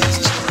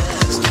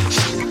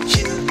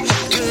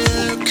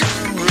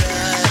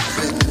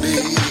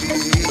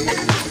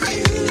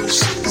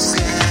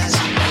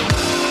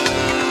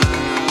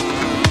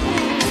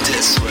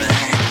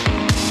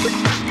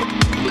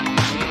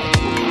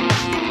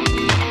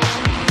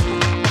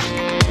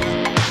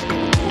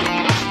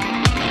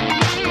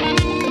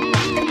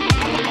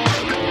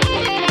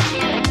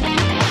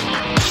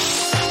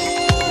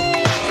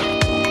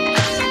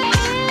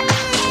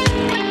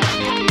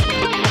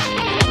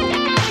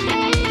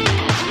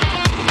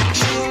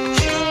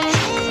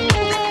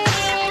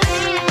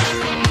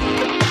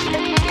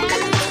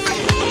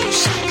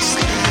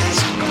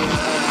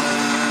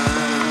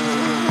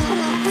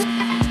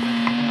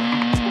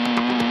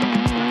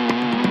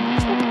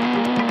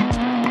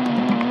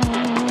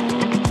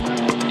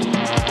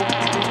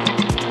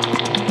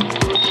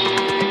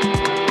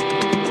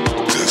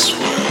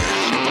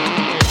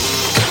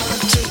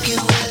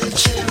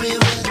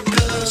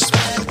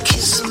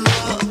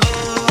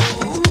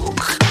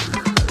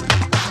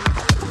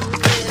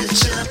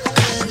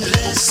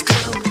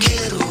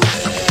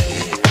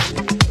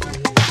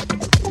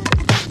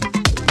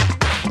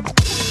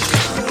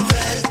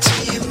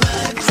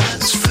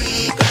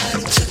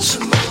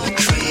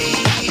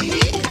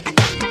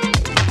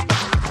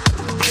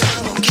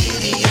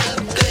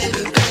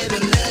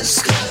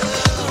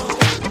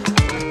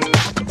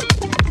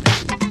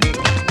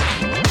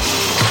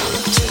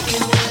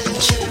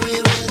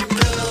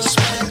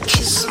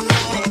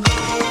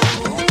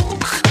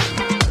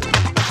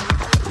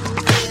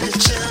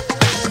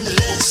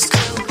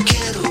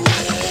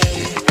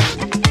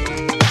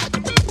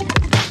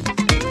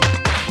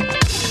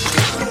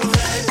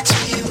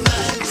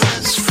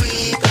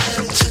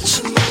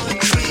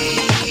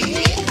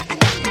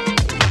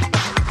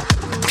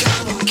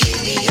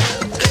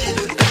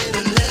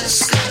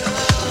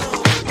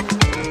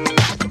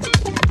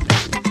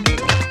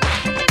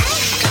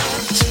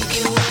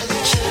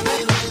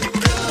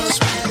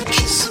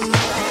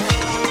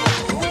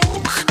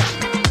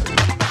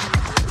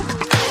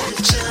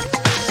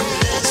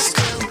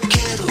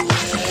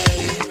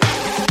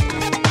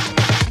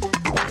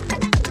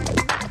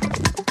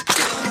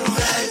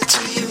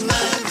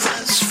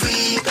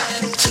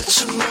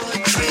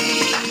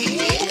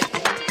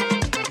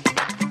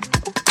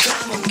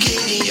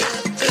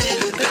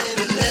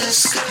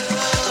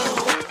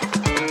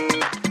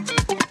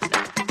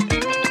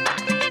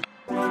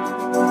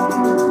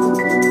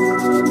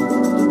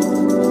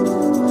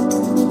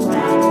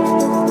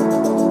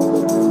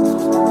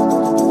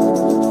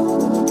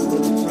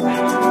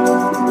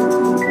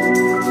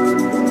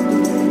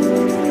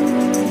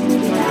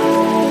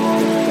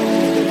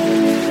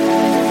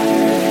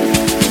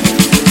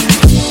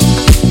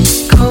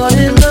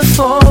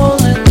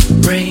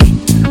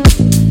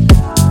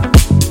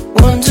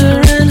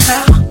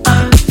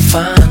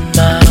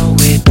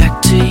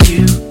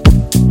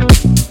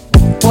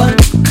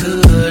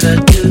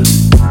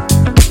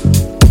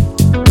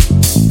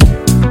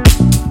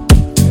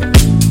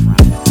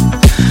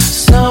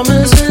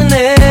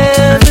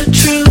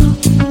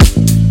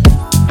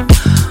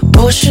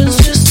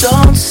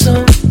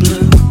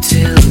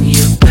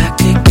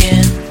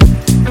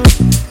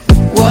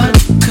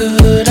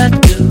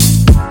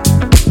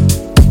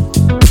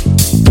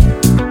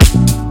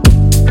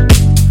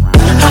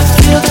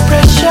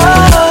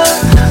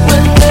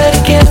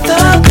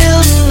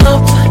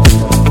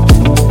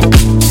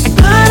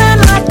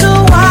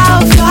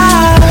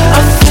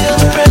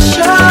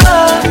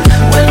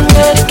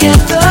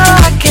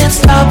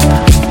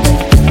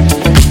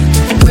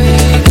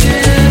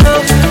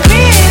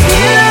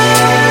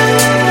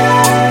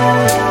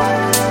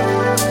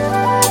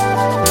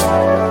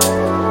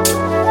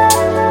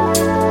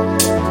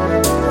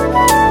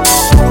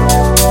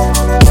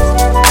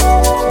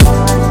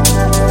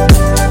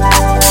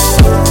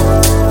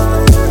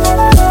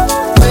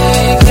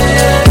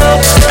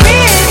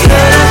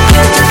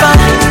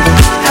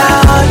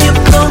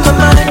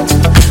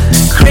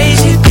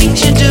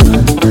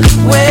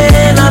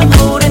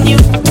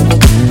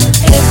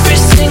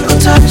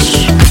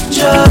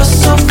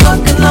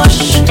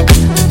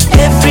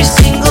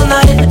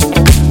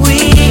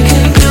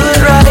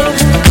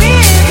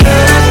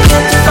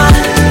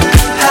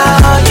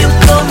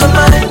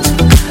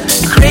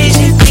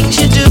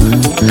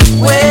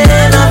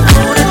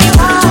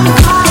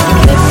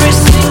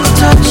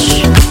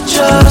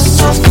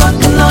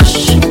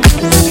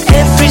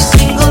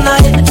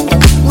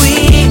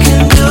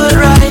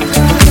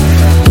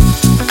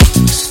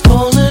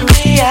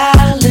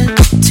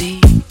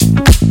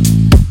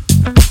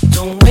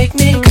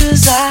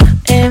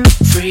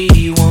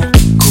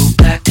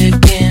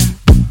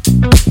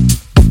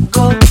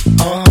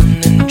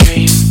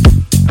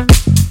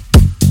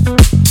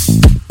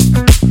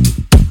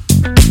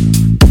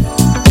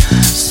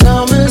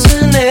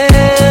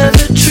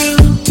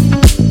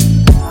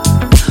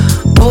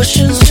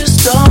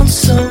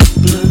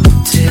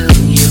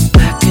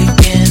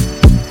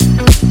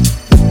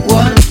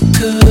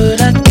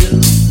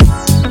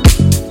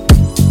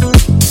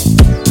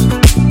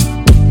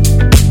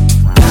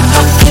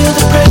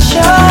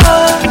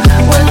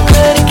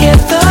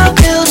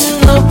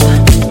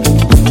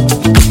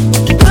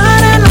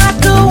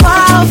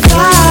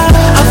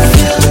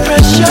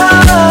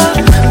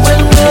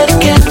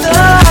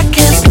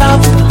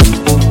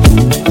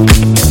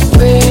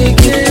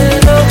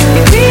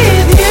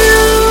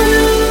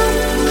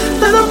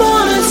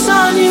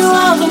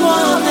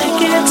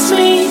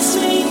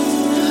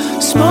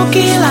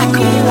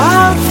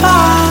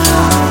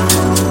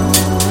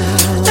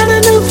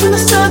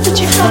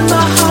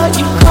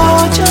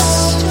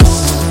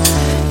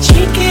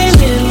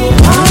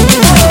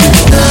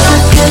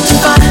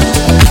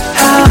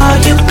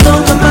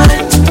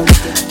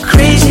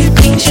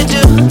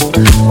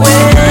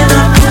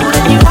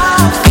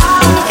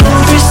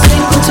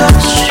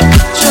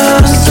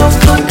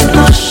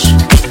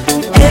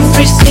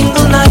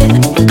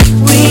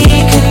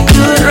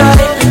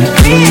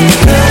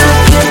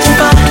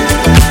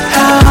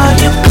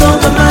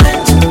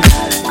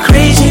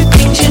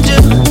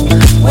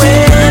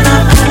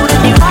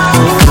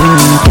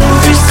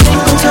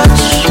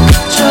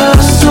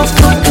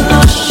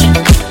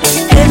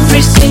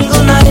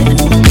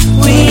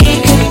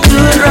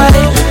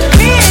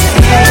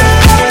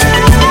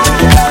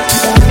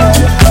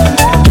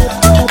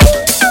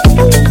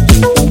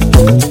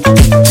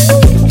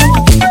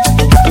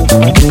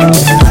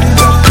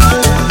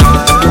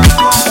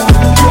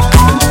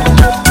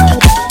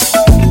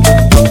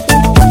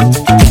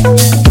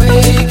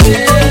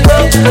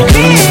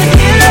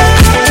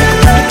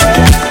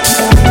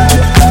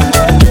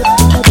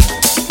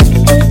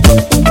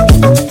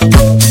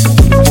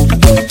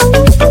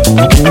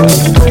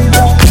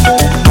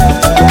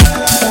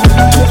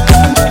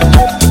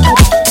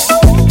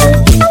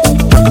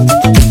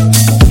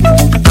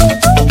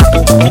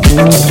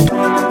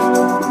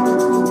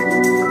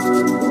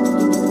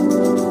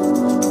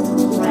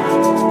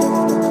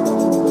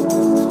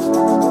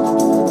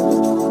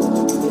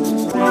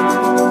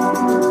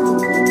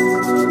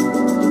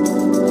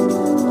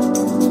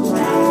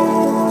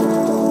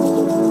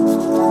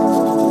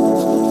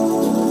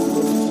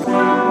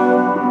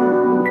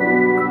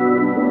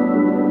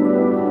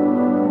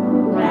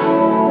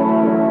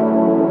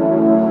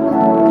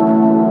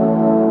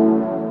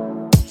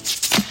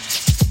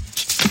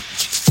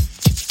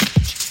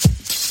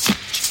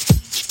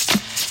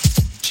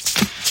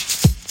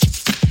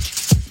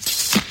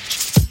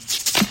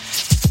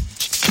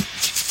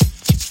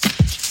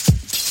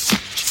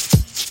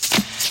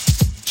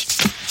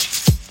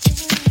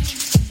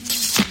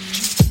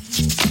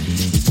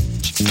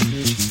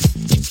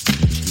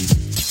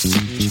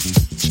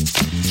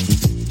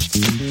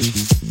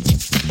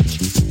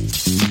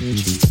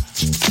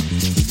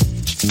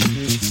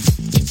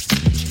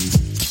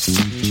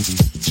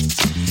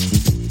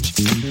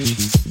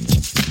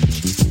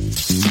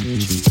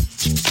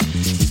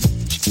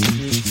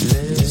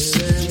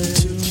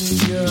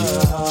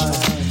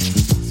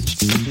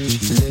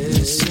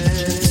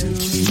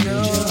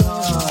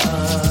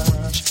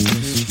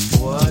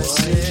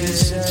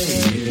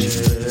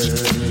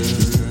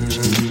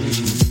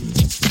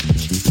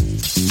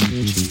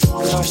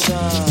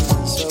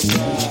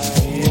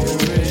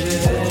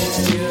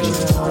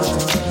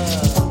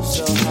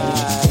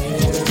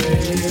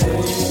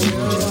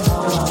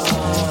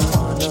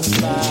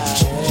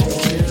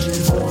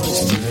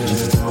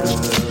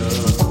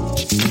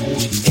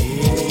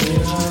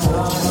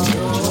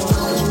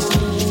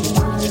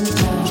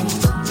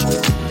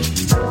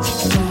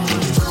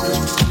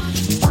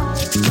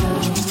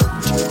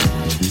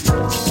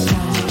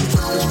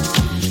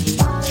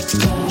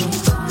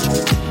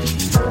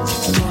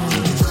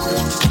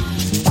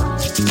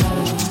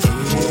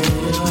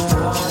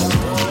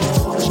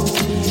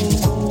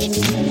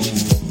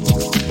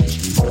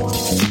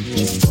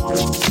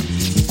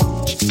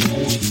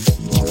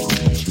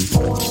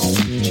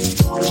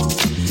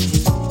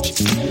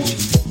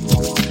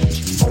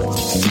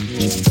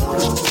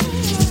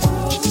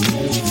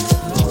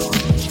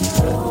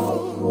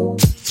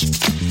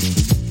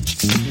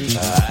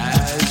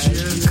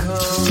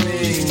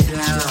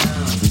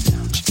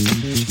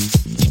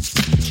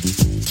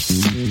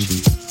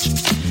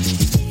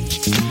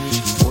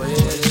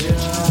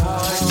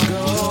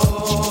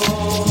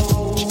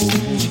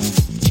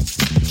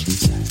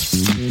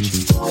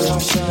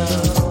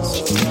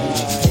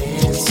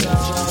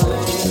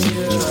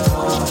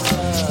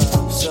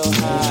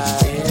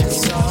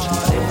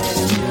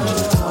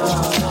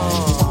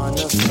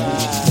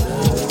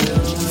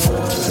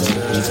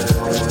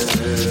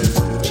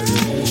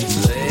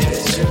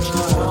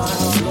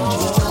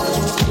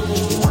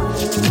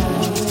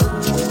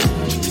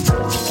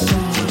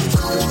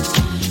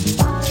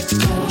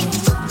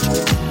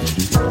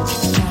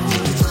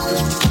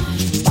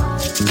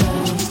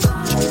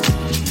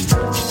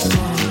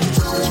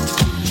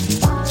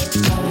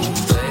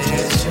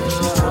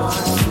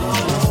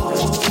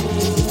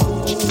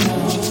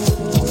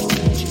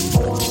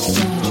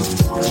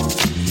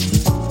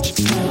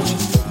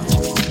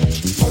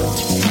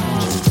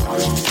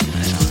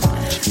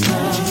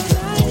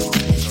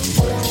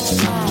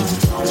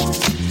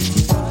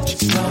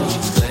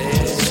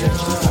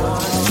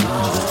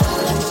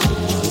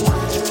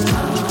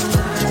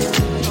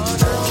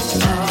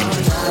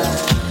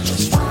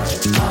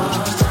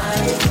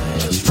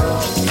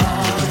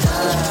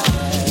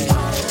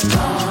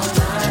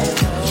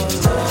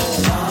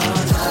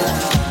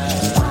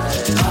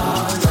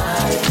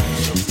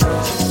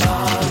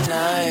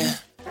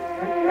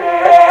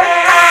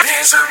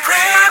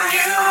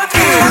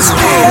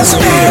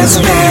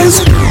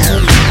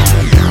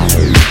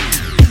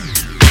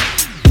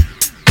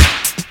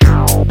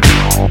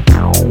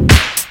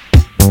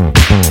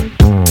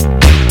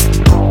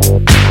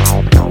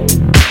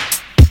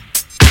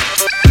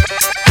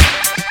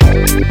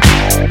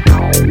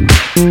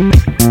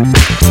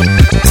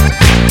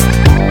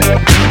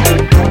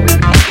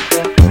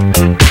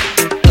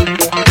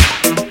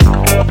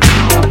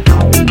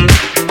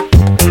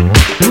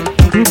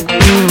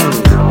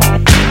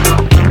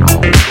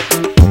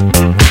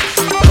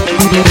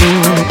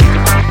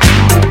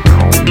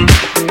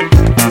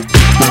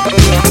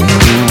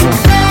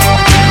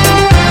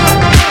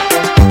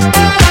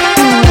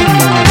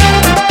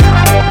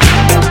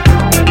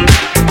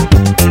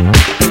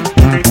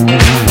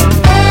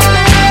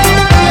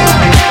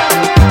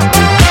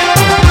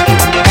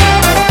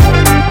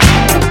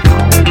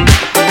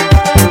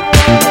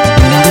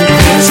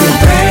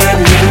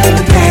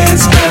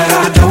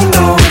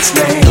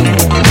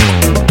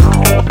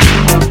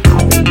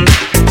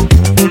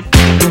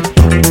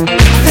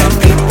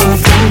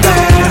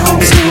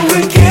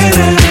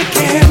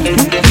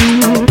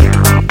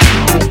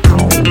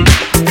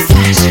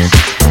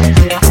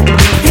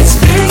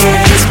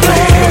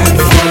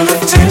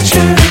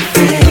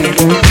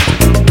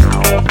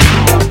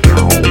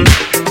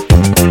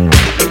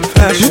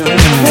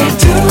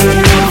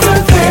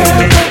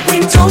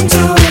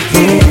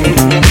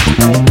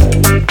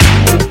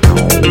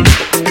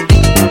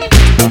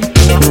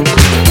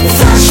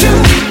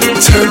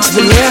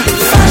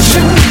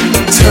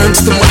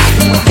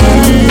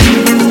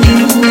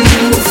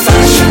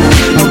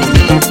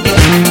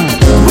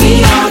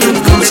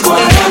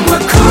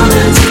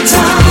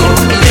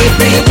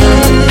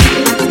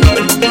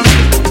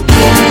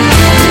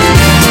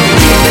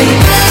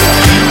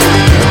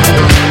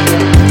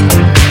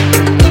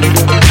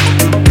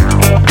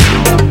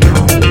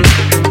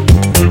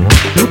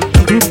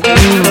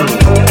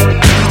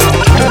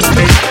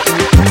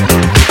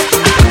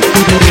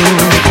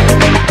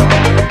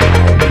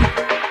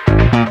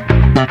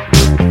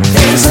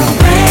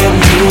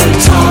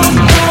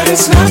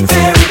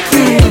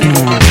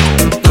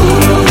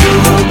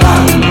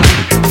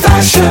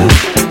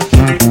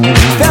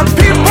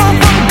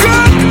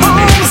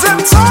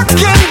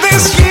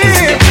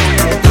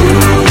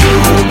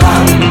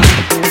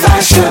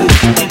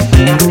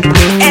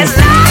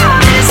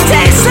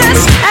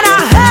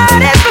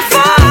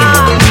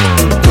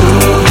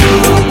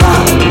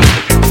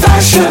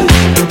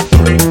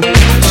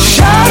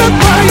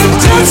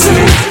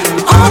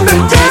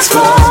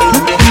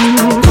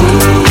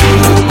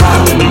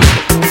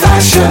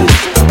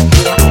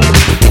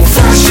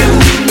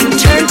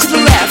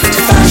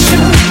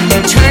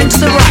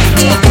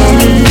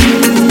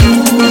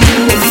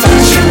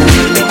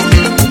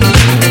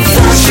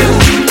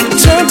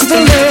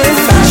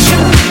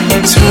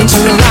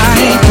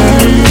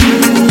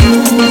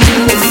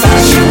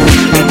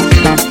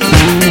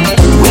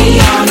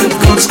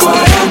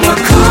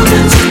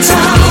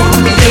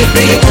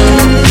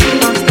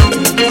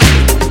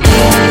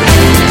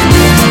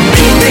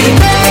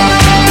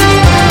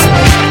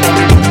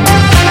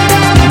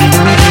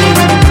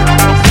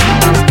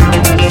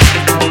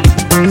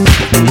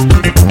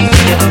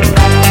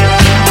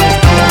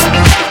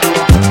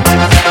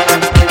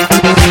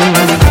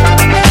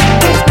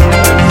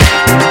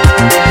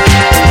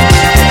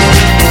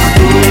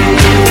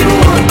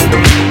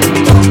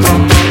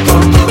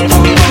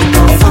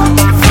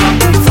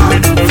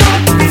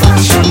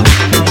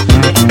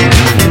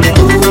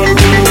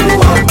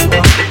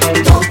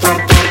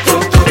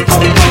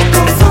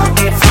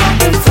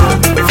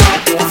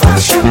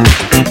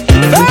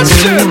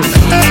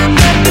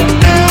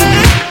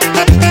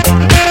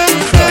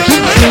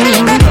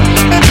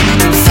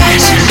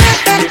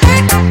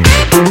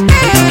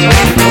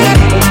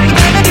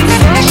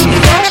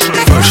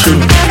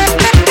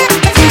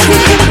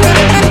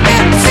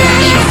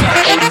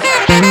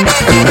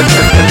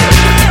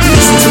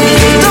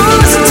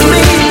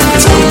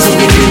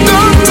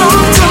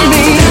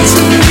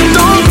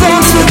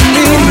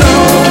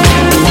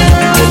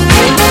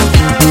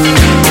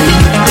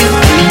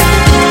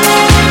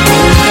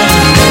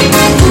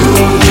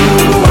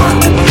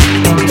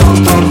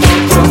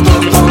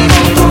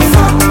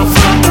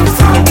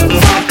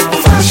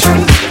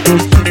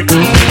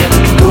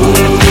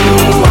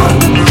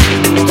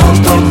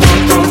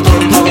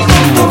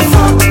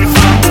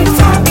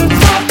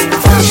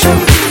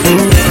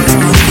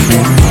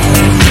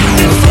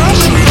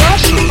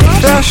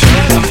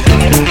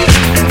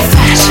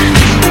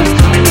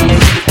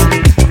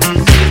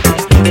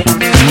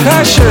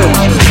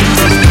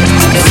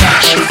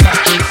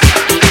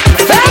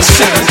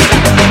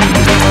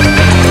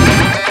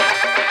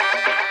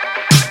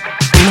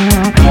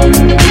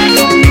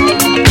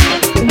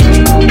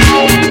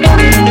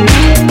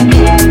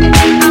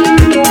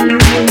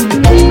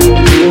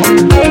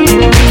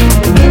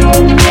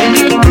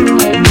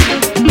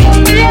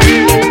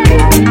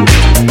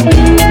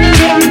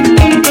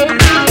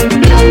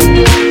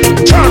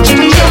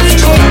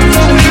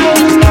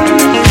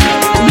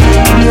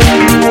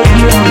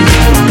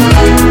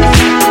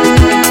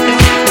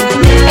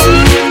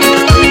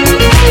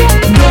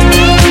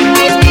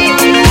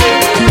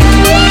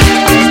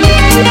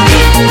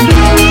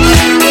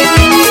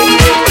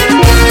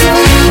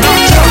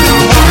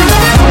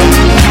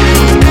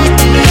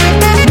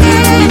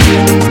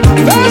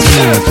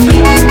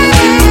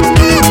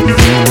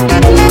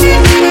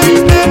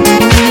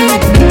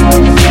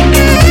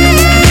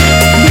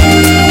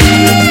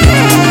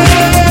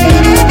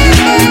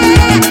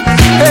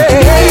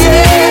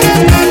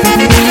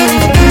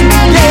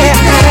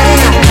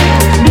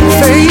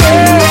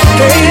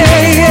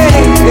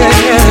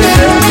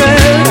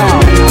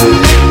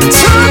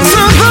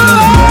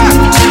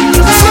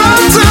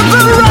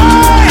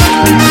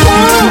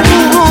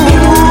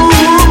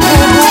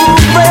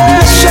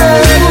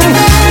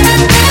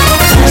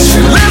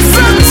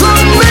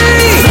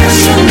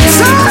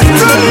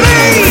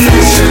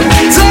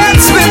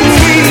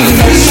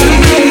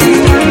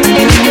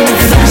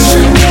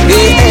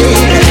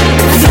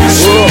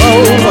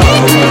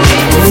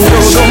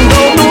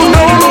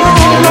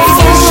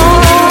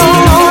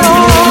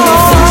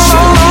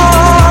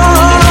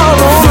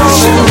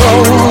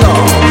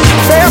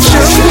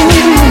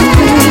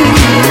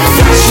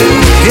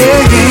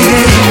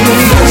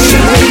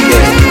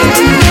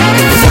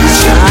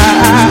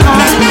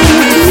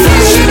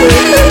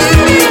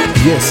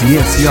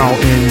 Yes, y'all,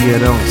 and you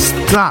don't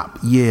stop.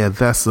 Yeah,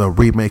 that's a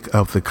remake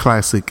of the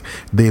classic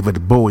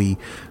David Bowie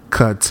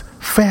cut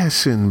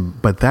Fashion,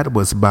 but that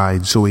was by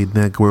Joey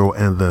Negro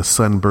and the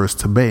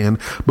Sunburst Band.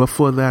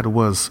 Before that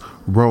was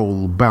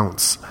Roll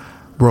Bounce,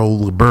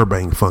 Roll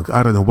Burbank Funk.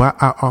 I don't know why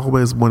I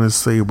always want to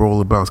say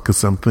Roll Bounce,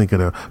 because I'm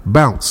thinking of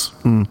bounce,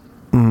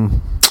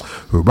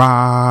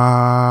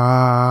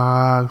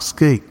 rock,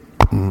 skate,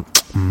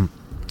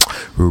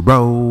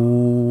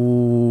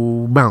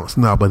 roll, bounce.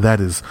 No, but that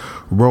is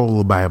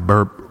Roll by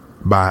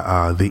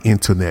the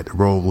internet,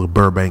 Roll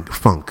Burbank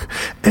Funk.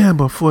 And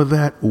before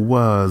that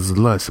was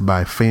Lush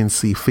by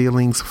Fancy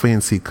Feelings,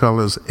 Fancy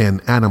Colors,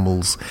 and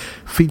Animals,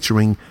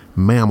 featuring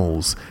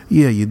Mammals.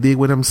 Yeah, you dig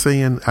what I'm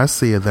saying? I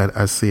said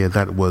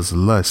that was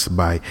Lush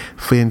by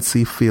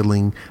Fancy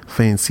Feeling,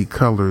 Fancy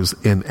Colors,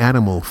 and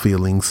Animal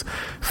Feelings,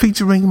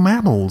 featuring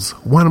Mammals.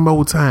 One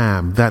more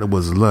time, that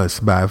was Lush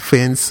by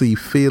Fancy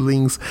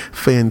Feelings,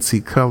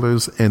 Fancy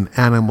Colors, and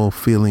Animal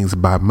Feelings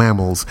by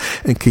Mammals,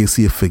 in case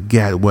you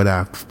forget what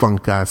I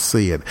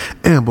said.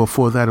 And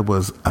before that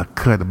was a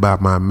cut by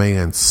my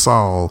man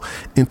Saul,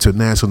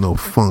 international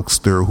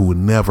funkster who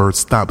never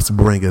stops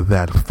bringing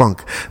that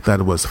funk.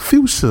 That was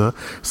Fuchsia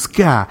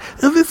Sky.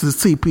 And this is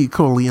TP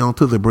Corleone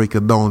to the break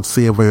of dawn,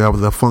 savor of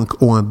the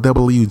funk on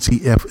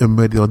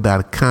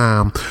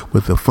WGFMradio.com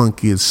with the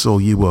funkiest show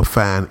you will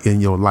find in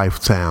your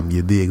lifetime.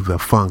 You dig the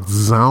funk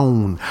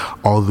zone,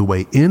 all the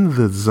way in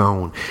the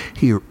zone.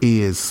 Here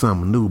is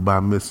some new by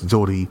Miss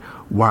Jody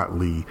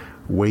Watley.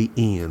 Way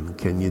in.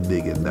 Can you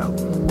dig it now?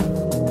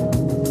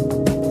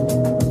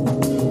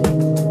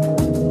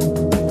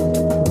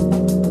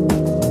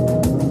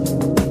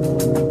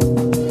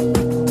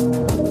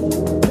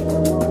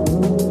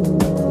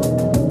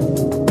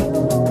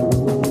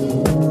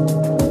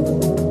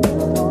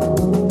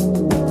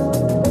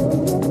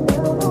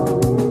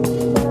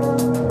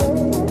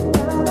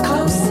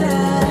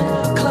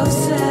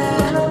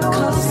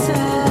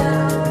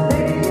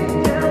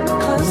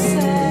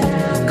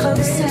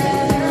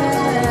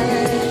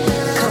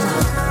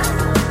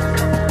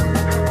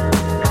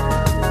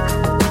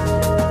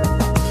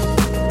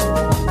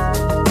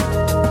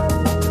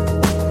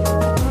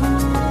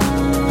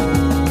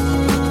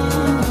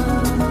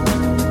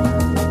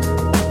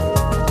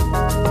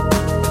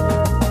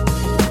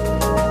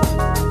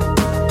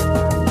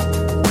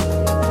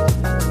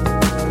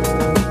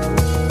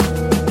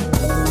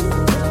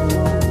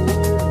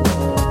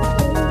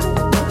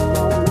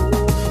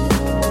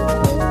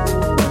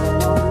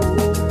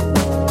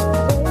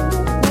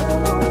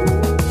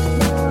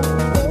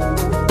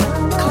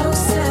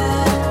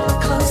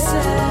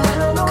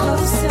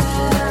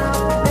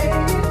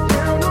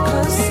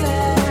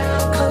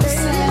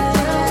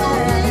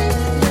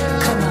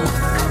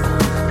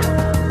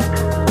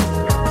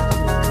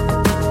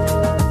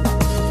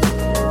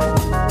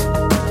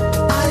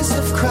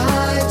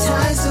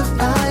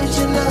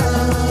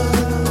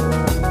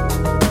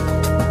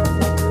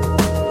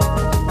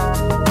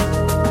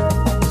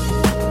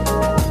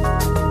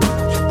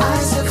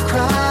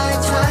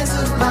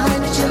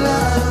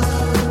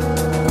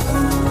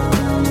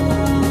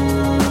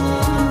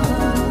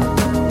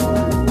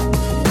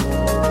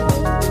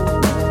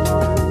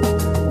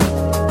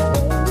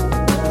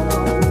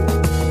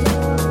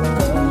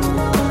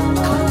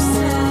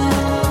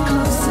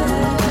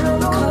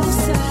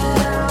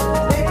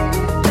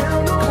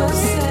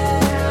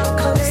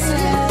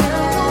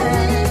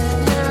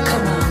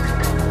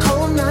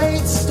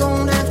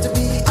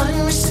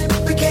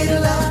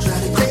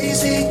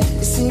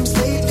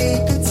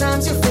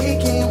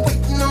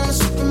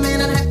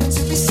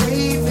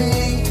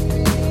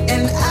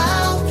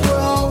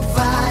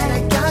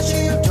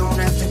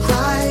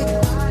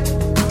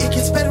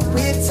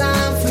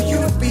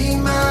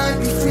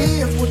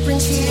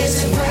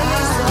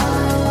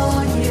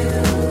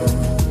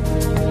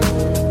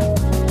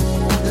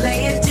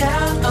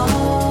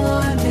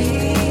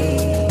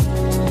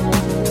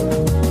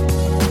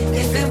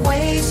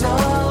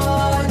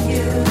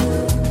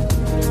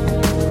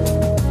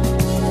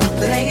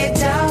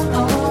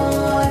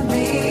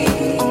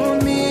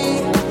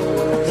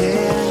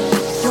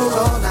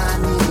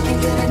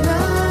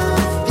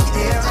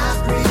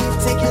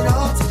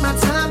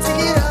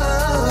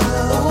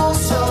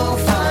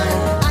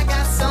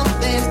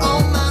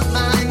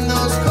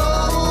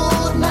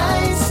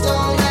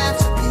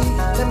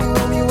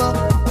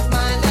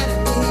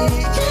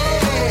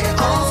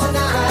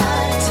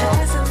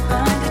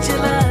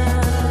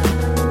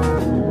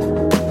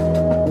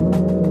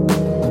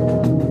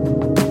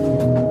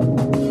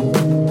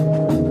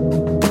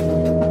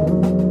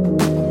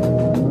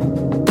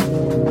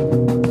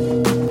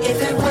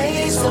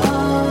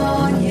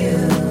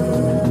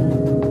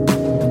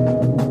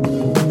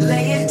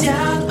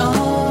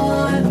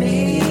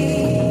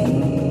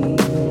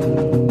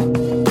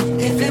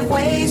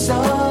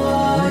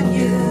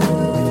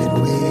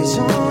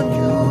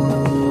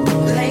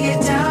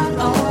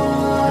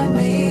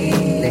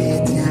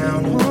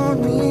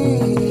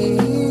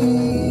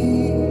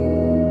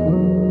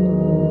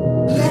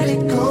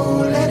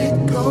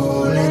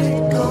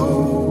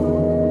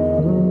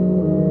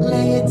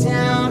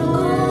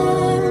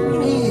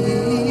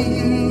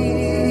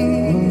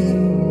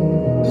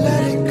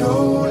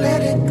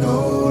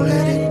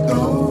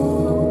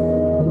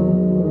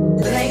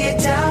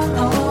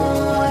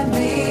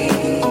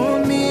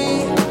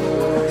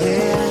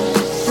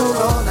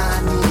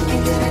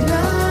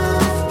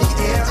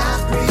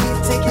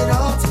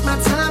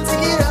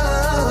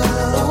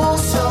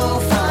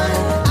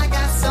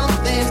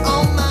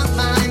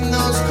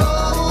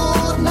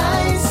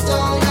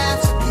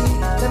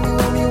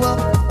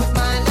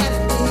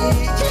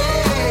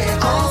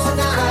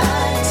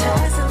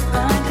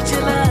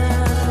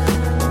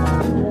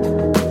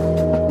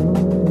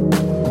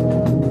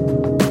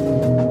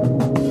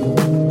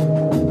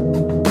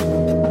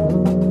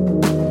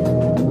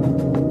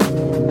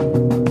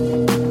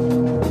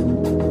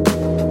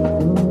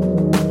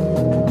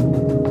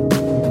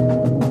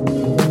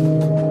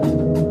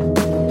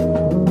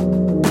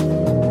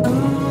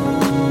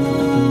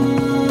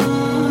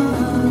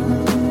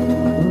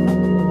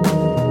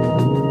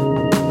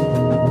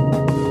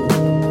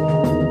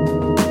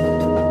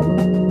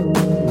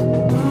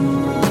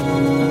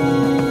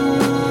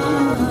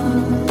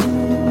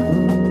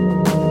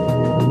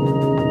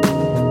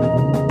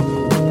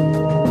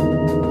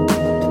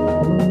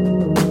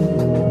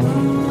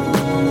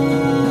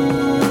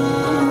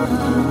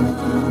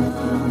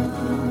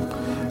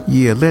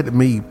 Yeah, let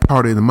me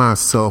pardon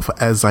myself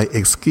as I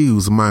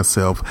excuse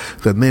myself.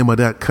 The name of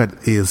that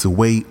cut is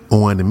Wait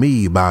on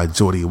Me by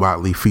Jordy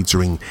Watley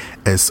featuring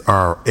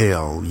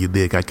SRL. You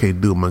dig? I can't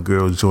do my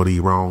girl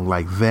Jordy wrong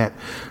like that.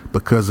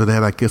 Because of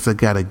that, I guess I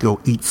gotta go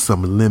eat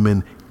some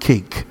lemon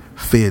cake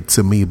fed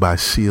to me by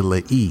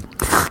Sheila E.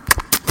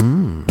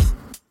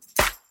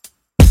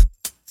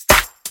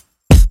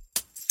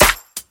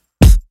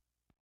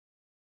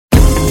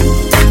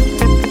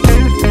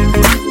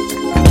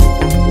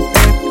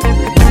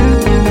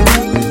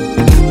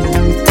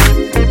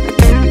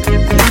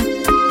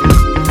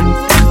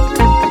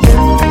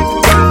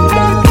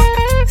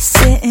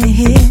 Sitting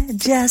here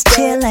just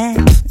chilling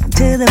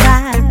to the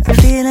vibe,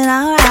 feeling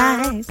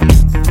alright.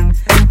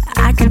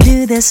 I could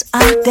do this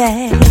all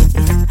day,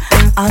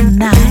 all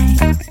night.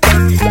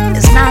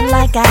 It's not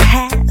like I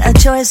had a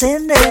choice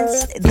in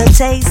this. The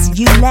taste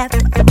you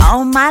left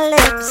on my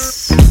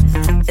lips,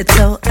 it's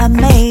so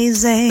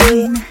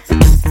amazing.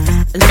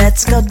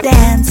 Let's go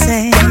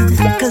dancing,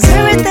 'cause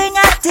everything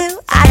I do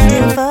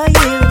for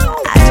you.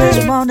 I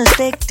just wanna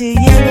stick to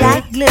you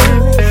like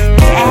glue.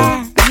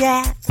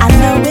 Yeah, I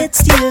know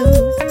it's you.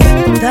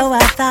 Though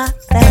I thought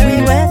that we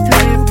were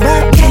through,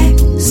 but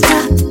can't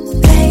stop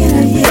thinking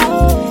of you.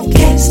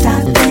 Can't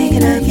stop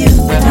thinking of you.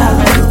 No,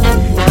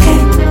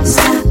 can't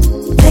stop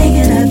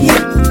thinking of you.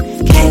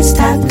 Can't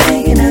stop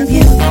thinking of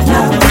you.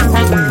 No,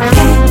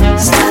 can't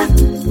stop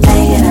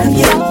thinking of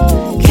you.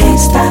 Can't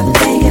stop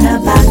thinking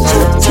about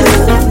you too.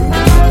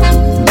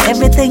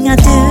 Everything I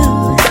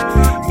do,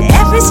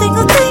 every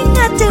single thing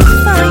I do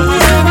for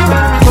you.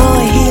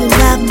 Boy, he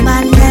loved my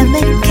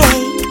lemon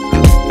cake.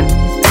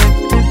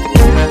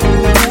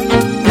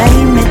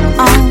 Blame it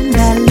on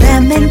the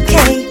lemon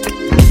cake.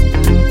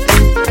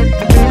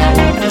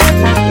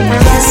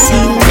 Yes,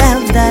 he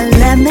loved the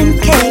lemon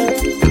cake.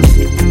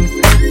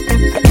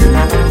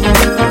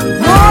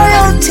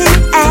 Royalty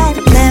and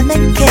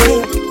lemon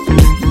cake.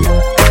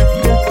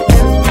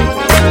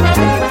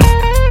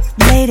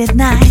 Late at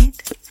night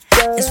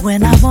is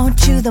when I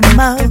want you the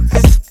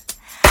most.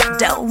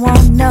 Don't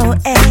want no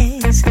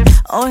eggs,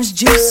 orange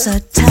juice or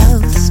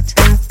toast.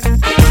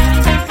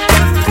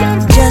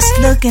 Just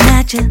looking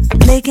at you,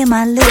 licking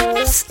my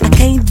lips. I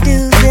can't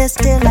do this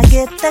till I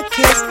get the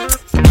kiss.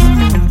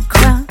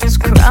 Crumbs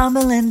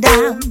crumbling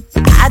down.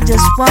 I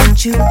just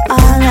want you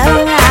all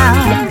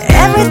around.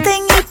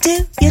 Everything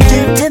you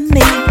do to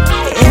me,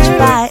 inch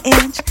by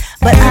inch.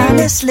 But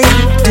honestly,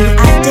 do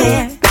I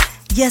dare?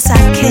 Yes, I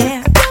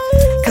care.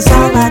 'Cause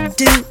all I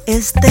do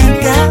is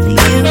think of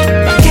you.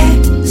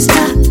 Can't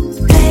stop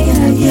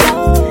thinking of you.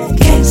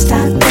 Can't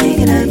stop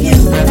thinking of you.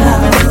 No,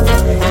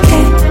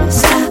 can't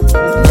stop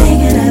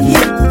thinking of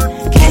you.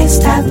 Can't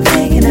stop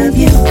thinking of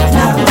you.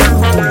 No,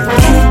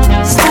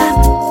 can't stop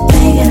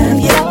thinking of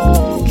you.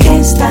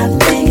 Can't stop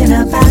thinking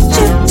about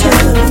you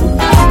too.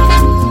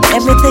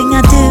 Everything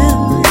I do,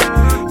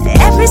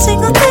 every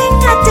single thing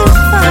I do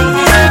for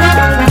you.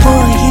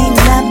 Boy, he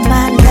loved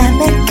my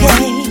lemon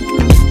cake.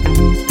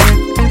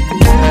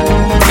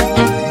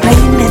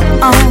 Blame it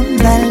on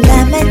the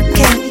lemon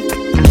cake.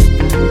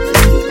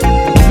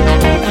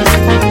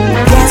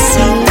 Yes,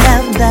 he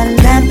loved the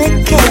lemon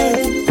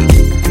cake.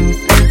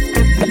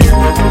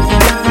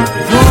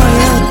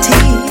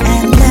 Royalty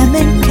and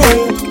lemon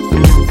cake.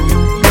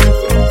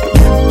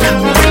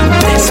 Come on,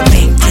 let's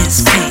make this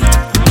cake.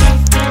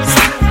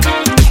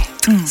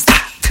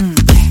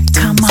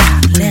 Come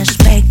on, let's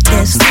make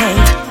this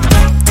cake.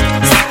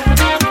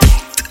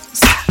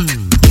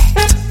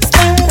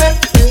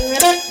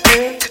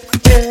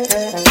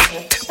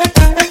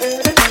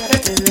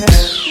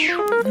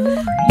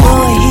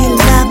 Boy, he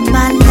loved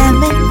my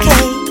lemon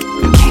cake.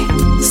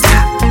 Can't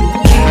stop,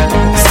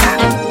 can't stop.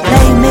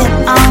 Blame it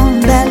on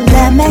the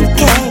lemon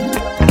cake.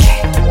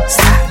 Can't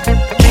stop,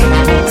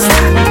 can't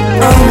stop.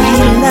 Oh, he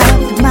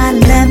loved my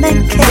lemon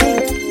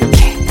cake.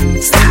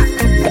 Can't stop,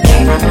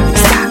 can't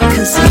stop.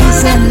 'Cause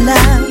he's in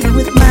love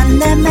with my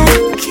lemon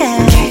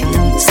cake.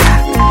 Can't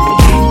stop,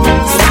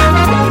 can't stop.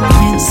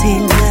 Prince, he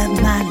loved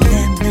my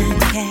lemon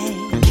cake.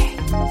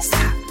 Can't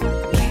stop,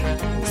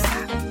 can't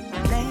stop.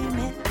 Blame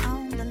it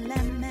on the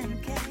lemon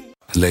cake.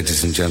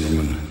 Ladies and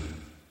gentlemen,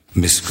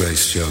 Miss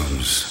Grace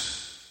Jones,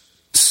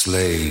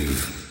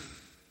 slave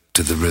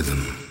to the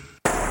rhythm.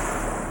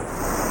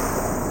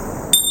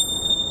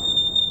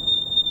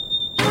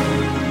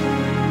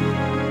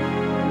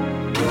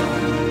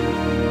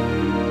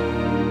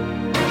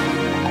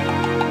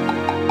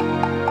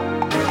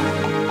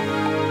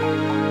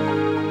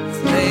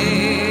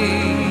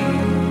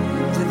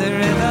 To the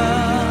rhythm.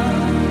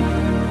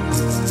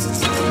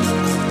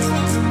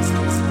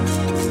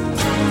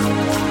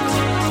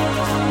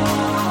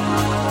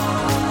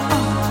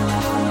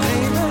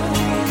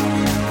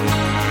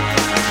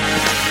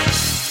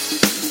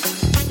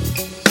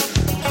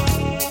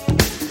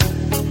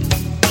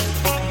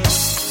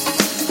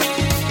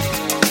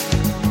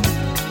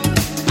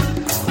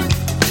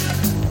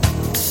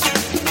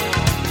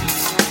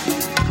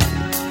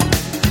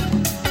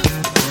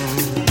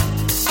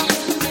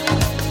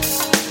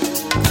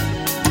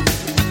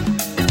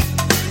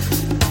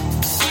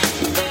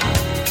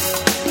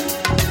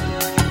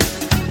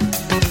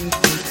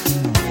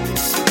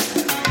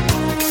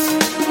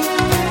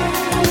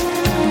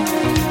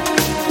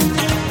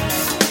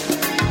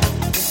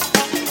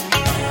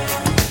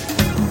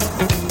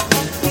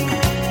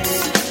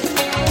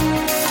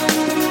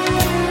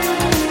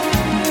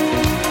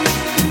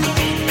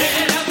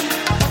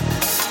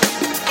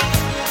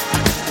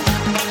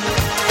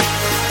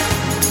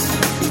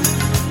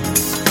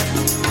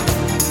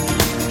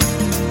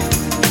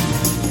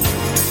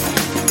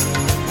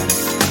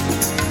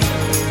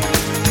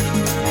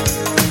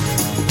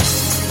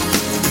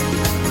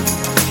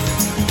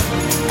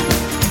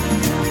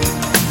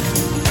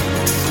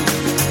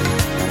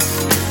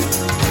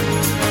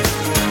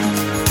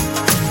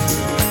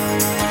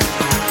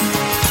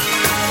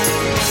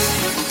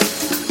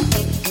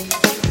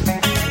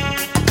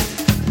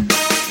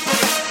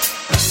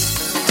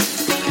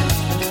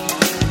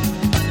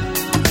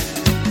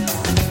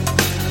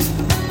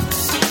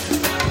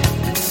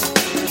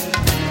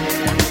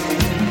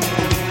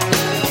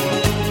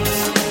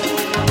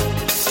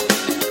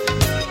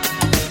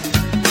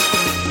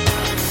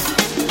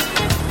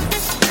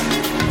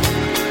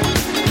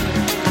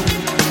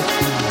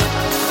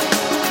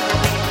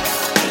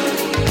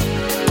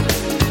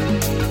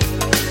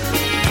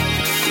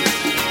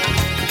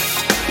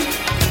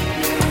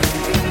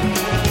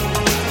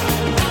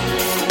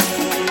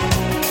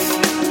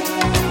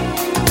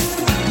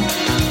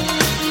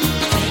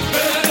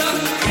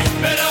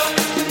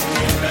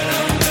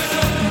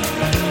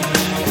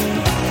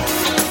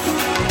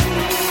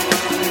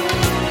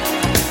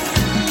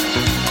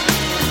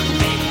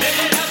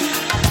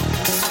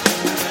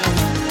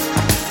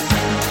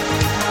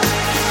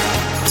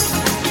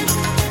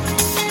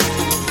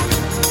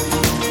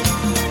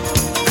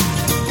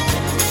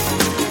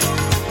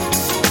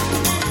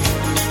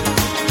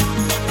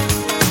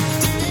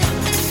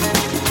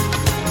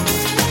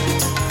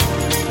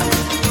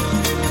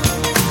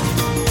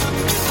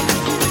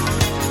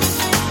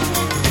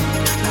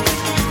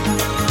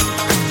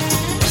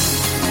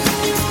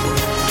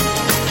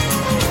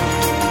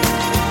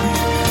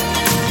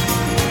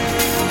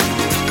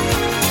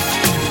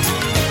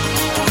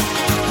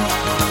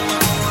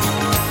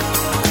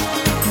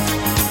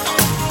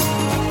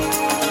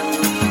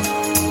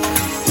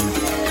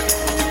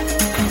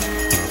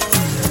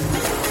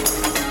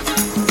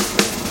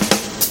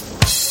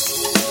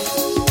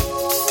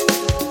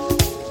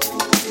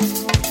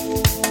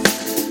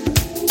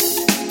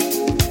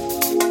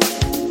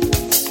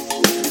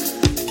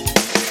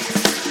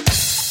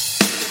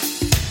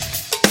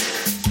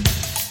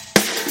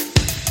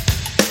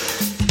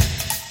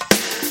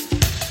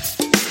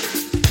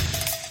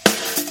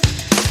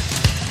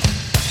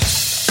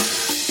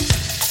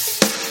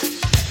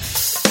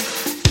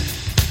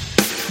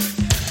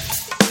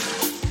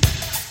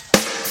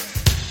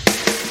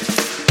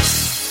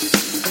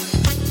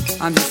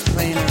 I'm just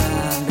playing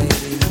around,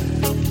 baby.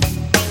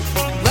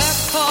 Work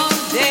for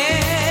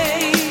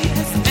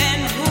days, men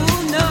who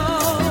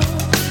know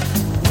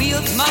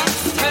wheels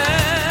must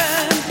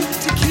turn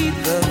to keep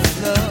the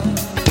flow.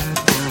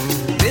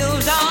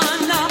 Build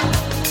on up,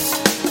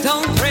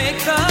 don't break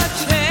the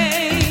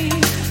chain.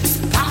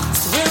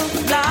 Sparks will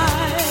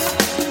fly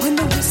when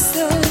the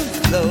whistle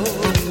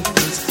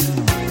blows.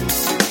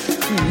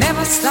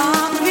 Never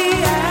stop the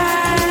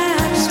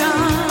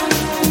action.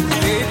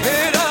 Keep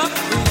it up,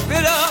 keep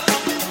it up.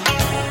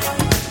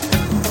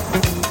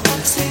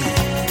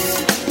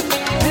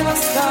 Never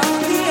stop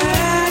the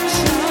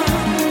action.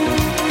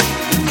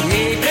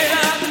 Keep it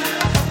up.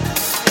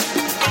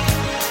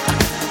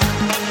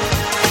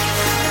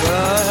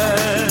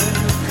 Work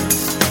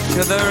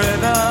to the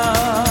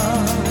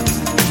rhythm.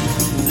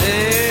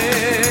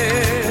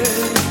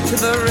 Live to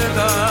the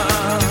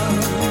rhythm.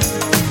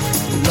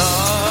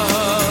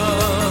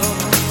 Love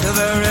to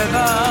the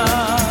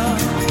rhythm.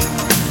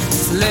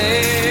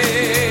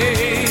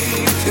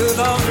 Slave to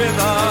the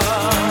rhythm.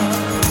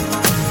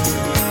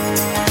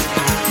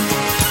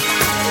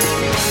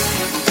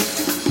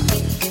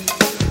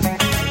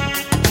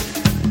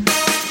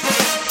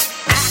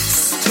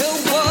 Axe to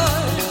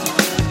wood.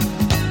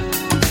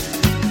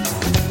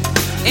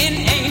 In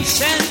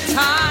ancient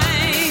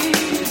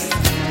times,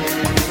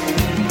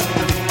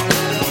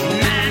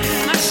 man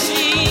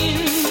machine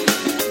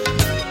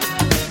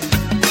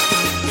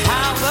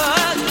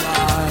powered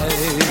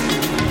life.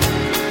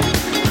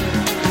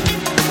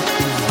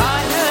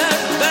 Fire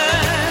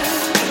burn,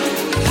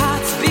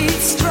 hearts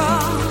beat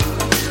strong.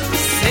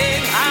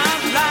 Sing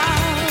out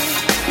loud,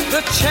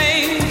 the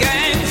chain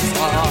gang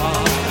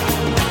song.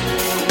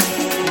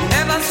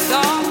 Never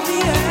stop the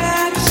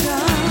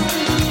action.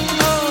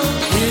 Oh,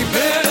 keep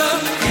it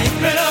up,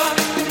 keep it up.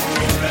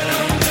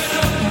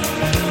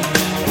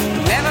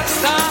 Never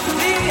stop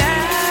the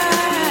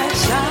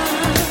action.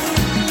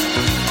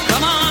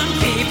 Come on,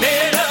 keep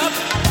it up.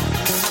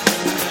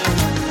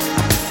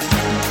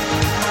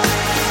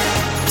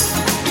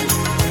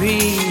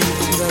 Breathe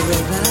to the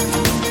rhythm.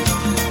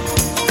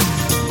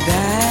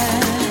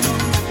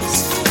 Dance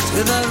to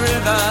the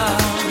rhythm.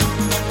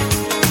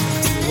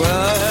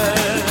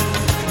 Work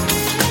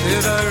to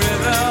the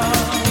rhythm.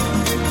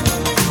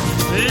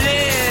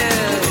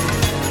 Live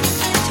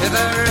to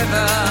the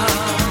rhythm.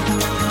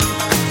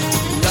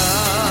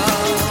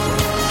 Love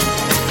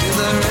to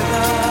the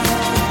rhythm.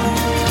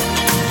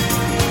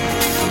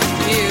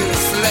 You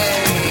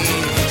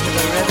slave to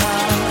the rhythm.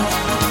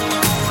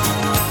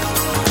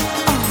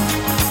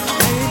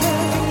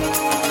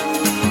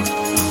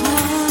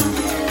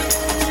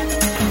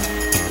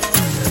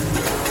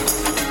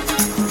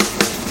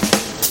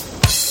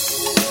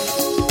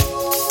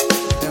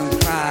 Don't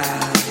cry.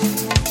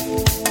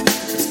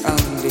 It's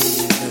only the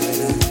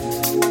rhythm.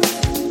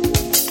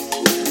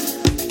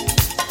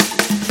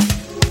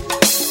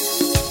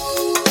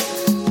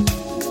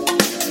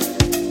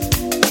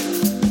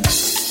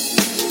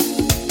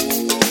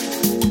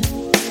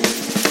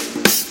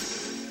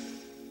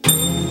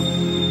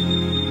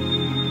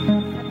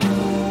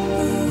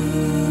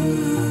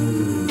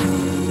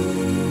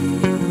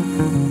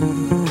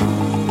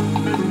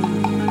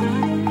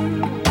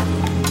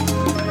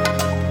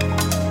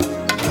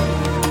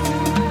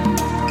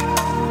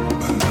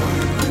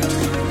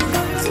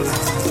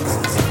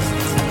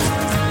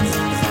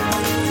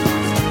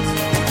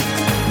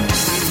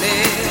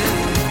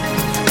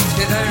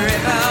 To the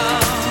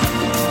rhythm,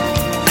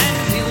 and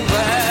you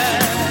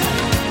work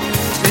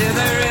to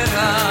the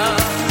rhythm.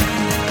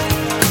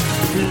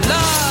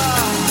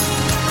 Love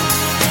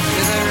to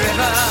the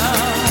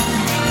rhythm.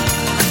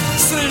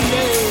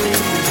 Slave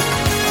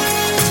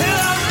to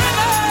the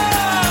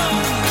rhythm.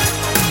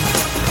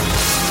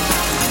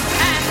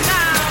 And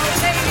now,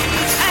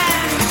 ladies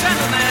and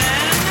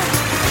gentlemen,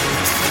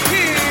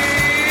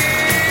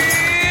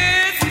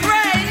 here's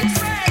Grace.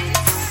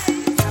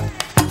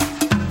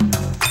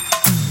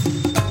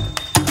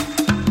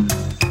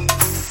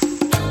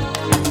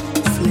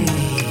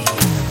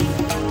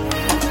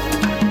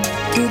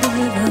 To the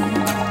rhythm.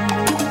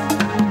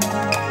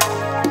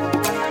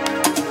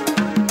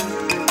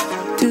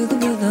 To the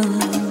rhythm.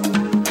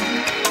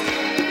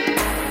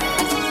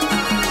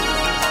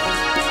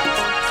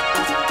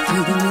 To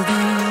the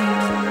rhythm.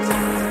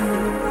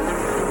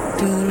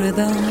 To the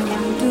rhythm.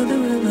 To the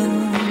rhythm.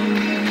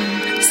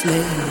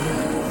 Slave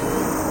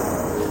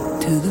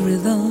to the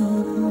rhythm.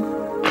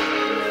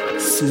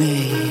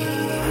 Slave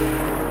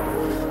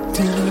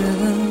to the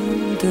rhythm.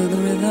 To the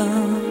rhythm.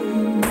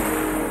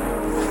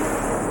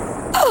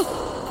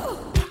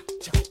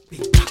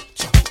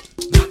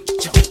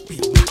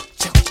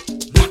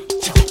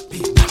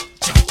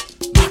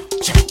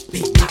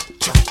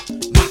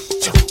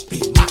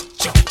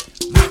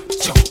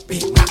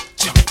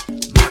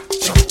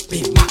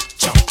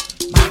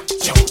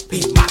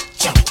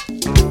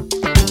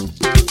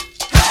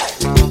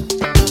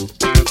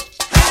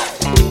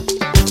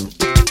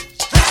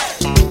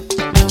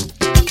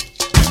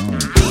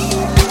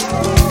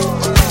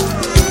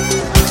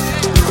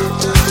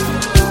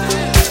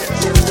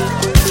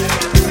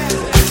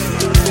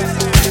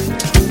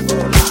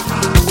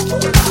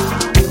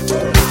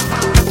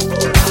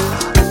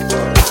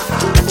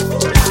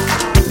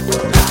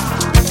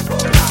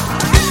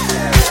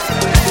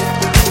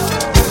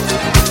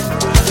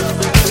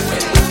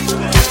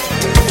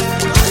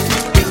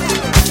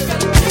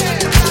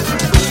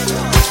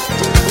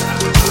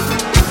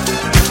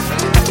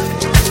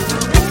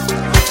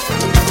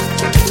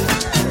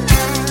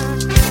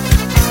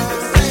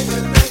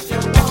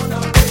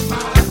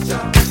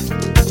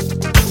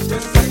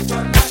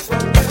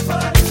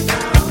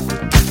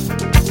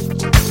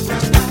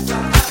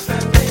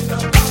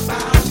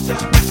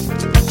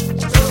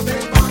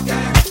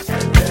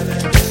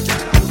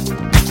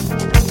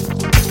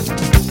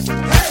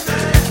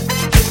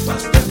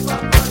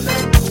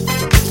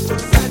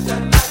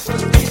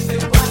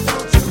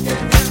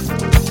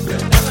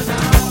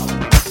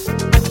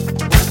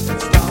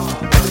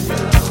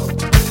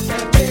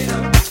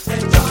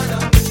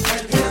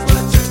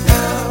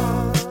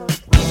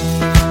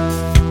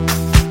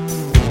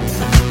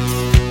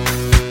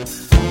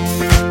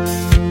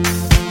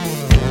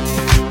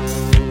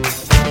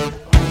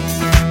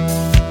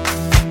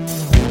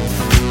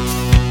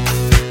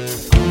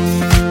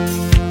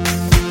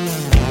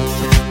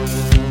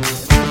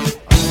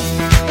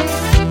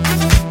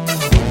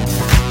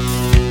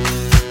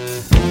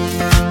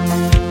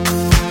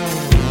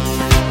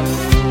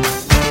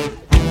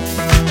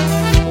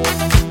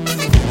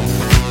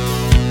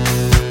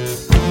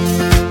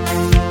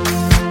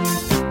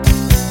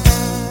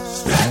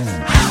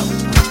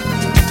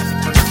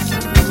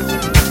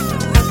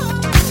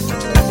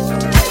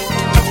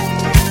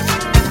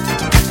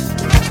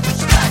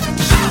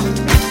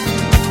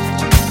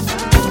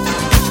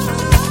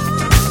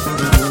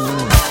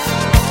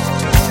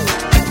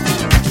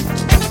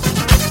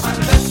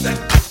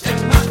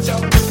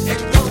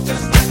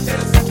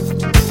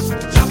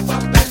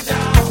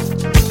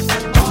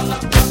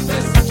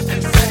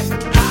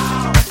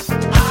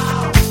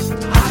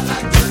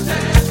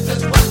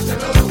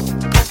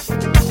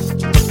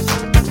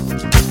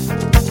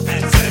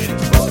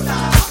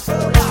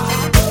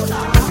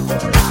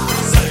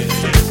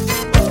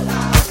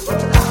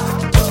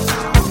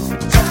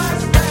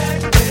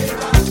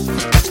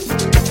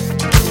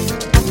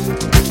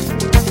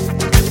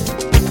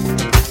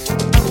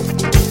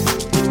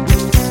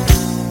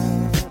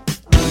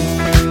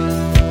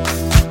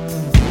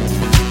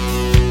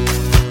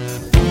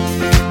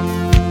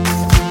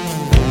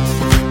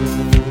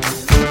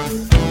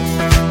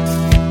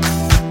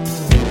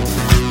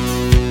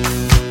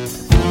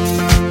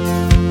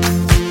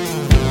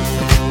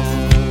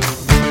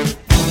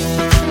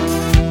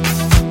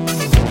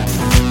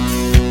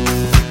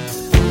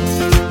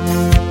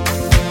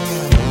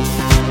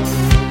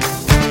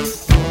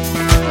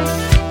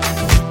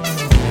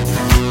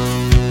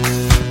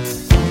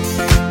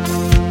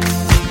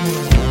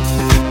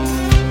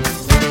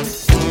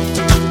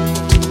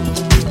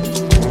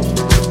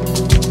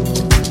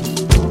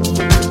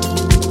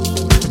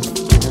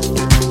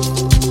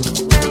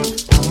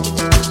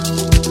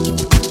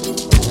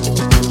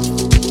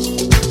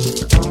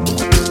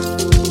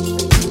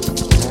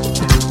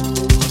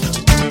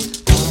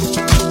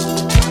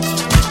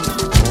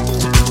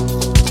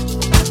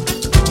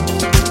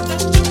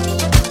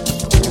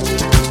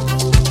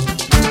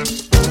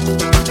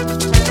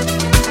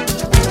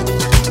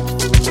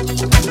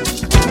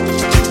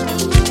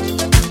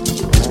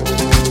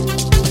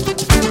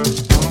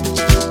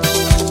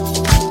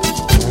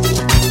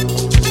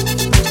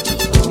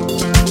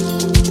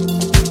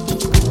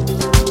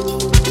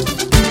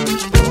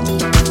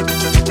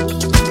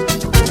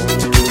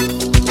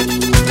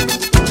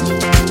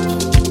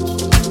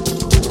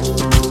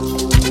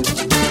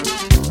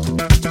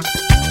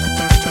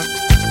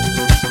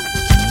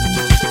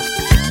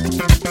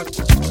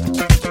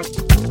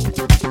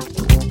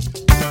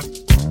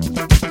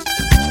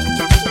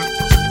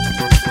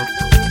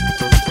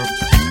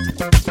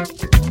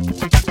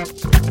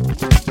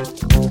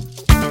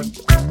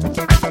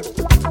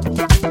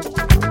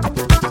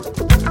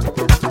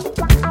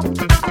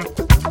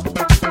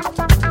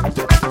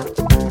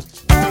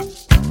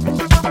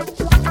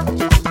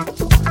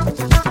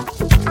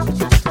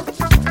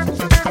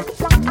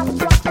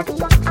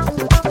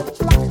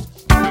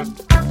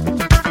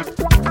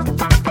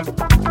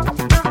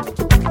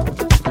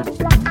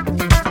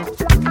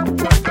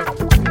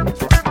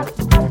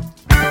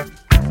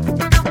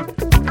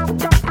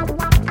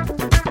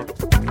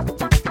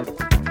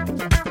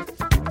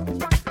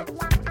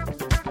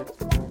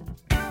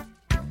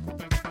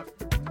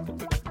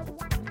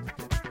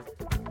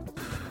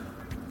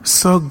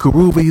 So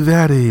groovy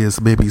that is,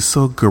 baby.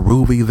 So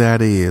groovy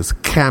that is.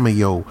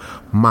 Cameo,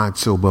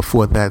 Macho.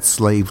 Before that,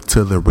 Slave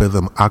to the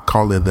Rhythm. I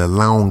call it the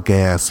long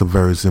ass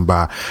version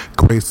by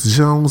Grace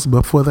Jones.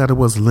 Before that, it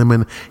was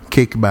Lemon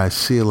Cake by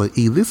Sheila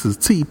E. This is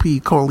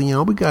TP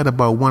Corleone. We got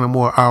about 1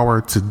 more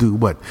hour to do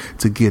what?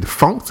 To get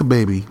funked,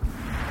 baby.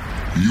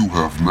 You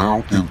have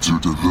now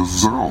entered the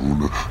zone,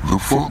 the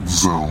funk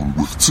zone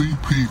with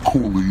TP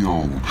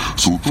Corleone.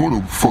 So throw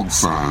them funk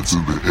signs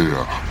in the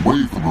air,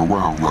 wave them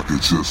around like you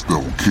just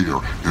don't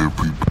care, and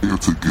prepare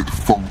to get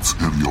funked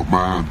in your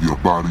mind, your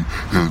body,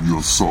 and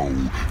your soul.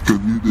 Can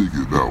you dig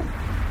it out?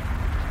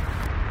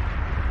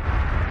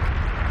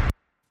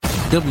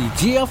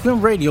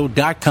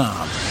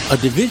 WGFMradio.com, a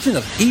division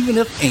of Even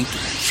If Inc.,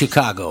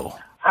 Chicago.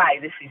 Hi,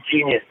 this is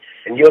Genius,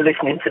 and you're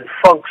listening to the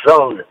Funk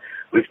Zone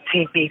with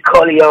TP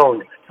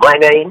Corleone. My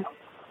name,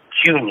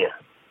 Junior.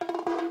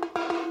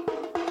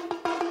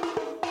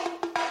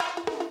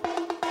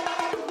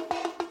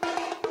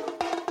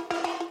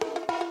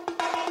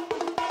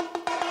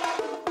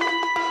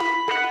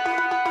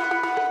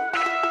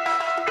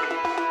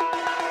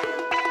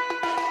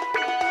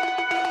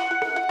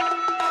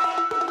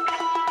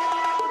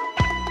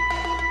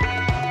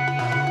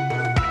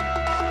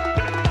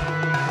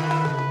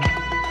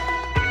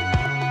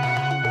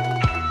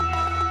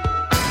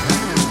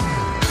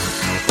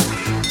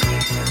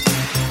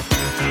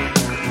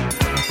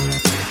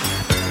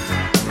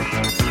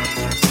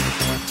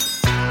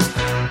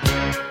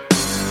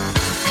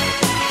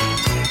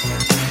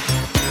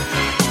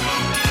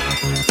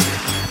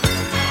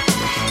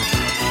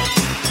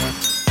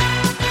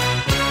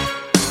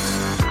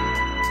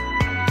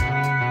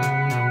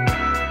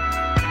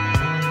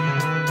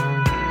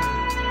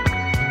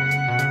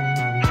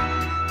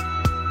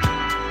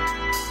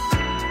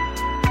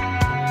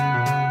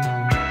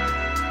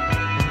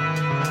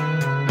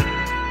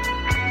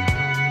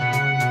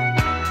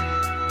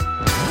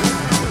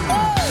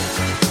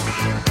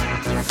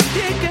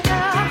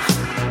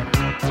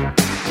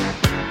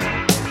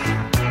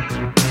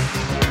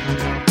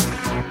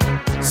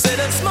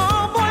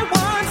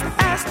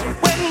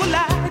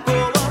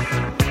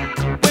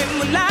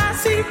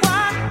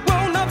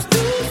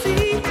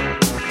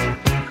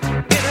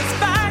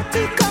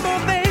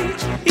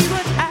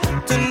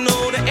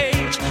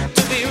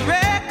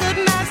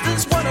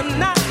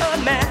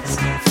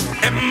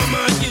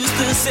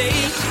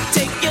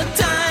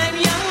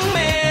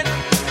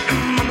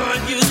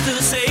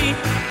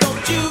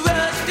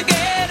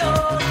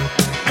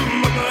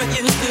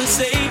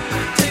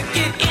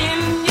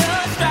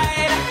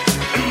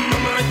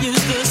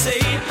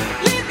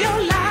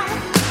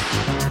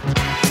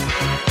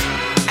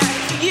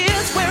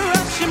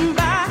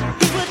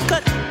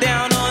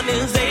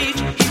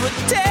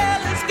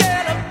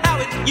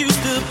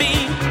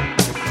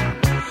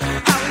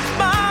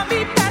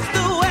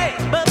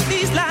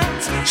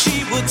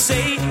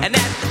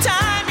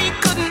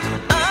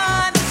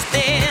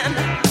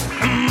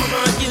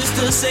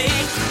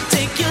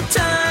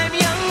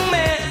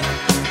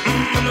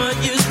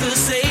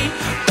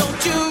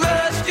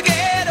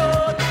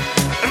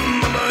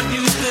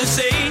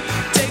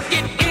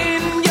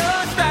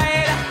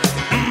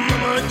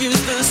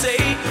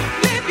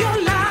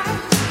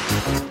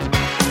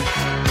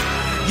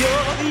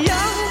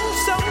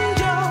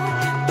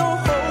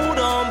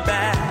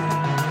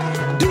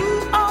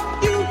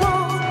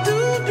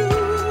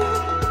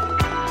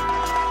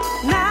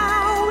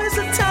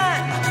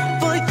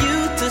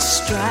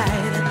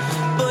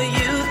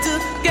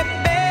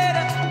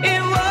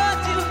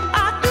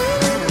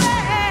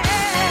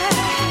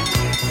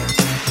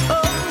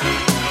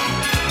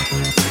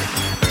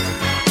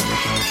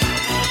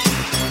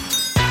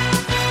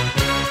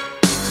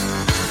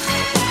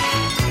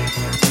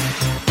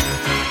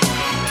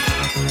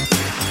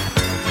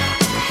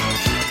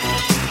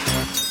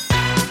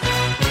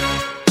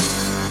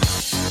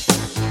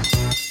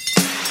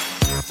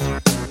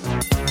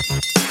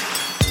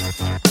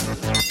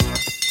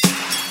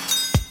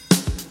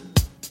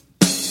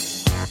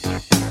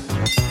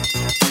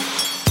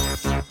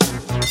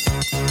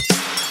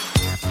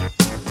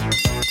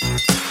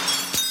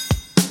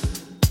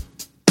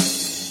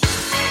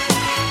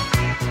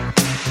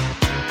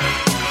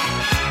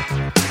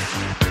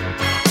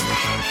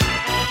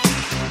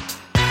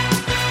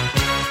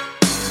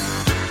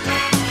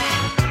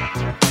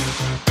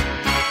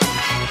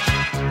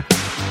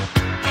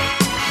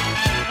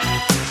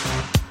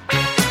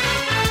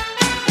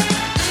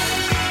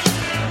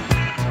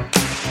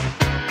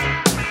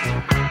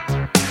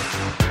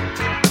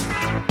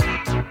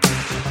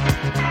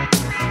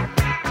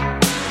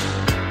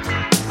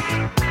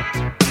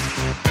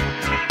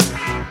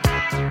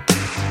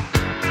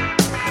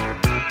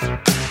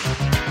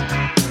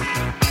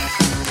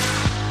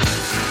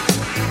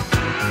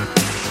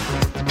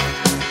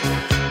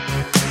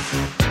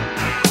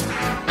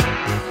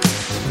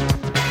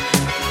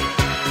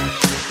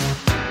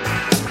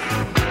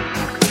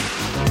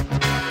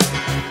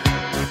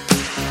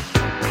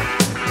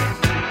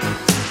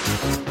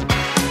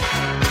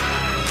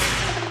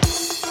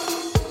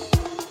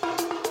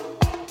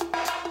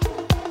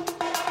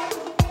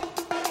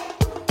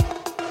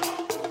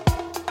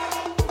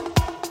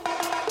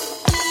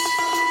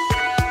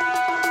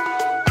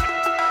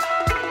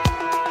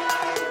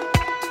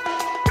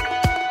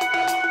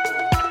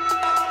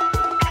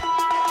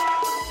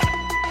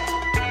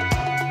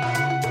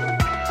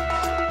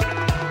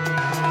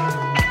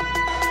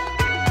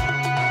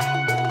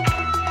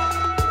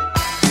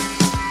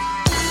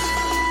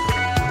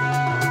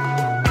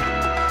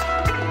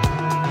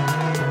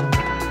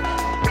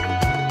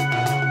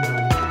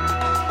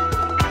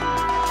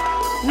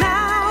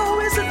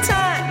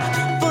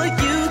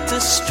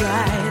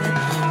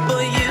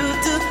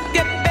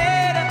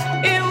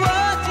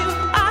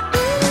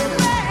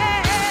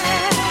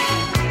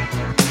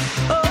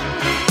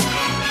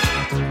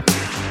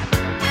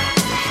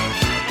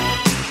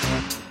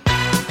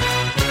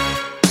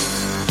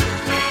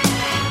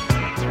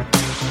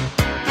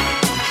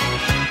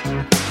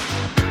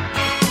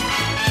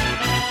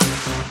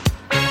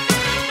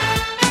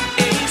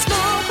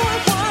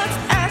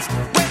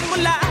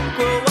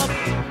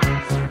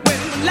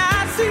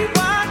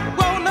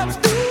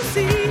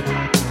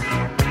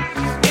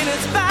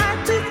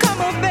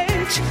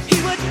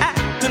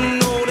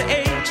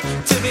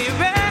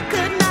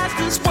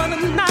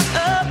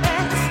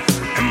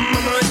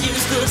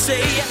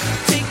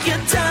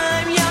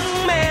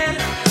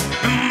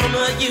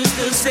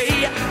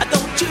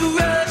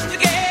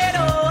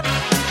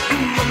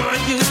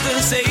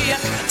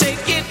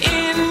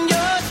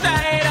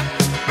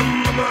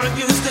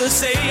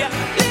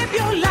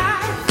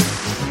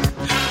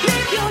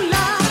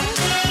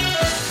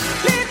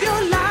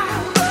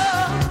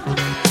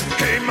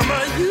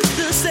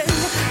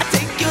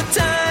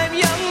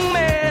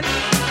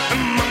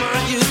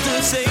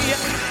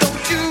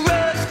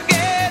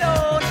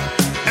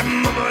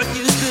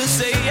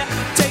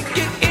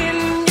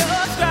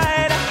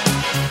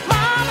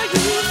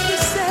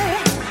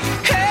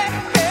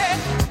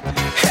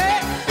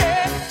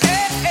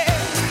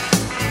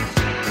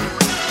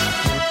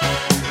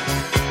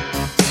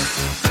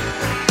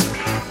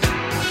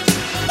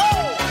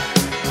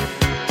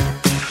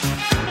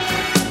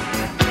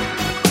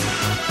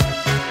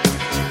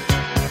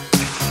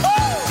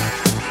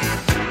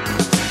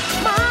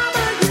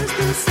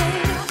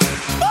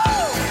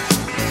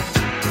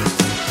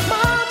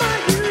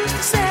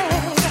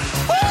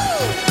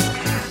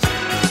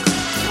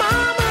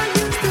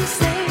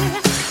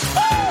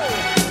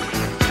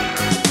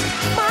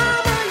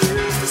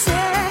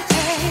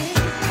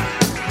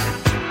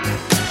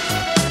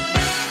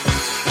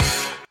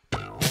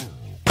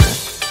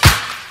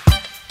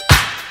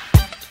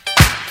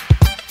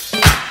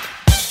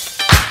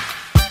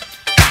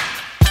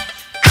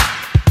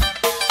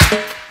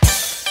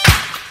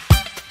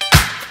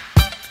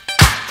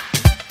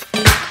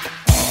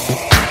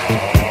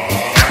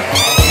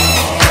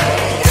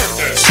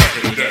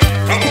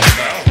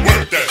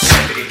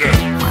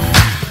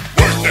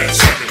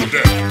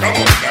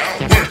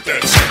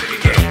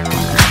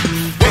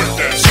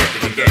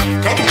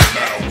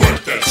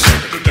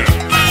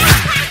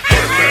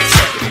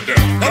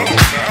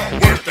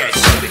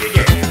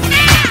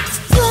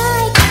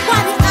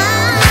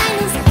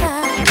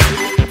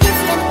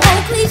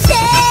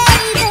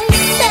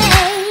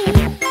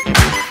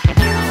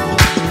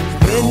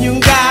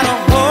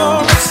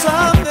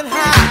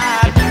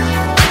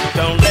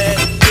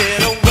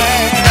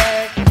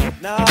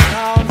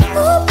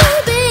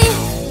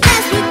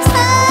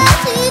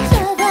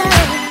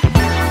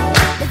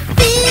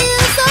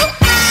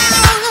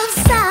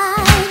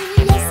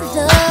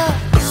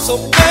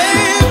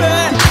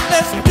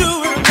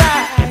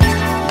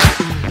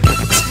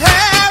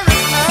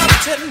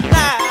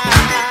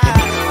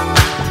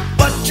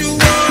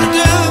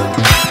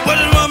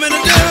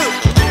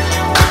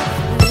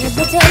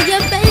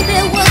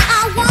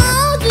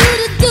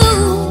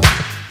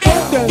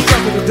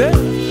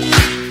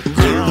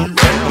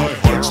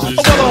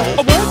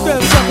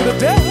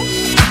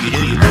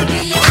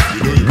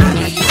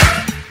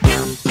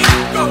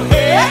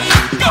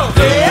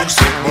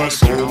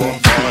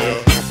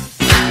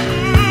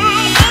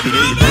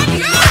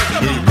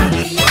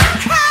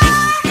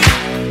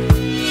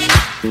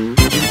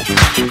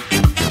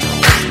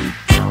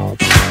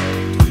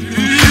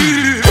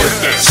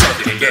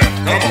 sucker to death.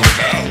 Come on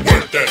now,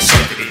 work that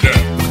sucker to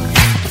death.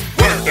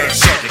 Work that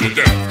sucker to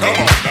death. Come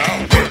on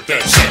now, work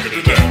that sucker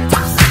to death.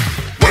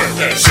 Work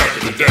that sucker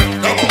to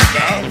death. Come on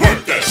now,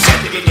 work that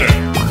sucker to death.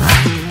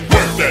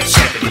 Work that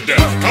sucker to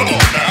death. Come on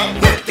now,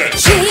 work that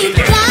sucker to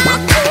death.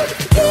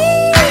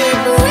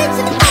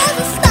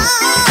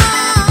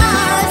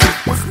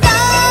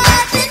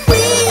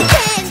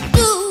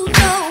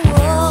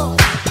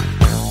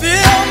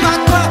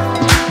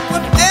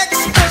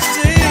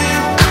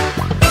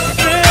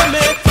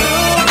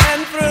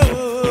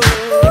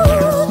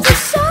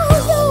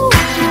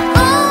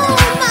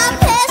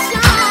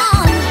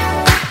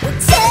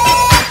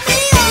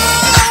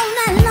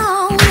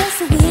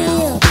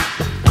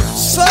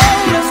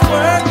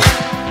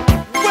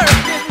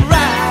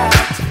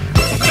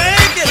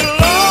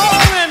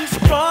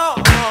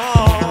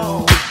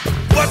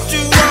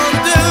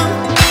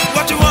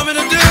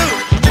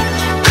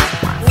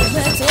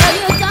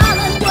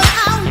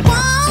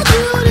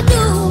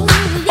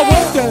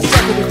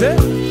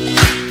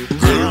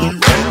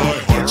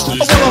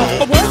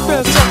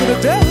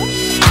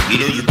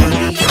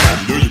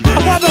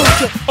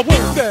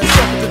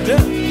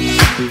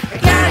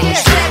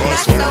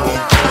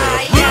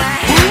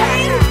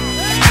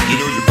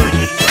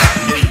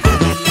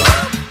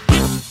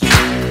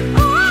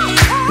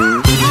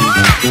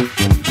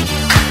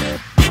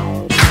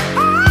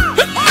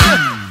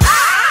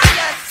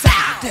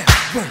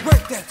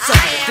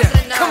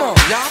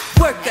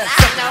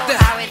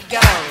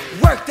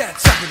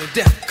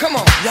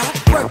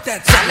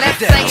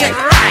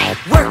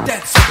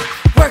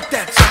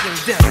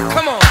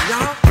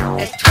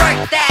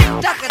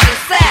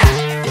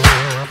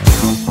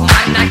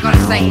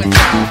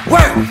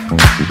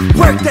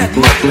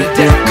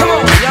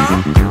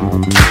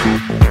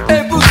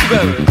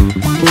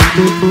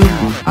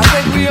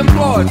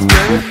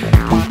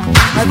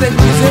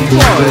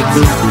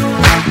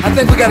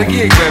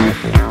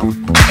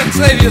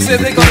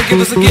 Give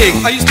us a gig.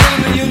 Are you still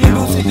in the union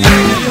booth? Do you need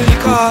a union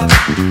card?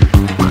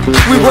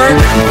 We work.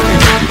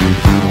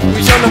 We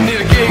sure enough need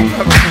a gig.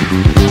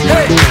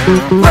 Hey,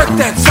 work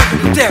that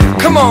sucker to death.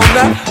 Come on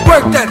now,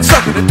 work that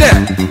sucker to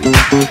death.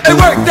 Hey,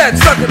 work that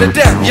sucker to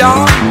death,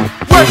 y'all.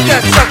 Work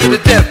that sucker to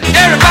death.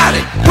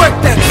 Everybody,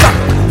 work that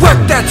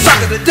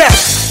sucker to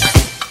death.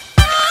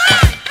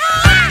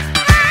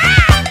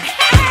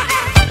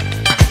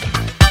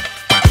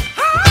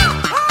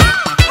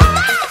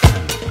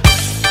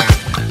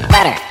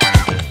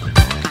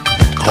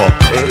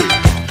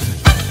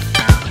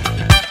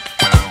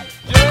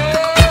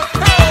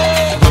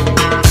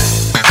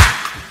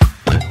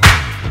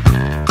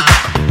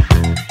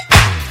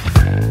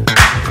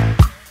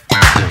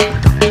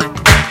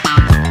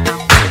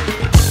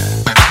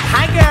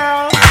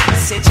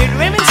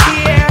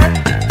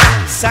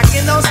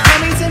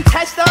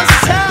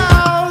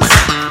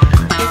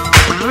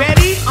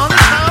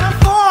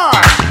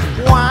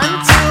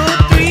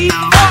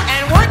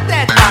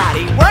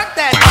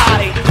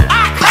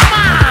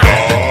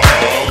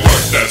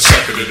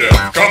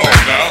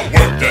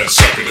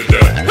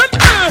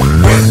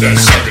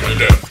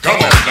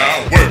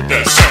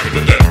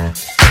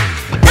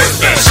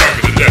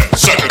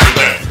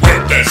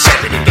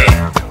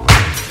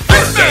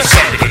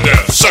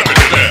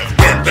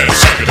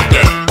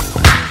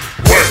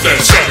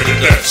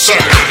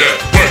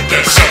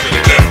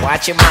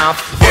 Watch your mouth.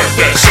 Work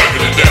that sucker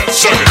to death,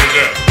 sucker to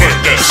death.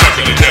 Work that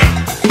sucker to death.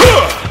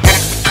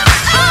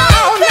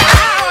 Oh no,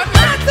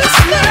 not this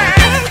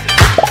man.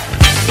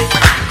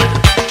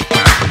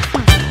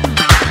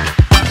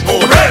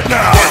 All right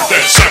now. Work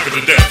that sucker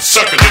to death,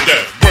 sucker to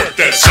death. Work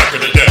that sucker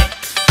to death.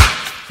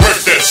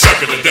 Work that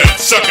sucker to death,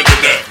 sucker to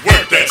death.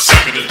 Work that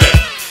sucker to death.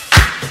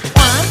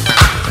 1,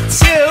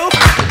 2,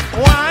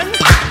 1,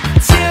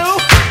 2.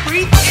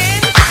 Breathe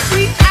in,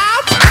 breathe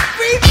out,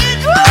 breathe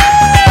in. Woo!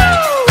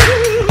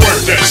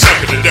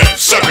 Sucker to death,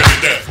 sucker to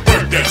death,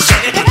 work that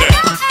sucker to death.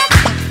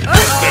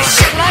 Work that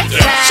sucker to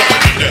death, sucker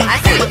to death,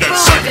 work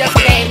that sucker to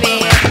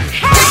death.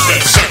 Work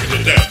that sucker to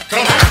death,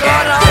 come on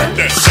now, work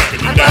that sucker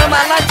to death. I'm going on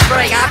my lunch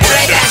break, I'll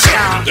play that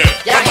y'all.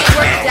 Y'all can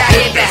work it out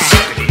here back.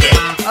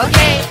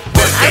 Okay? I'm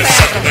gonna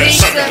have some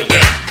pizza.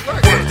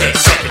 Work that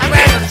sucker to death. I'm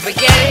gonna have some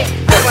spaghetti.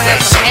 I'm gonna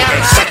have some ham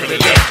hocks. I'm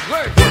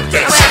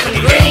gonna have some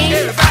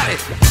greens.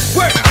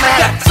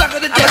 I'm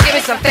gonna give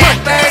me some fat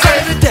burgers.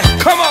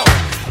 Come on.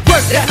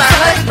 This is my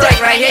lunch break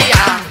right here,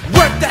 y'all.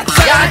 Work that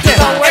sucker y'all keep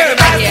on working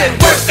right here.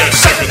 Work that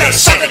sucker to death,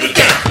 sucker to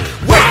death.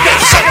 Work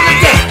that sucker to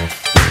death.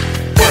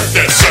 Work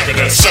that sucker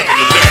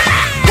to death.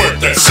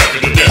 Work that sucker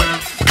to death.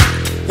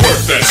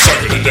 Work that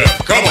sucker to death.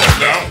 Come on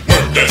now,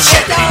 work that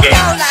sucker to death. It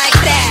don't go like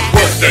that.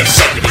 Work that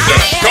sucker to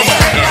death. Come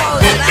on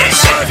now, work that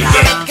sucker to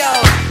death.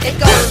 It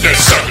goes. Work that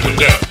sucker to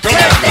death. Come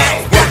on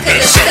now, work that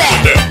sucker to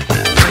death.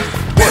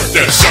 Work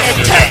that sucker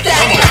to death.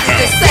 Come on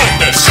now, work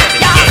that sucker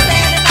to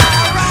death.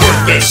 Work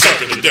that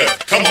sucker to death.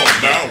 Come on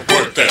now,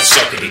 work that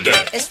sucker to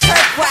death. It's turf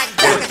quack.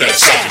 Work that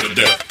sucker to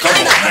death. Come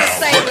on now,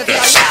 work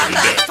that sucker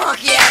to death.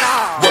 Funky at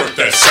all. Work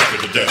that sucker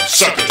to death.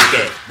 Sucker to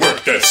death.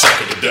 Work that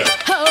sucker to death.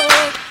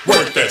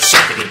 Work that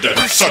sucker to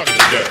death. Sucker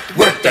to death.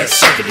 Work that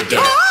sucker to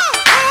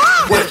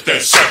death. Work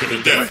that sucker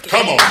to death.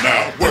 Come on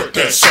now, work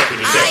that sucker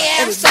to death.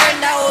 I am Sir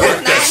Nose.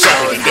 Work that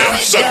sucker to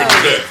death. Sucker to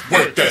death.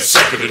 Work that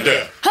sucker to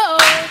death.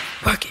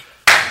 Work it.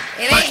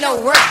 It ain't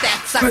no work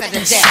that sucker to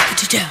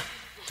death.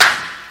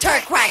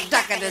 Turk crack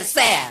ducker to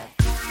sell.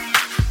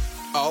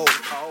 Oh.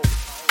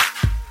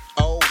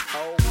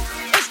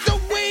 It's the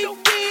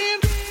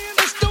weekend.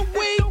 It's the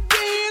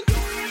weekend.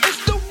 It's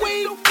the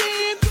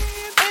weekend.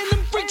 And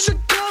them freaks are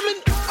coming.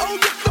 Oh,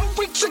 yeah, the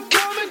freaks are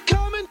coming.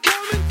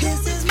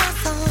 This is my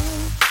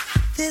song.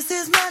 This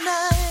is my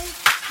night.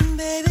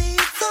 Baby,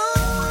 it's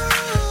on.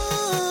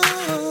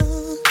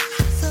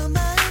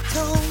 Somebody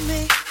told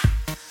me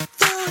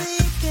the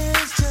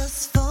weekend's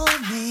just for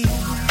me.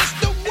 It's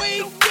the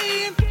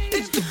weekend.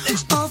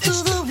 All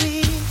through the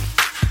week,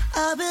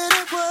 I've been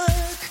at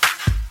work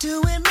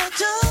doing my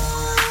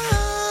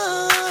job.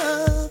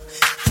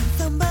 And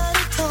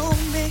somebody told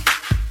me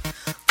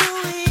the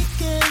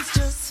weekend's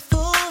just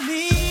for me.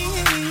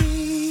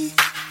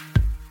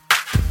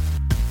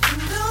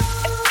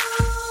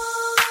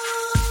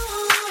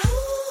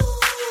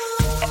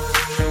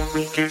 The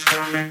weekend's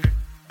coming,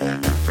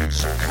 and the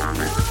freaks are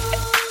coming.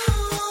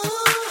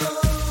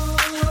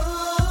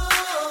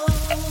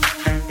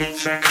 The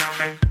beats are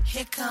coming.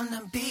 Here come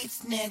the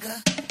beats,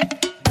 nigga.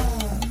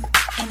 Boom,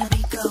 and the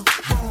beat go.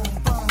 Boom,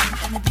 boom,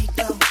 and the beat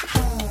go.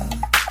 Boom,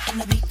 and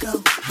the beat go.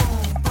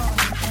 Boom, boom,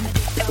 and the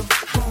beat go.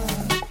 Boom,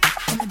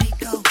 and the beat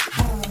go.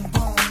 Boom,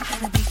 boom,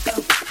 and the beat go.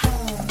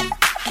 Boom,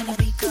 and the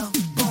beat go.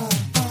 Boom,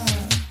 boom.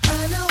 I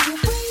know what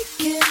we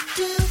can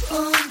do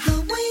on the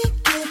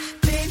weekend,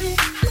 baby.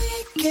 We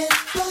can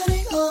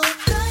party all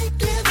night,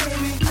 yeah,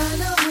 baby. I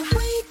know what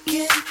we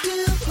can do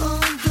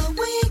on the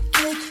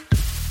weekend.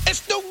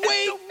 It's the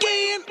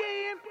weekend.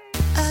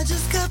 I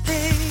just got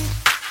paid.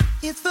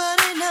 It's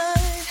Friday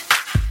night,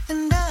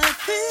 and I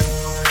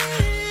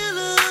feel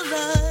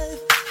alive.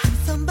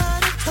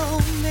 Somebody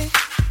told me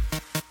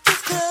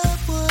this club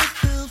was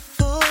built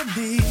for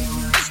me.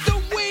 It's the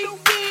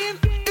weekend.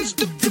 It's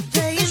the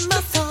Playing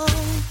my song,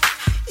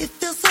 it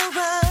feels so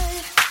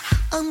right.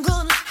 I'm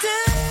gonna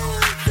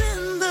dance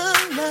in the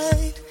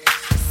night.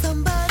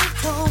 Somebody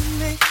told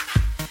me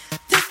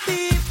this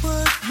beat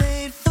was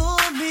made for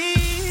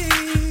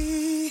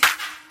me.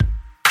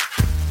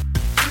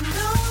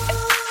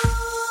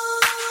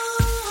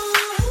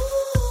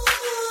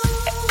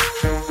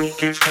 The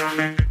weekend's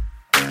coming,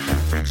 and the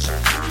freaks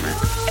are coming.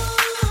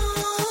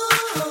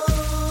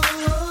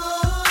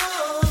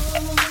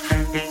 The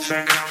beats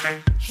are coming.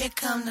 Here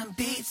come the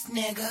beats,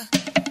 nigga.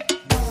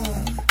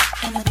 Boom,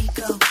 and the beat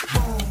go.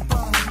 Boom,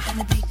 boom, and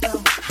the beat go.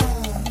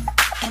 Boom,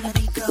 and the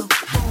beat go.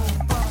 Boom,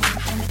 boom,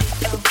 and the beat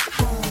go.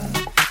 Boom,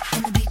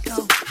 and the beat go.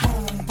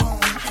 Boom,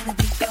 boom, and the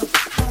beat go.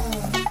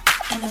 Boom,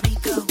 and the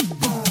beat go.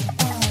 Boom,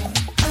 boom.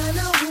 I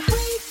know what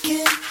we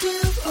can do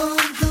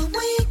on the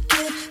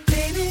weekend,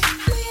 baby.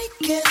 We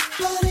can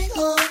party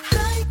all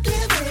night,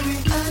 yeah, baby.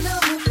 I know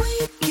what we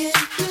can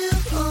do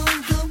on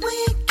the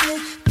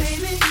weekend,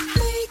 baby.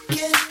 We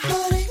can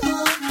party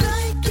all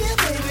night, yeah,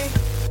 baby.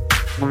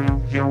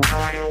 Move your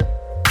dial,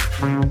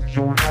 move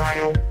your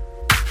dial,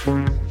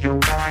 move your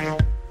dial,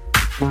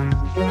 move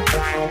your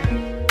dial,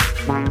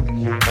 move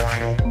your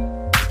dial,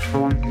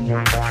 move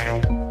your dial,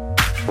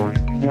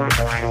 move your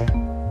dial,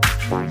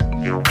 move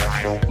your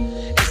dial.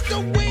 It's the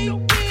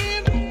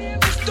weekend.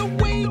 It's the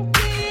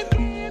weekend.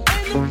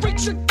 And the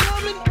freaks are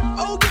coming.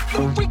 Oh, yeah,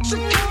 the freaks are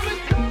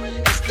coming.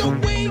 It's the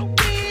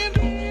weekend.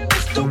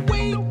 It's the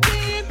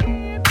weekend.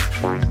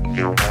 Move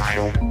your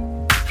dial,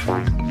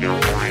 move your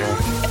dial.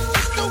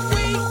 It's the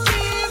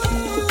weekend.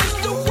 It's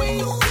the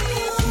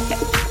weekend.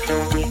 The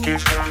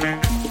weekend's coming,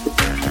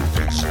 and the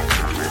freaks are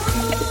coming.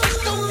 It's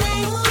the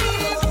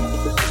weekend.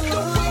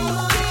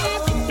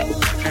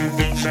 The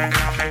beats are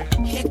coming.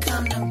 Here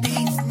come the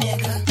beats,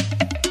 nigga.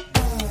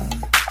 Boom,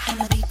 and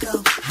the beat go.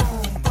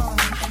 Boom, boom,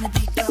 and the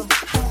beat go.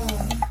 Boom,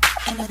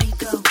 and the beat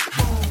go.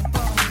 Boom,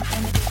 boom,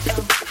 and the beat go.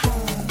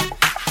 Boom,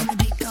 and the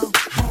beat go.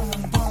 Boom,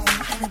 boom,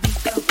 and the beat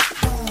go.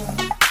 Boom,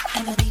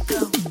 and the beat go.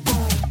 Boom,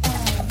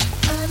 boom.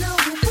 I know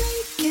what we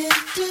can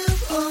do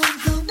on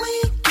the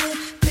weekend,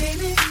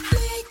 baby.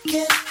 We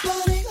can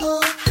party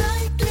all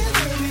night, yeah,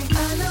 baby.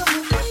 I know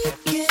what we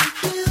can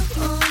do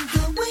on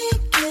the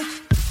weekend.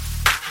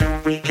 The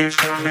weekend's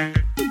coming,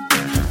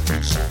 and the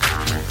freaks are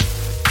coming.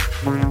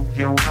 Move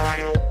your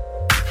dial,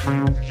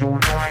 move your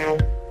dial,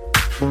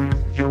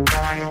 move your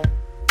dial,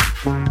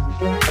 move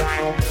your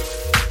dial,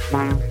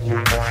 move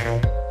your dial,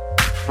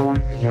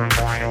 move your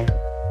dial,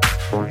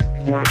 move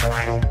your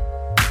dial,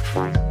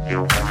 move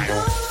your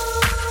dial.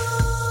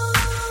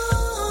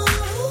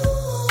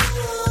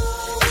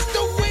 It's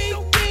the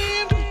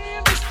weekend.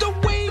 It's the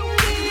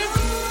weekend.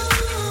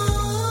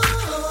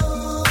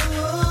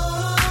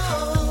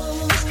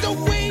 It's the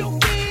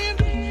weekend.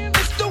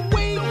 It's the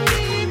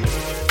weekend.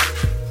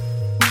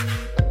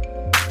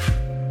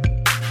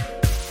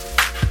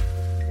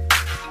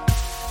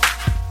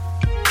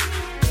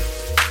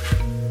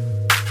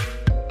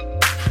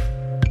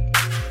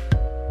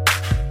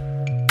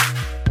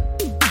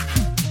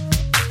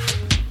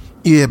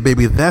 Yeah,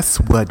 baby, that's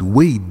what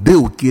we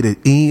do. Get it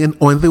in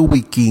on the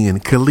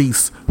weekend.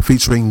 Khalees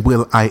featuring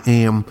Will I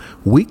Am.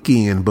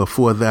 Weekend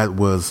before that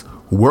was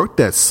Work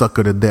That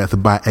Sucker to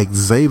Death by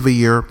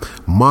Xavier,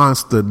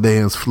 Monster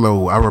Dance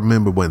Flow. I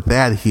remember when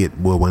that hit,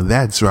 well, when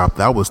that dropped,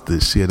 that was the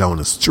shit on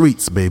the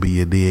streets, baby,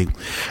 you dig.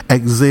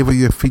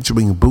 Xavier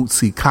featuring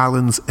Bootsy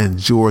Collins and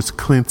George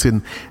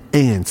Clinton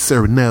and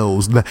Sir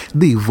Nels,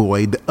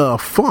 devoid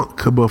of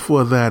funk.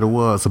 Before that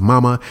was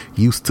Mama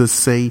Used to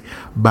Say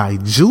by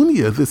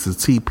Junior. This is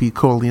TP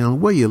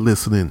Corleone. Where you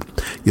listening?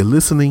 You're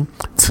listening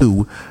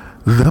to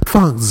The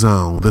Funk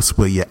Zone. That's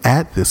where you're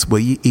at. That's where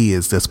you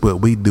is. That's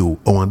what we do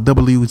on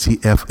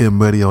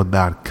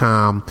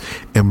WGFMradio.com.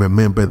 And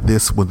remember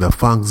this, when the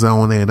Funk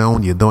Zone ain't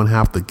on, you don't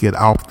have to get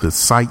off the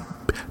site.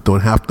 Don't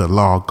have to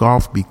log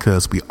off,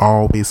 because we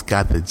always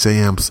got the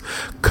jams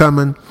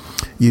coming.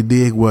 You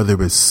dig? Whether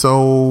it's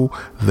soul,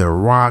 the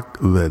rock,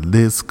 the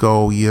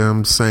disco, you know what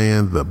I'm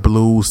saying, the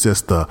blues,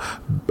 just the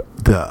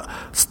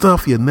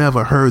stuff you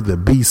never heard, the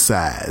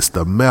B-sides,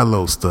 the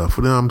mellow stuff,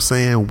 you know what I'm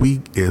saying?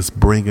 We is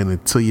bringing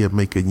it to you,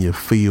 making you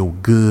feel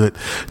good.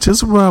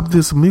 Just rub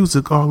this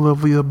music all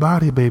over your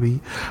body, baby,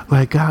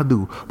 like I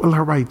do. Well,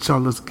 all right, y'all,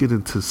 let's get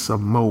into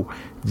some more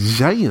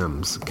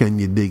jams. Can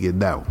you dig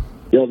it out?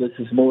 Yo, this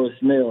is Morris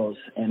Mills,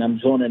 and I'm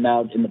zoning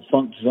out in the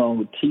Funk Zone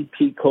with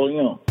TP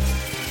Corleone.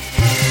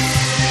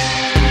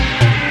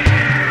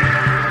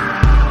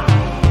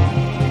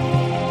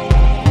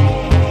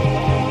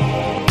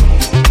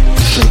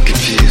 So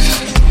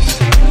confused.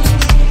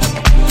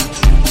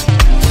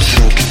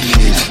 So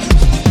confused.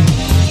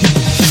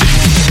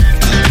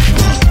 I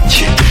want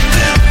you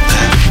now. I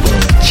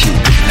want you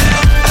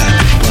now. I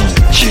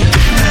want you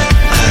now.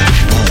 I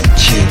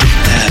want you now. I want you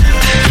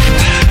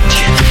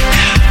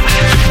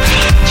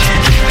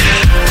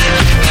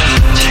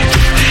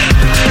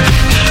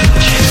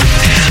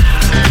now.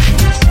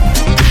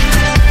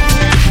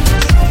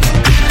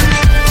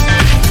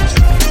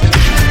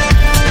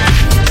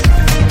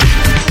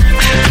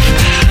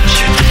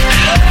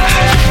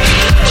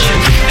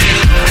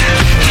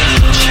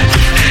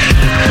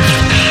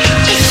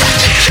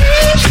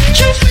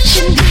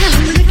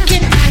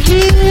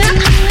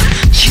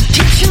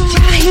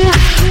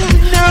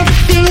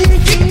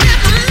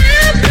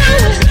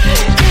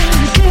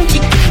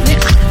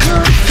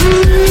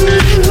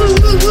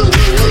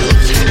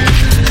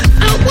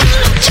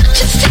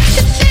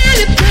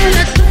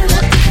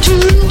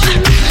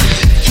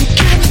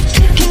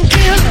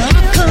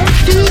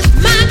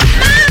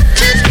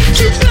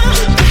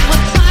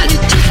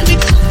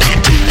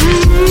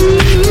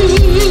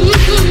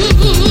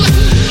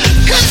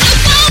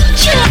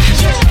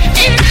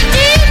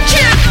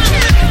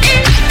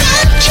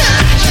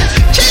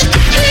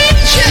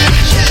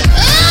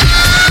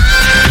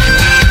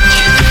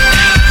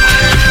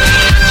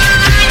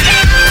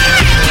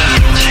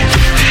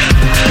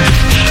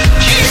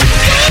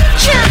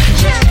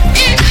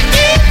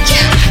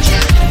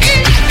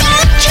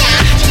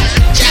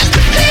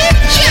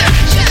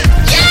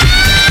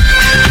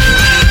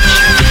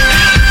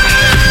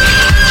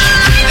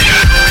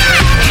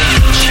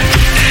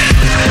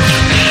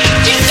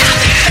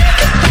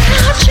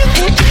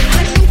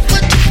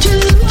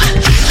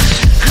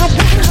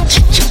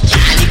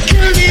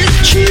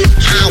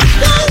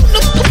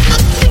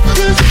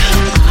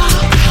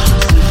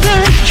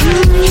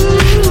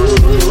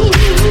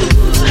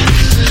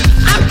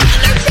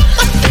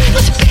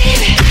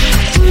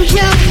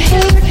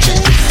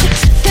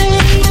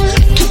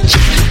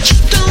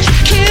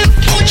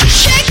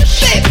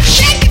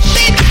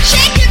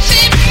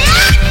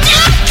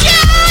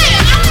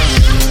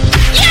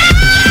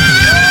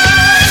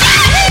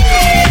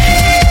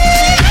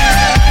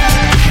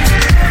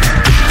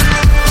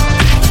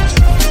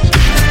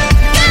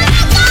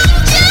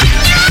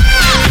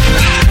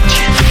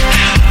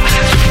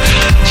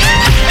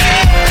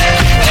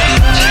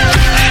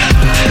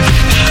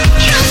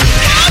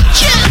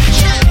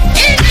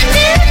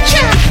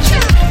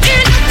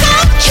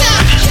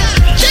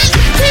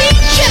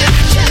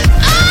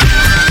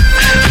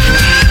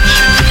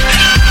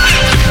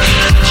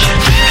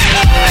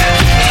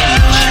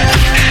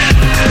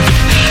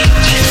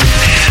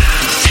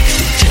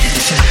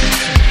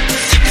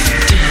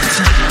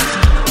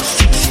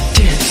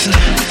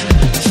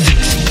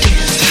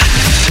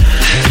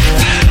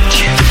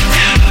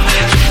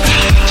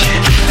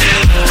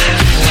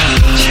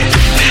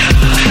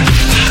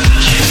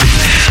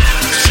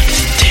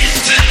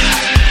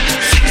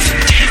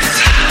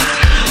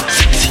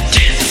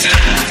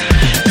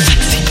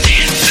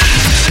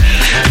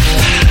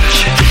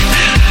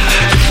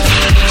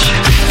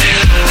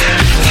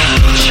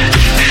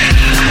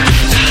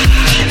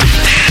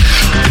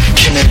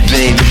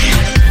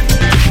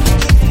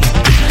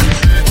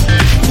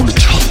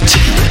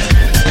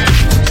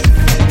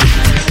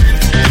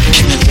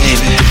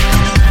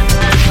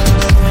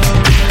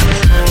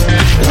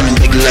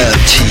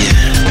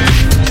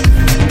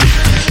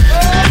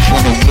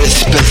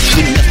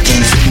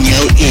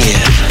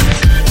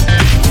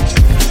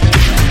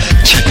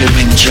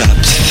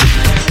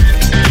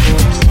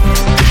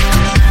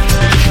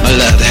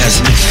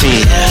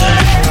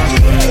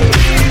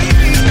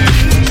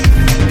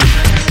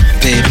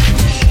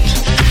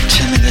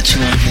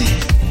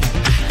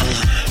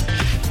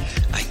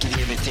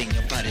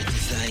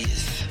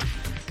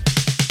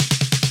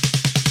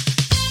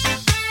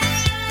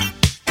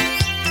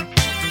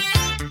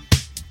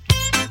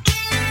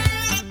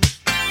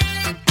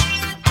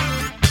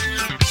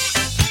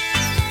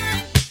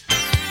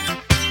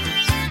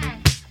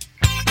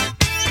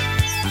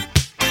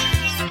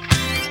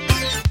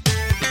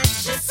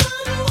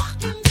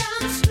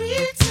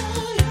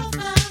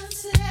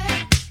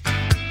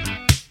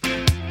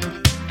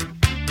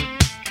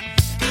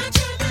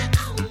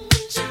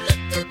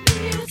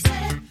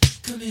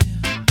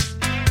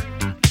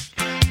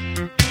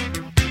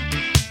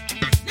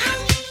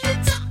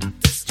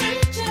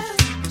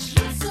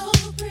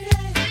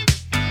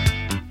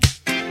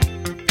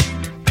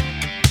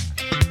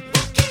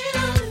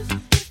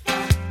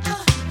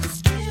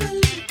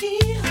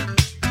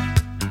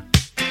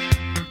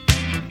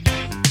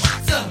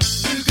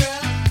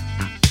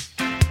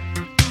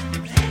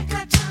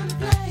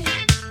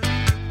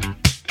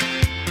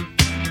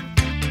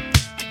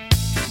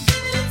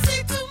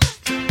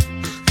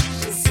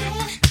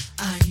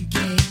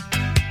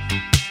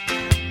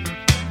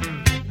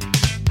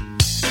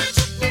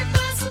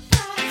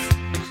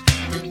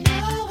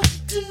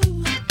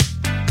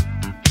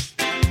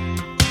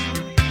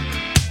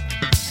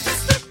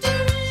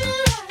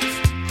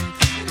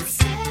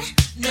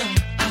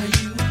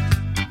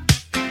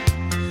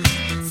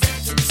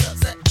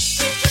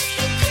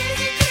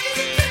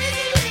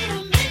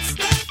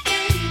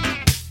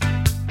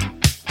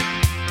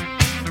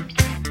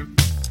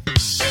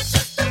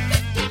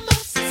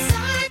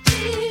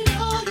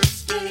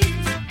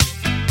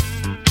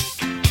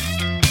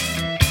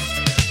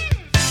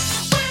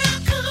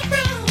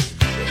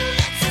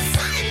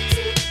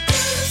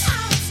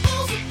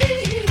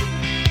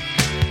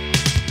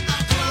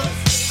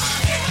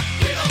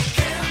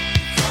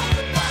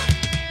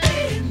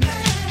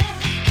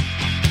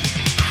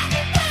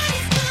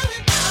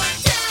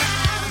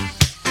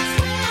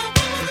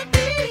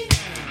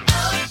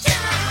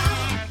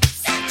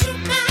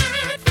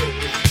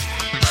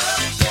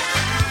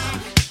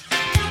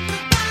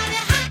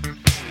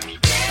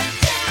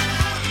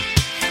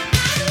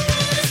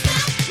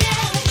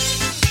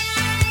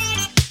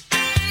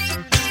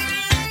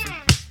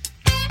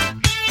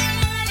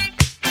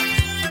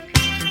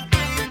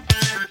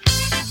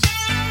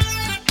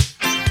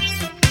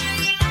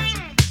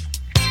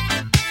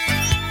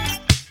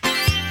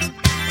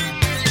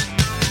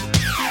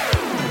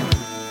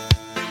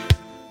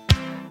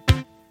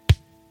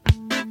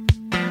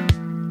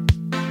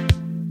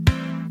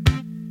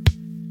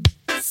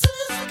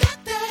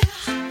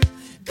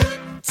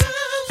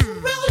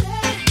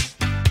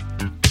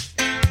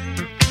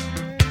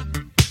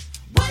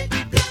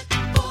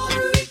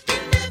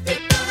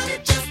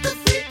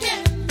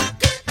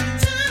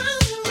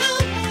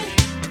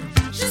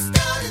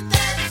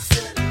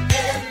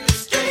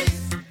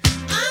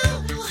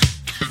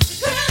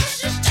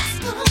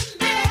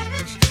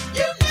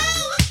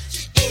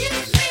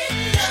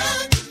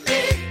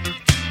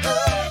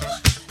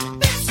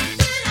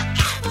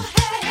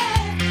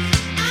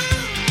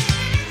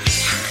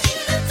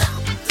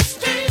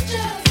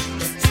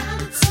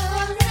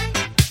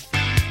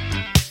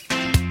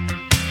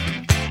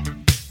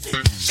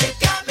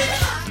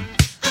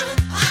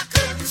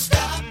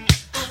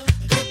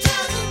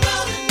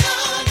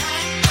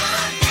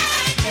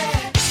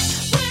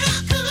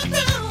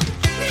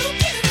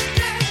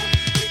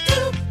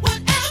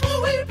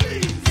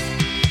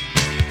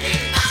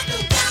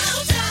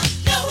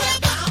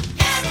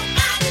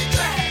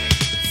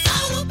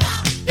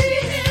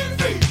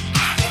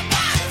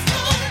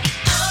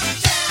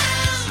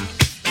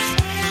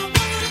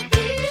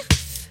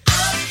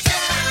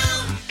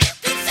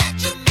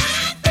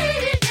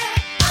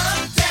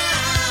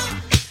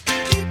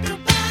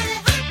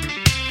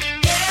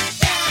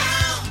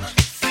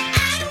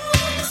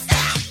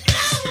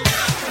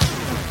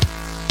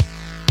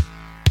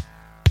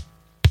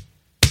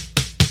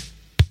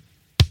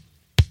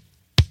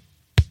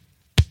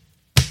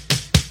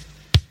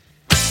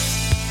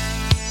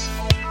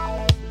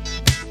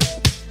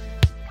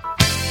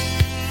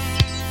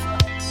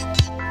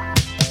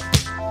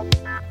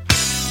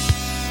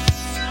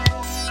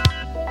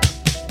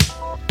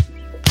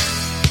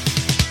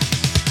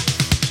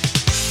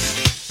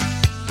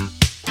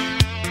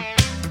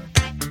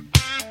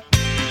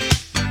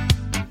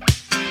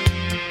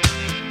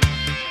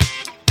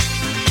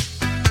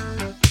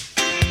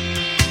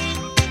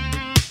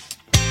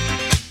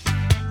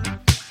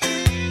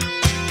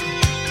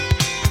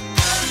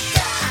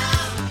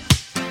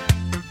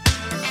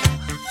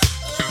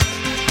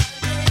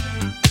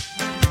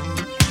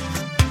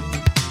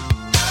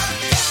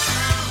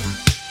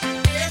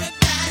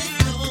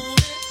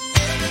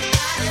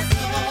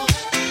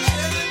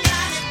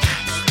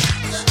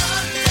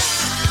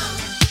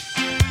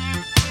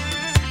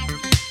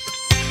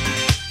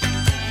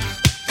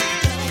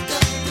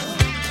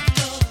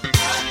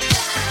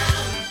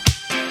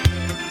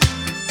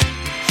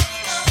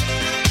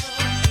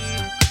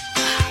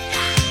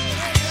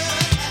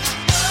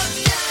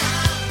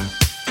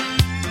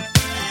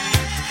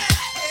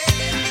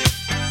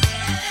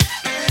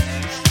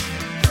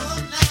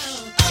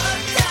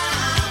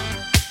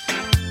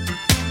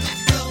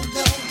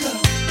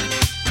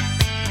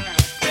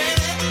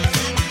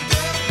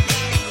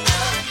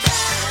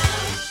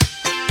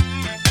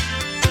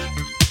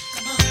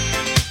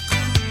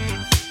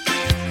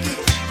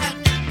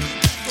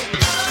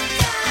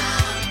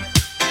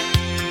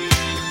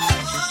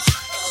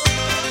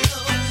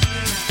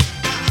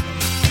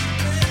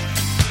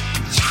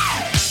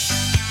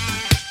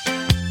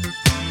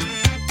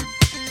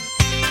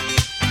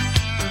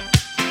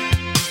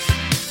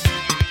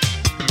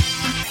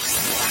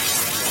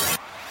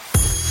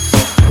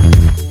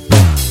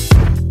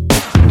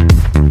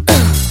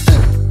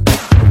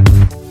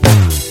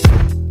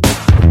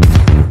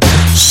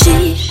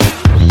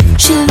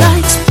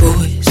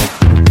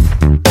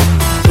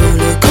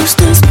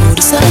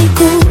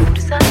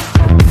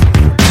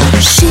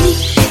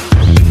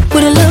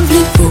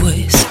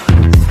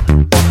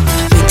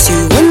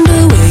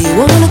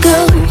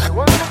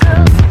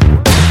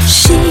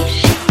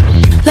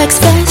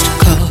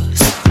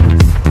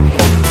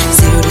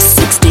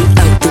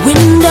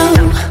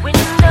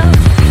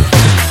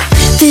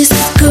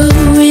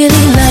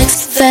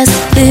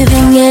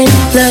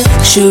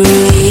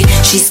 luxury.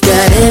 She's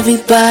got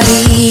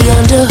everybody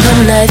under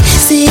her knife.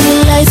 City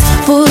lights,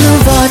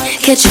 boulevard,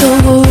 catch her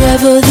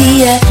wherever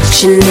the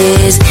action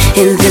is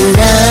in the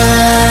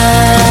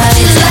night.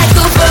 She's like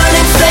a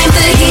burning flame,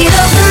 the heat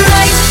of the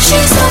night.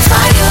 She's on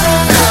fire,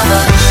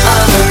 cover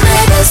of a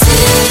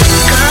magazine.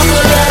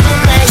 Cover of a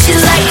magazine.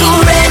 She's like a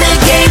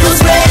renegade who's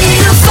ready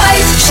to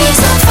fight.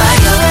 She's on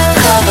fire,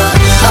 cover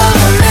of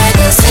a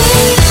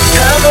magazine.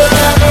 Cover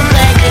of a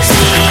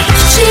magazine.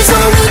 She's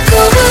on the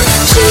cover.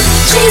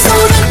 She's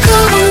on the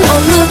cover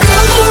of a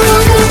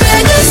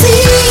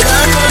magazine.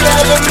 Cover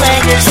of a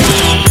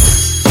magazine.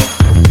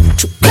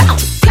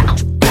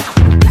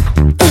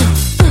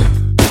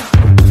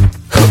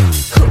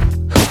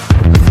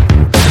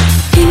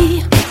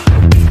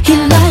 He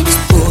likes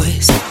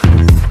boys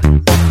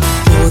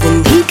more than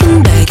he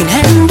can bag and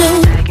handle.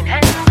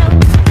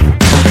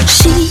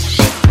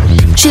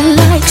 She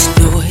likes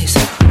noise,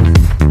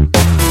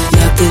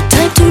 not the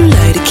type to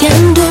light a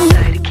candle.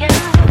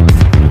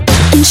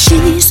 And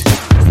she's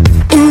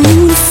in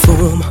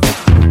uniform,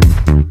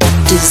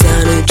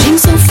 designer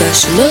jeans so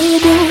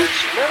fashionable.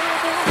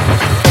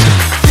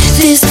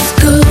 This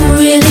girl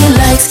really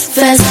likes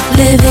fast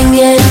living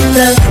and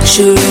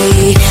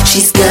luxury.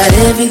 She's got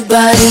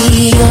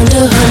everybody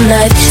under her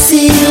knife.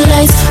 City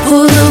lights,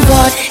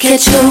 boulevard,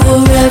 catch her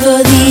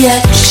wherever the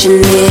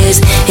action is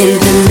in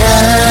the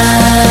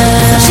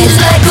night. She's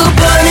like a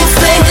burning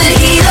flame, the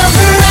heat of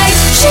the night.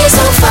 She's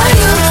on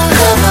fire,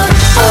 cover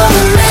of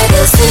a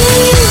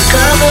magazine.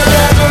 Cover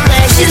of a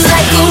magazine. She's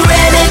like a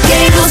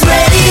renegade who's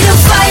ready to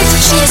fight.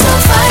 She's on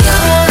fire,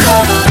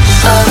 cover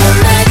of a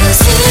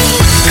magazine.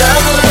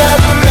 Cover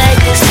of a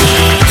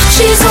magazine.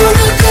 She's on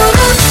the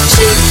cover.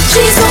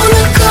 She's on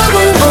the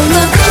cover of a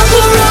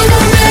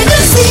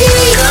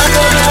magazine.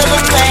 Cover of a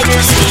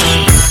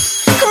magazine.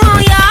 Come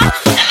on, y'all.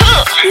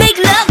 Make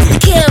love to the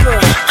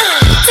camera.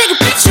 Take a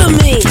picture of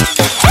me.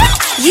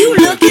 You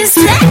looking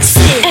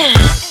sexy.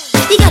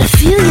 You gotta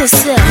feel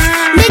yourself.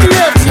 Make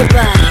love to your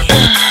body.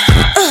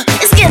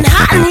 It's getting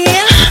hot in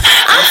here.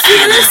 I'm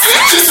feeling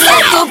sexy. She's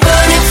like a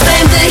burning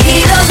flame, the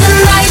heat of the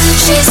night.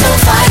 She's on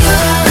fire,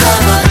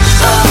 cover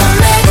of a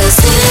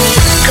magazine.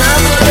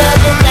 Cover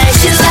of a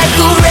magazine. She's like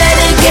a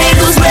renegade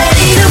who's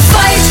ready to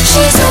fight.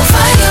 She's on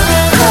fire,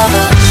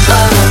 cover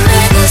of a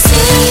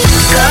magazine.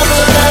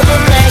 Cover of a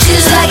magazine.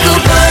 She's like a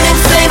burning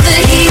flame, the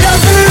heat of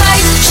the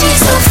night.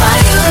 She's on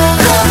fire,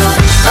 cover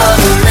of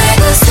a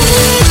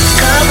magazine.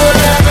 Cover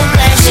of a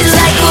magazine. She's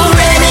like a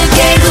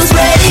renegade who's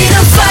ready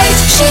to fight.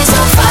 She's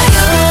on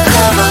fire,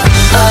 cover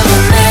of a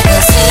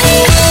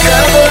magazine.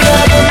 Cover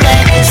of a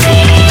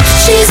magazine.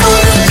 She's on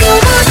the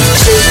cover.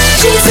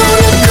 She's on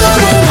the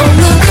cover of a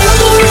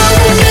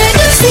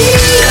magazine.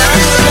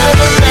 Cover of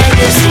a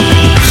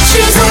magazine.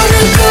 She's on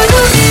the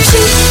cover.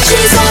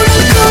 She's on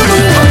the cover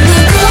of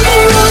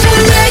a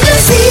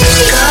magazine.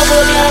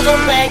 Cover of a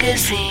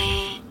magazine.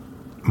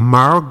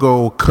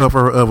 Margot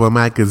cover of a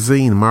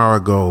magazine.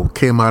 Margot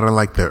came out in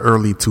like the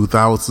early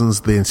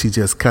 2000s. Then she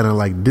just kind of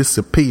like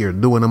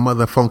disappeared, doing a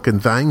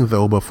motherfucking thing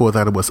though. Before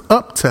that it was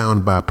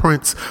Uptown by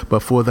Prince.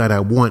 Before that I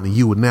Want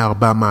You Now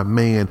by my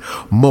man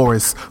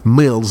Morris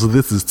Mills.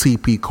 This is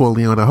TP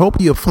Corleone. I hope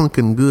you're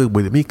funkin' good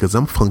with me, cause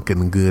I'm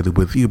funkin' good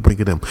with you,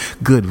 bringing them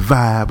good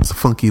vibes,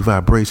 funky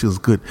vibrations,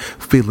 good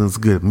feelings,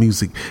 good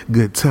music,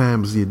 good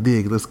times, you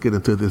dig. Let's get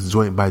into this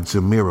joint by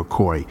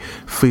Jamiroquai.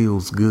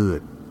 Feels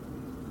good.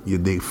 You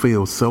dig?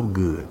 Feels so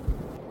good.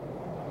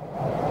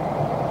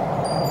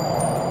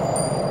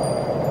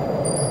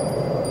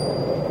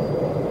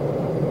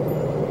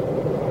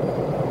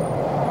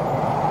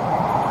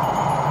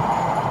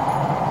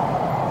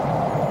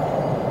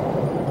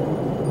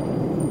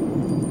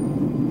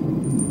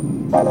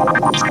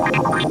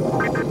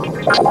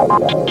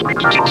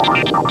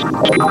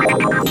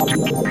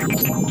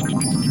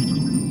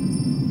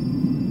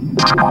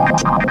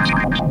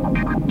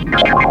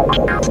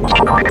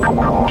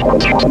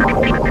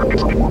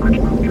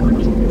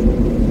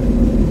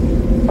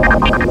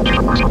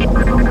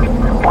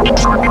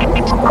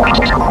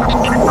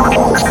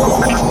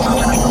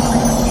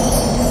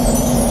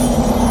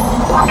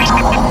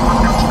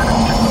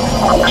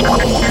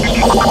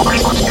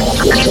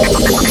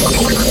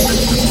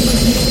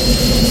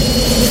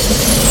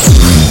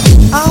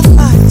 I'll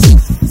fight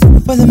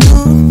for the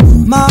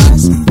moon,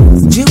 Mars,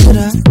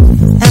 Jupiter,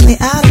 and the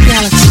outer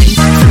galaxies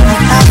of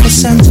Alpha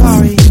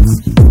Centauri.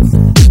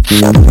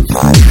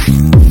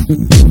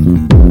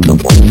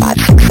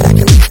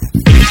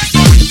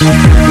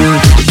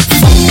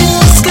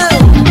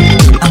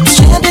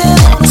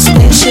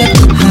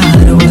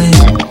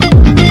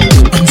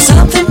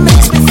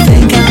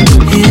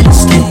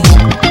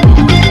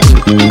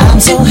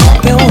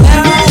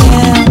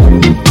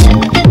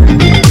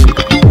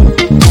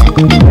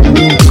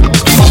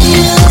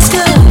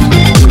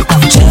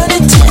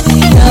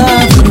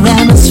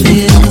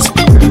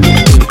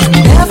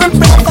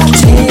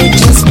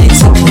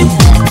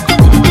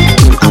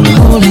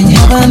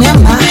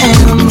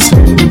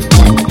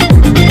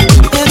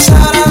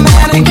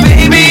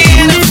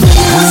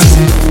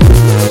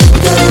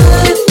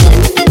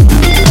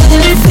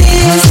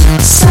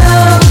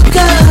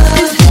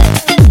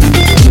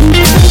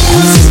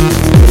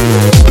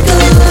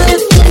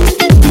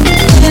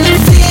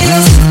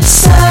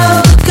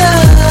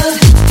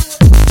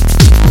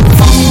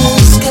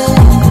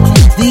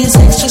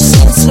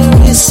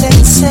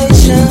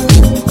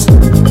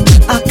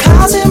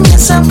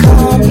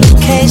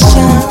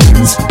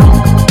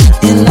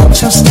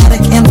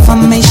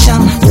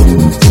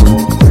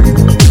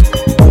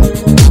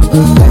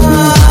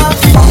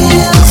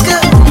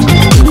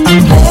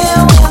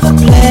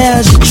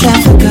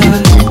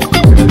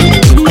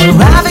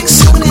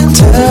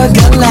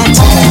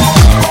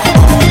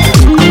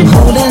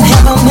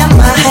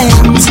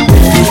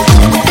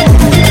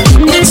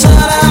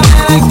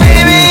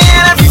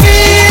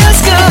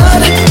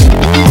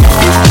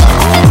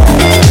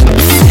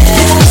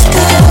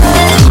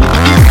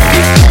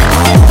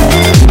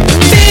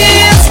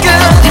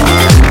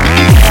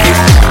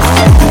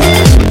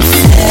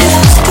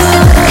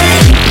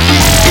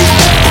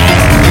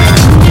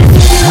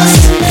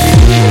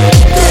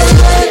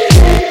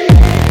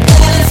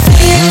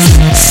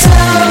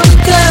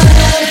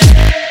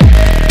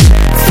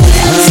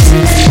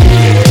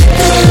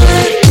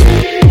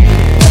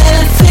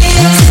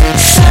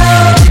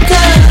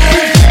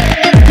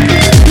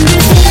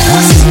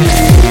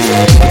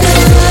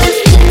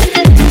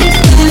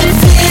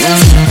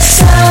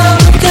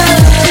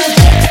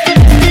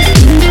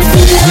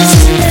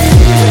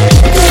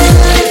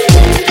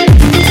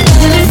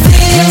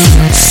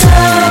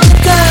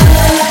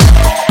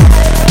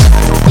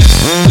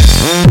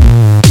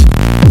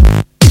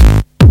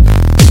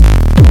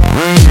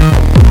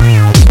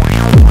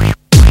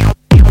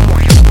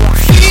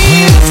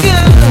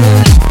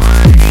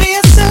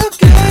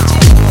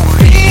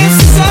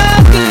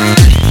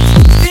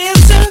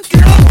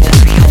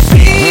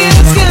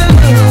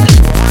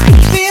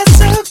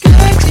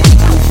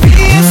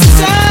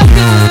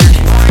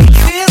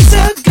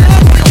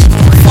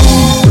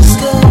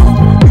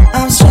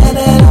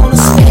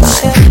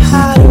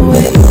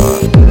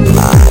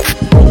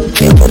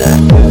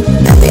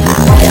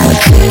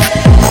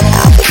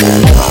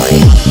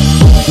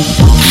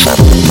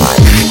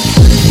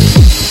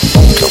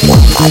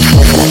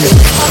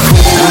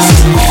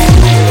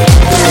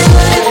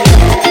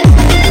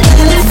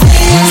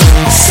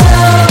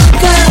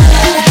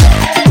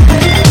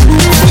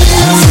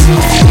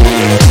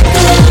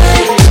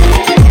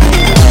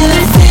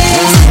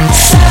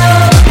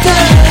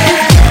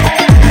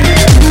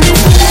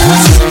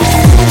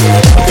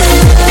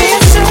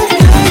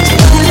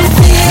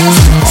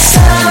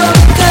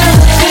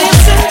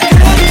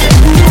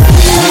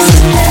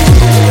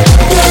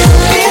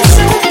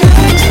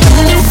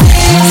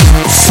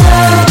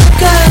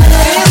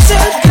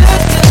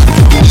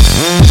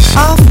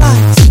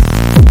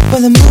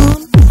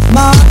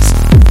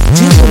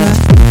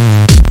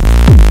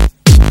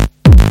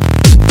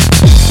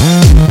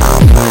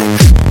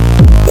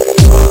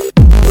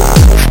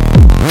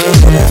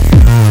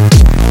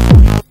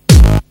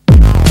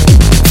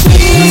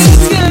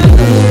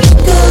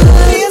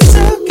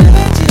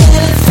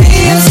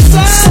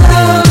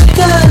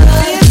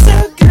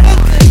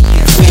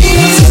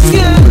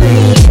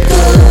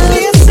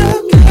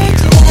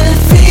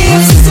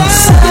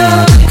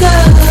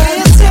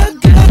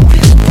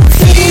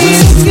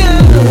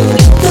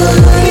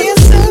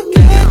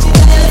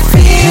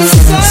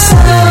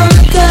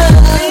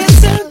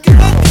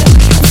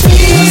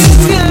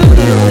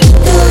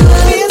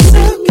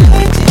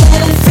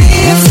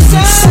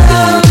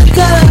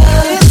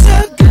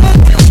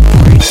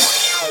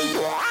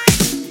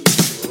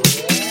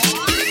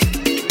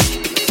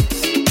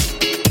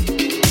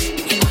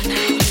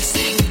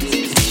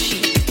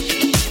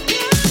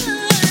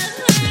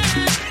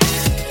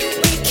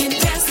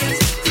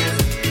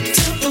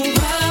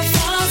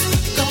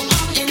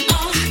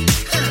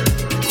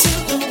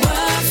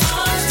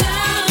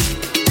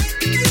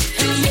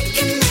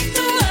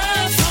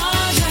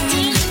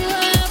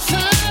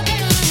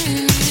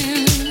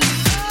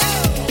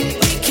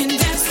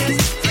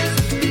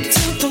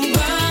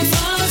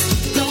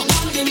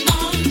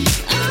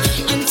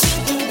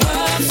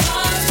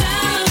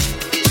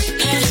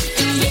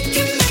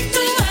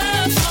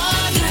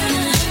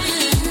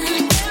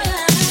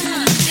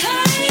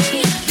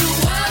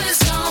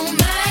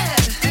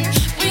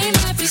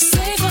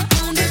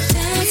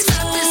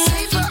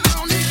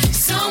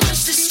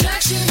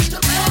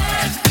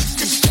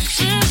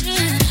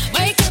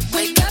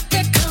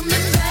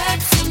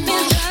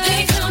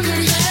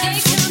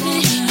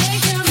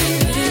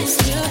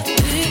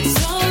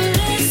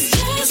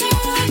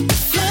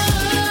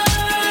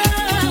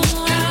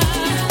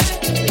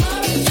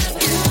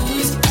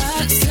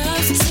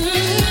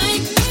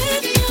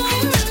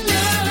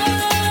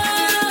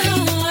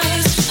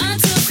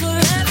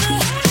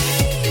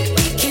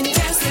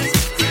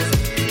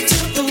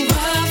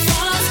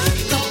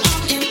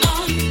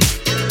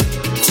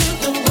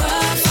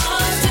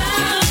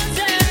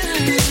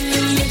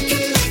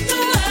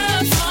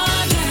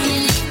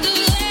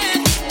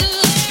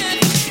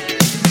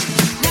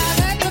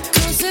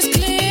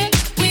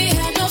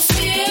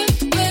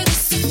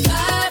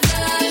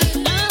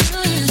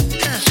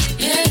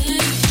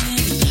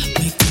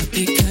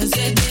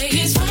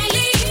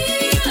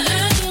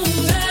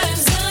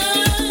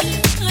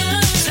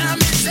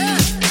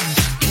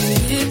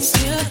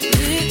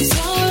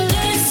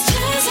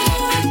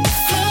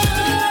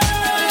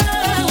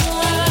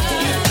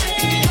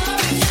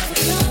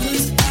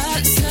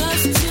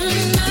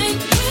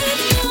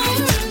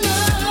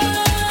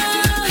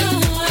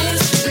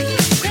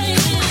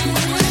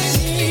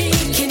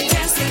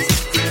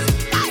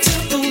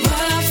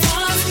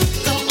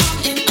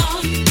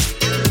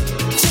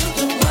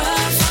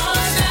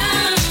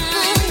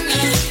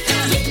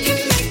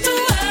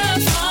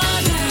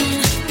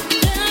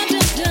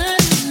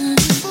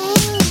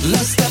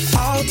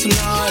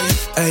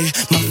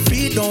 My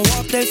feet don't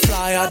walk, they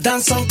fly. I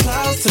dance on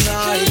clouds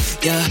tonight.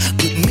 Yeah,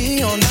 with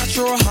me on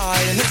natural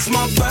high, and it's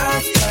my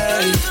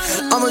birthday.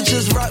 I'ma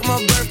just rock my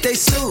birthday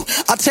suit.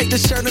 I take the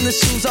shirt and the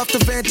shoes off the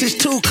Vantage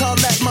too. Call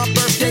that my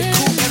birthday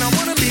coupe. And I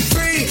wanna be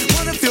free,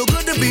 wanna feel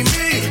good to be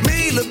me.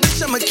 Me, little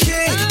bitch, I'm a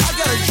king. I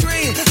got a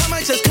dream. I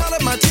might just call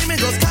up my team and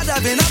go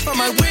skydiving up on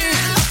my wings.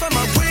 Up on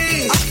my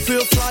wings. I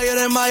feel flyer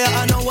than Maya.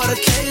 I know what a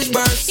cage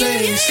bird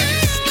sings.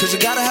 Cause you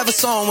gotta have a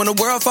song when the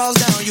world falls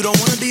down. You don't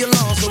wanna be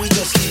alone, so we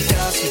just keep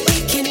dancing.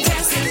 We can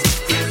dance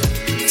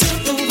till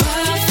the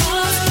world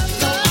falls.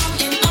 Go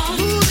on and on,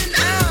 moving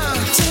on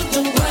till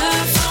the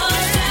world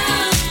falls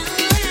down.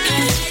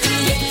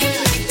 We can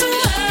make the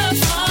world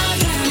fall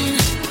down.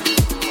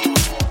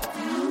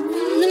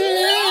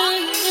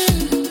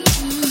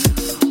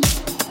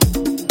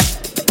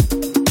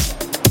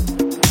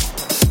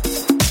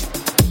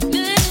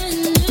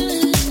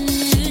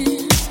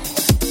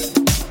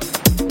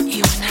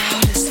 You are now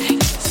listening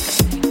to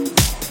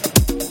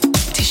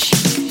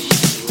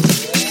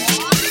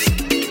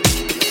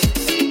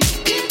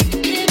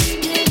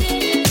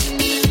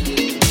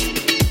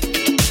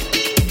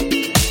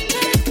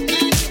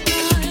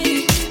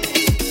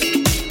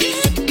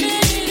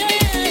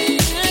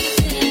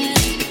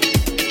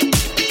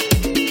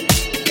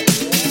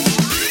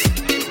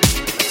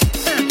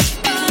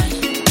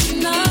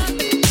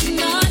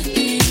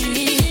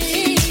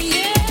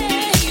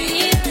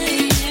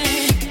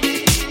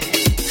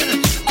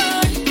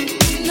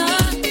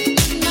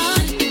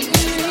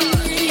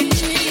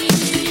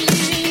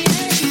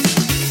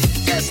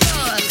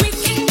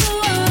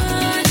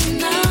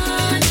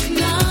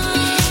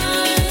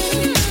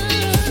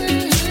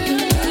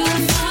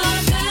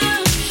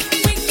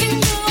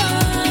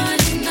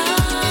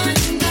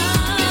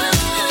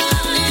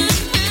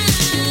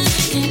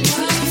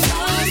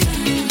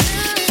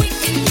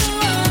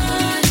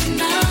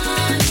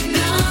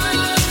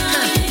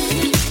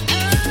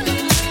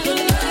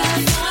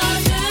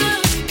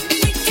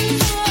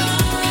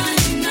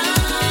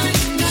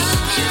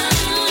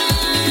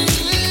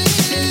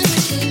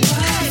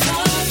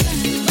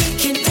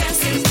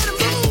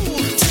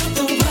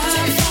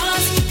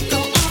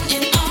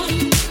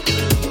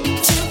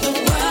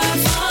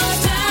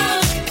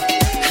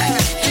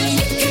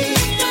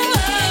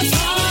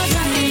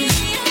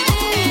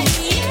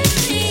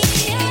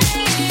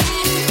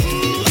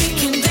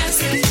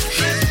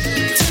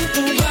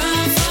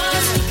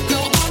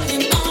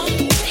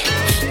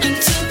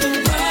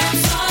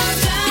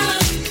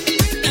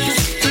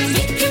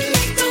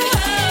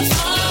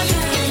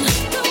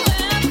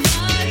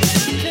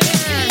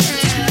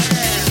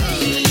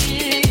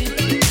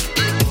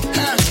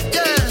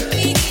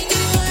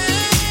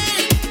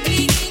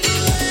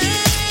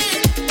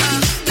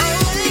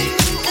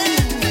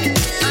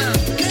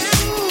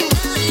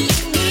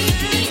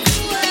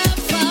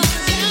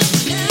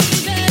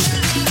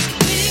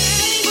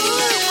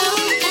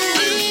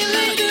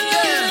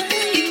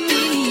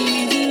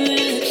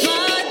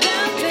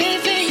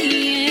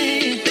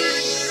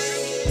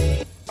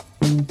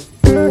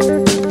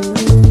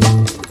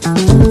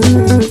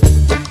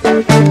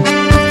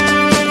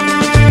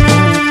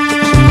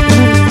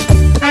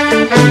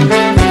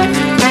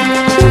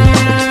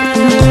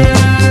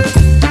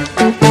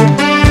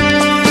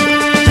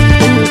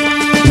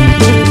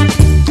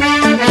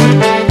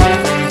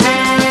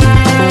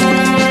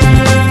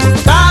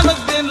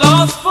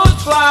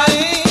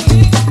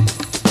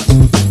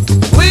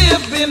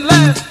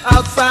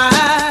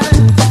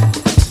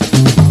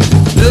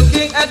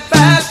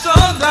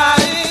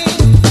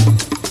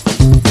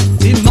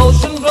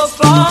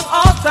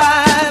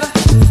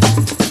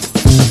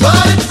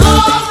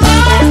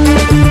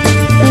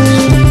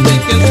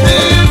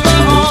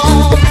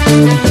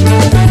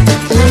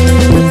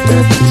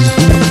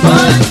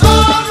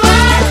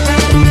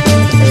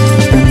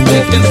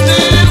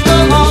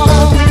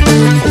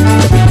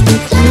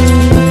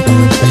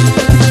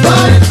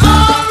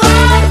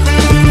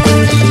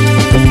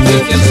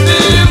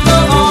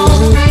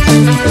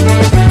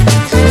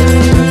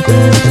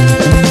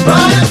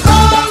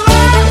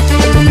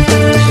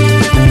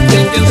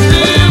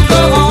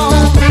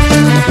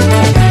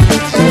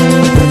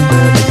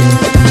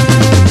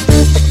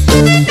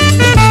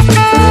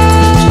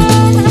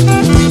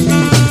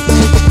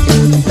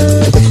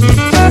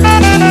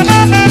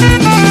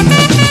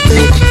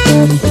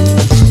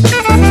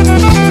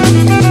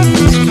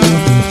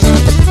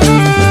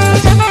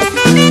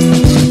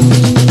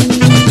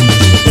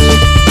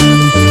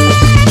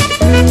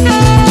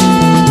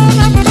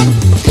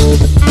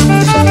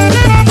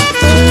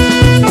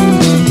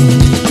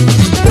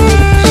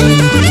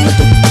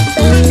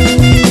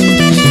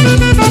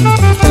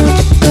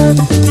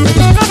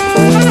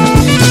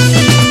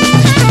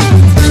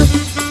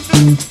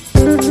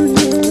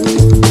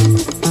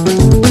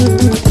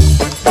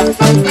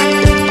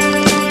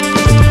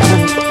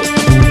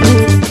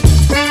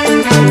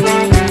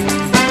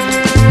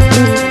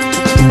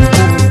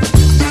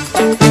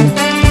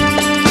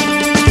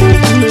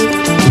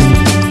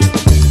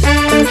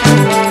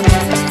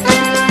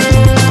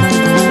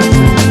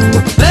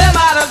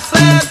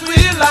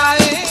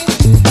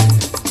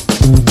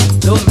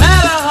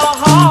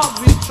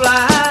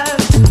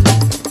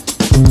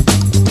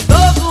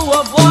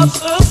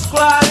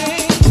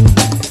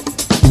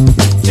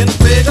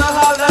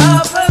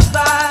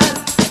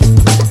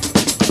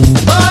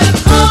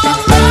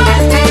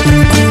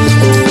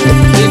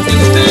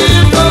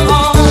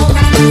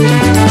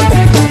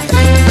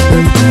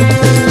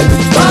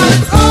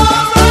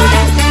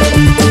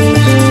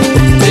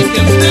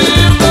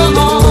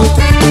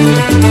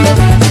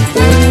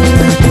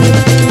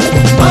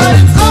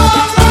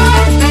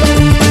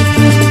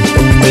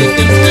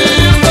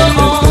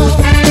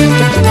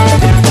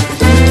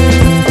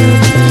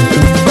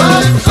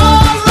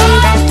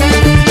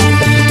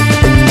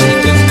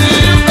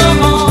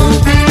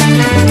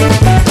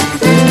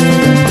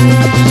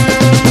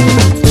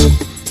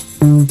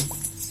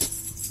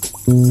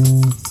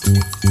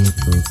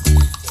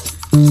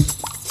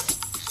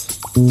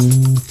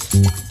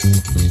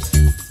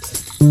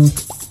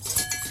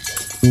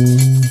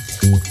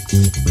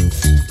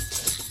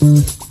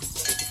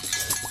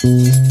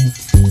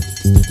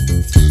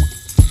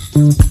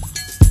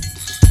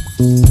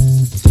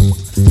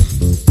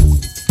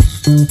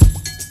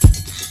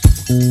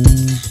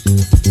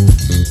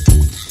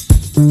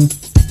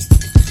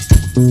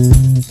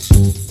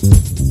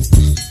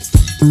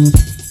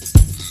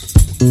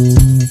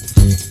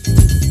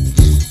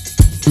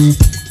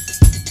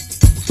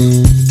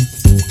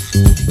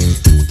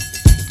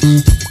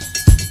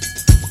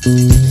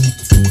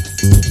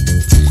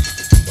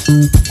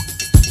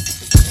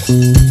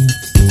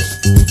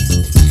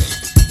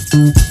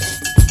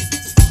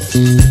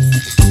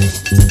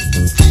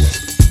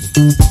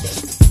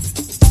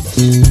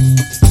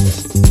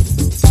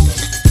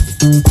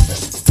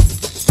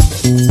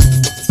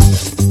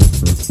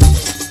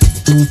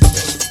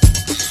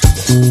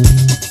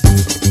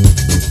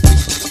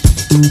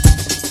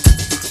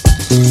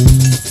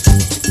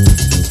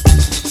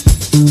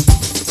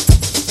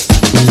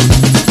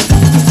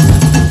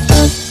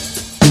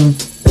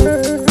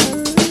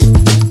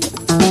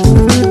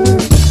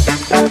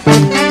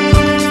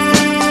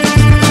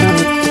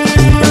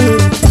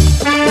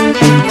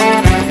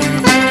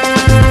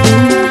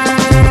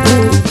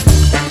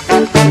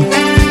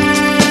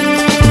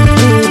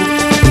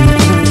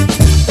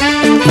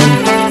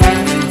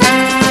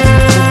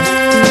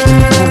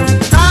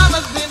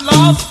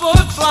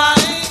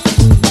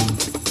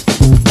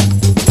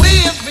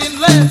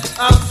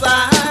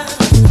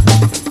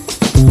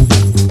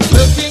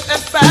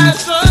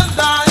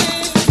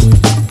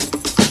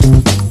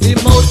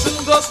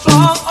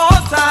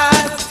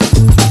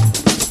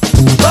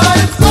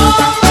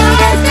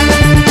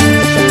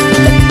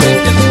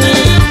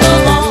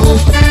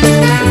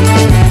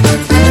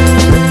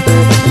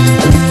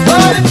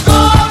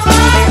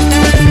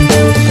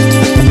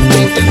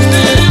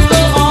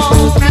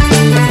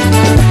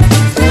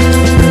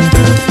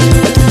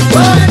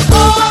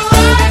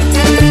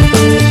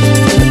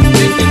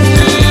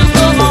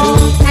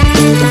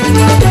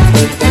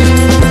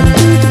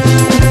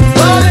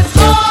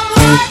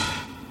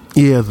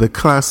Yeah, the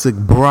classic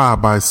Bra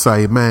by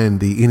Cy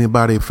Mandy.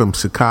 Anybody from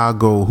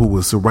Chicago who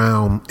was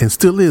around and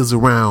still is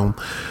around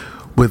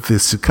with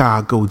this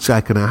Chicago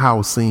Jack in the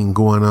House scene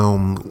going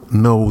on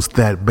knows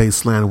that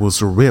bass line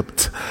was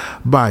ripped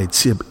by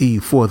Chip E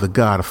for the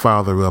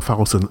Godfather of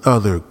House and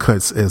other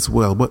cuts as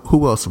well. But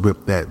who else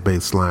ripped that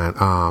bass line?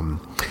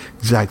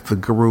 Jack the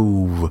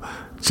Groove.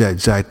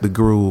 Jack the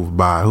Groove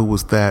by, who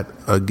was that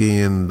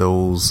again?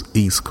 Those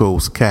East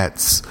Coast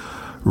cats.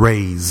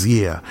 Rays,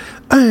 yeah.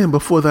 And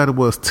before that it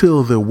was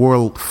Till the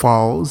World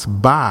Falls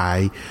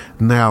by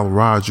Nile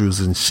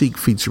Rodgers and Chic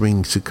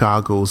featuring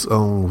Chicago's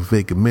own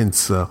Vic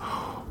Mensa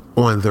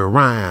on the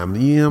rhyme.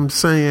 You know what I'm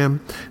saying?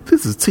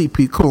 This is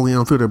TP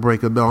Corleone through the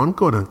break of dawn. I'm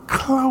going to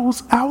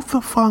close out the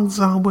Funk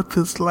Zone with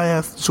this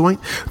last joint.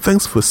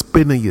 Thanks for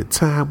spending your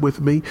time with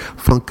me,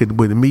 funking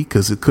with me,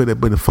 because it could have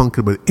been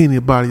funking with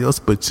anybody else,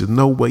 but you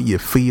know where you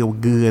feel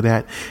good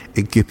at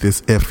and get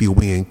this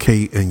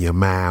FUNK in your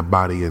mind,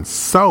 body, and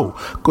soul.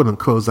 Going to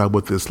close out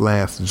with this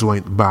last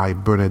joint by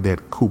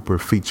Bernadette Cooper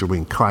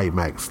featuring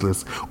Climax.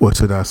 Or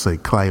should I say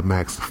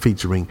Climax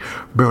featuring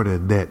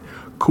Bernadette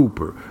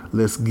Cooper.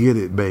 Let's get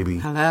it, baby.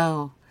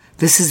 Hello,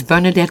 this is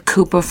Bernadette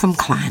Cooper from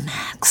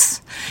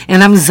Climax,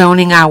 and I'm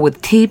zoning out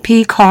with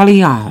TP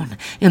Corleone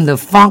in the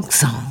Funk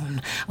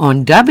Zone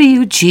on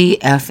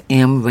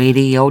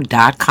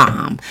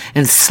WGFMradio.com,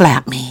 and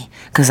slap me,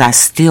 cause I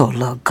still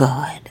look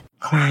good.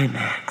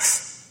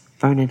 Climax,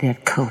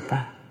 Bernadette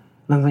Cooper,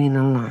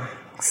 Marina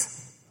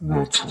Longs,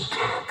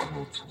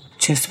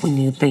 just when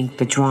you think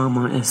the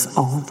drama is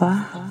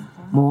over,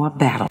 more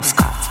battle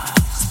scars.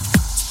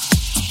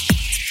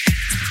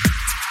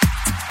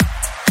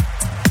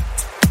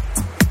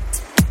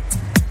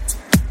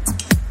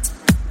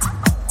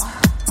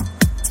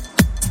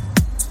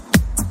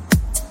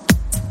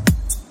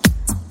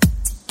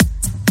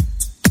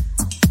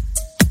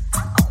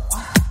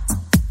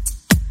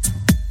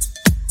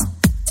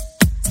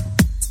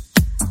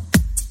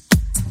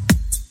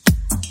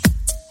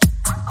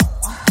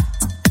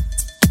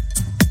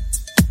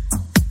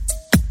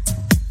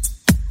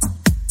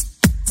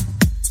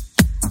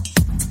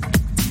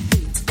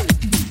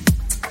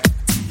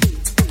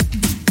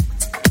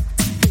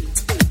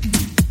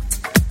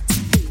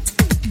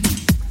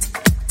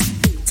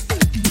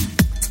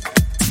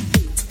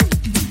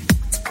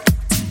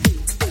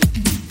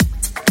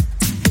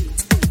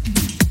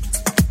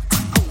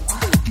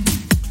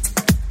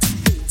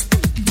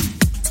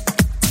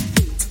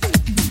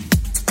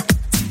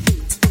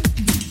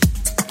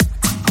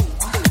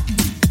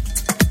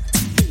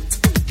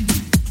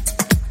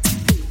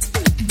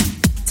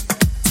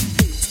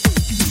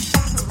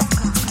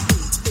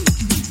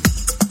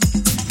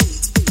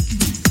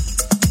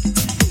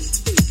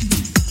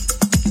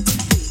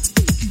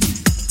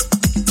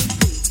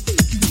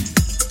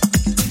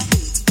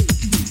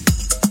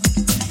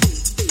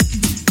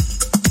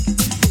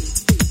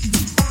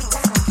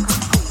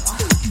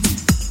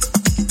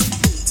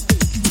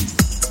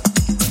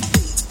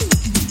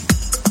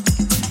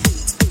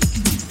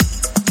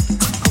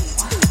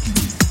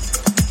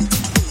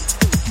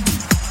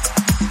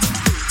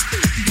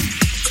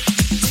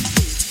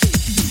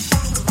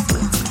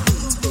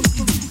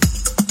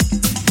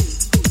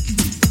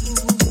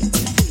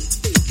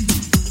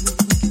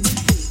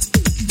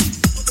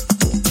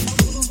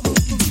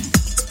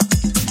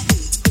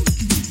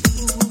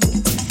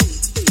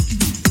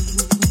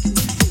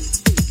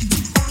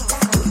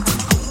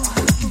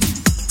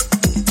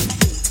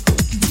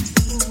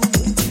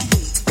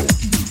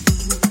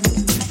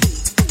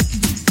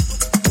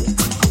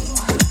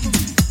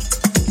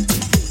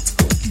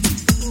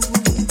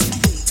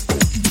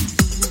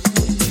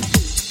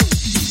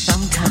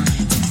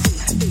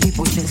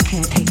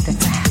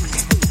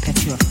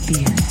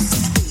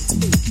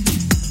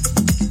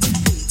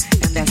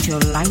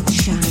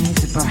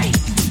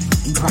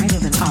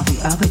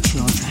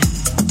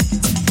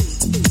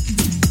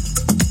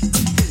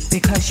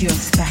 Because you're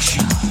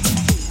special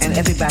and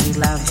everybody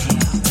loves you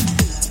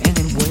and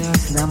it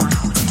wears them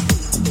out.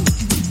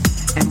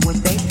 And what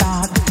they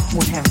thought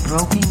would have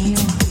broken you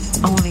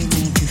only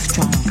made you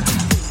stronger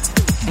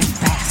and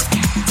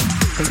faster.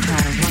 They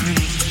try to run,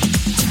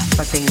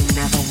 but they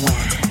never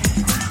win.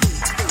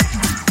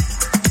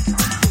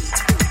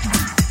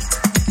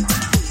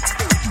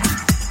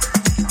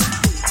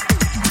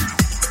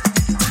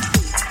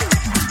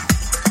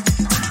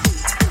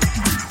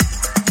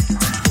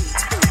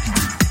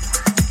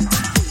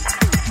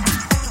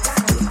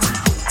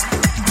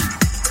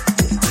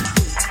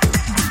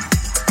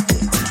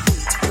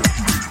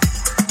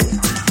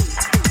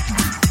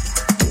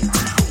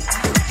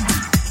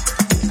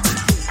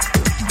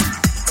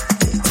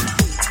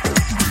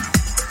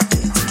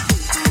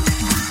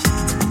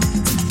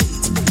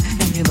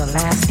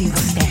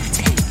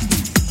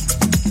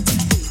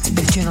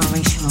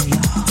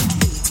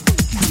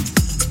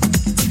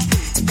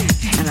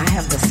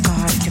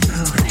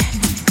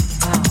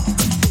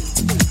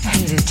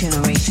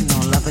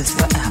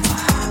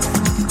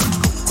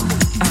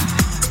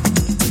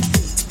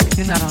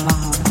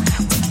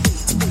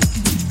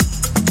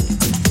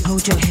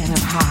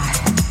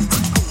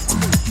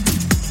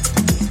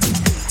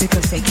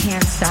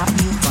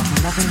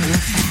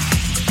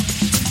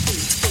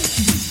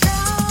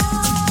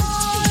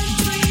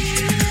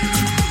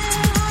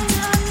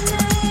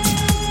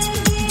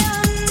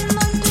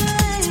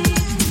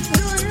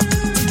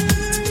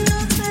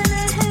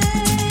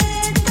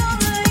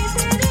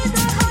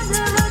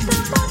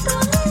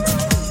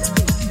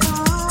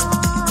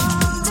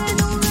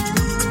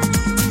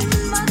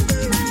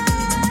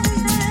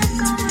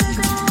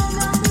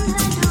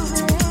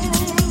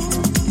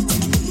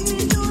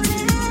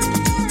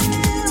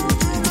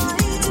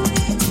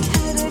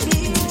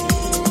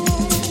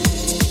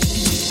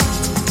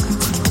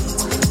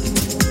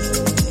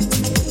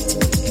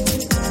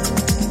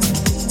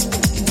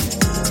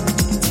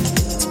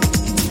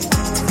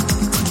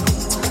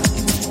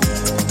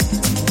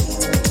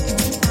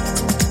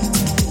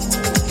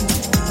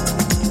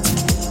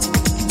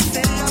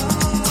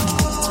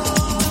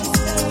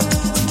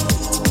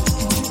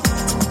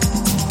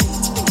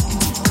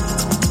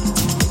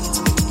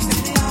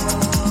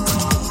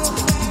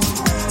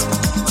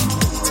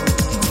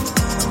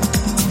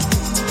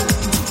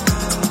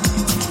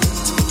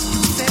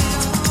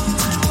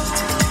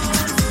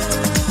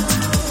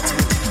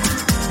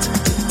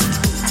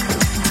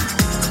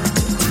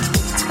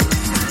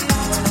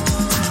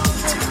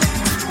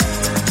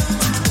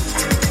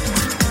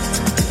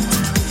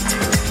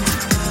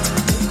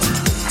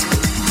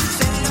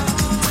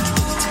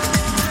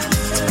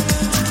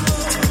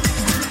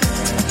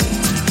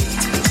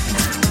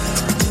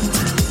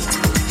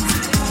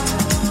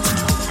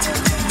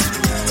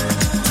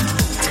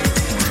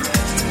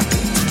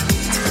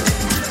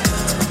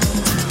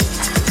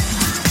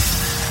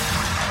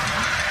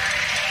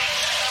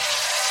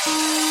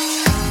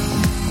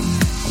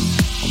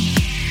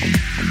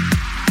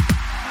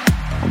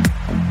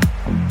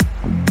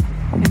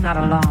 Not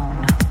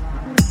alone.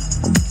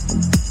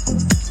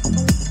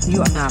 You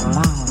are not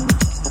alone.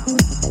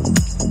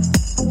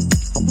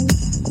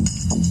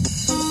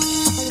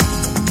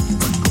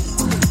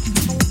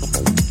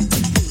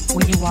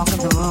 When you walk in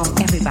the room,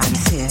 everybody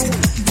says,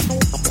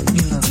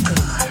 you look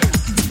good.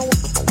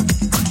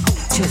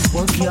 Just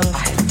work your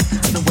life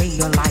the way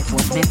your life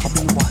was meant to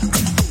be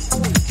worked.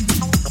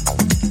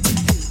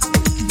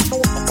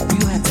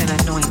 You have been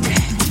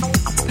anointed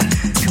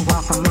to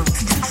walk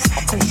amongst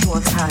us and show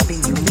us how to be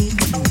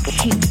unique and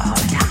keep all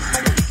the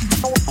time.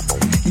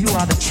 You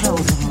are the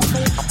chosen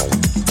one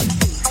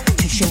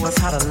to show us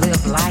how to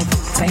live life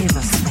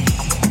famously.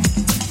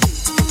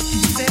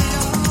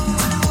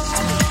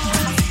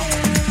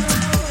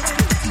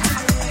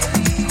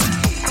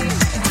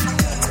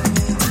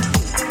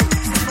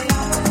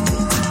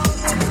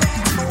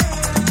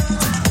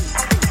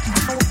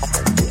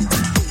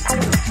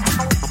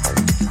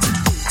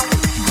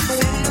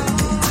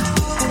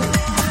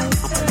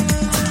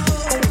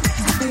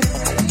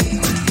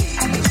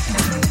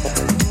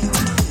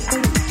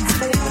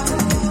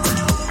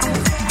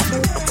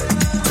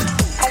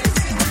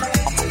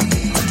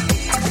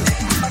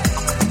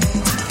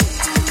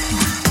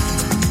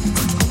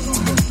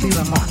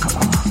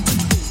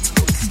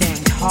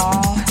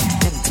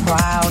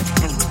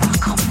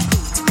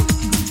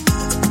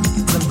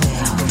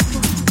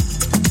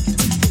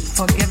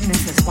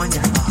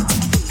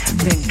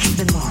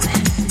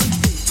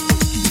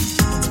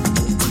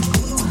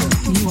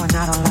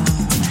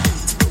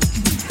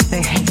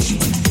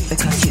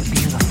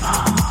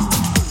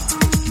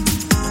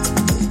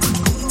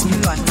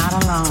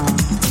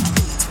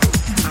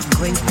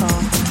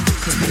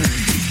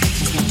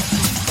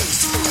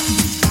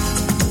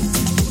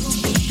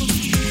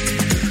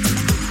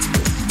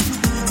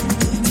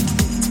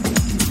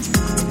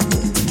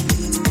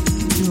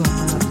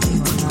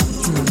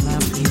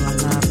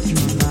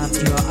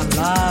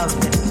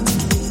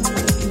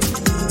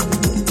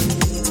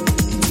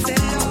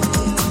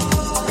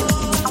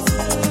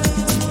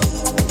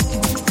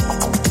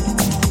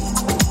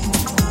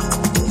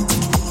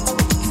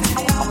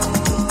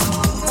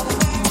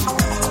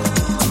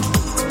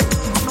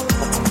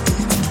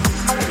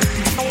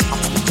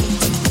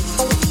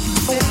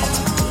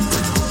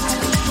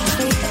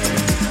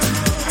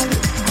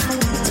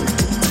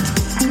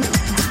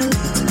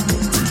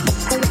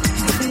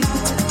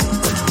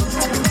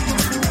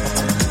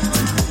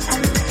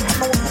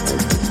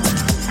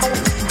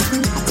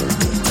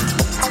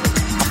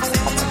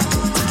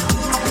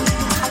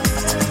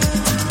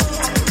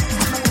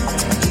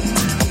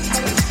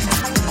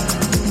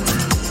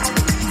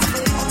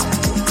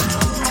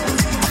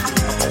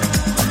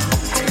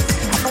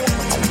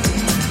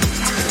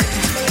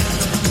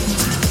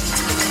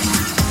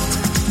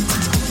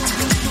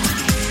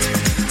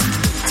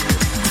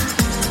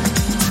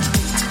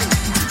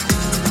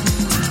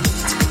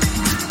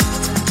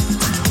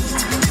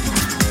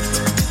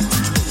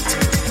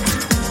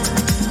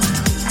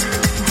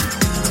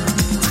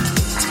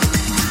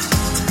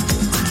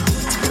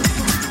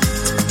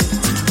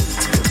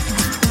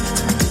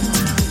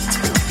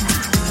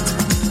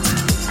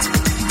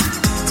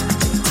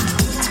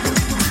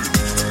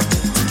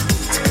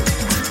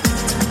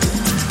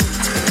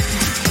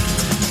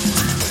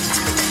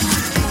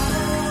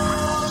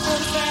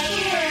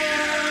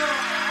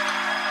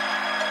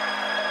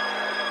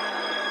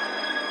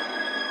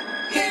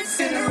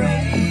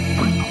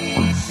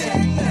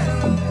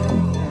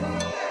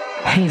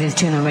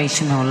 this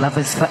generational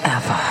lovers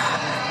forever.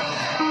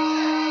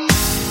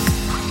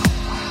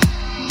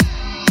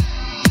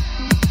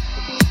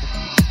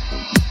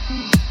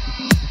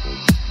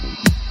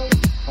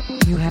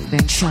 You have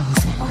been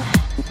chosen.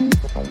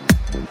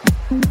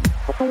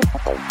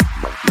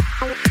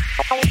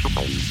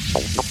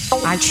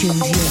 I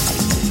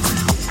choose you.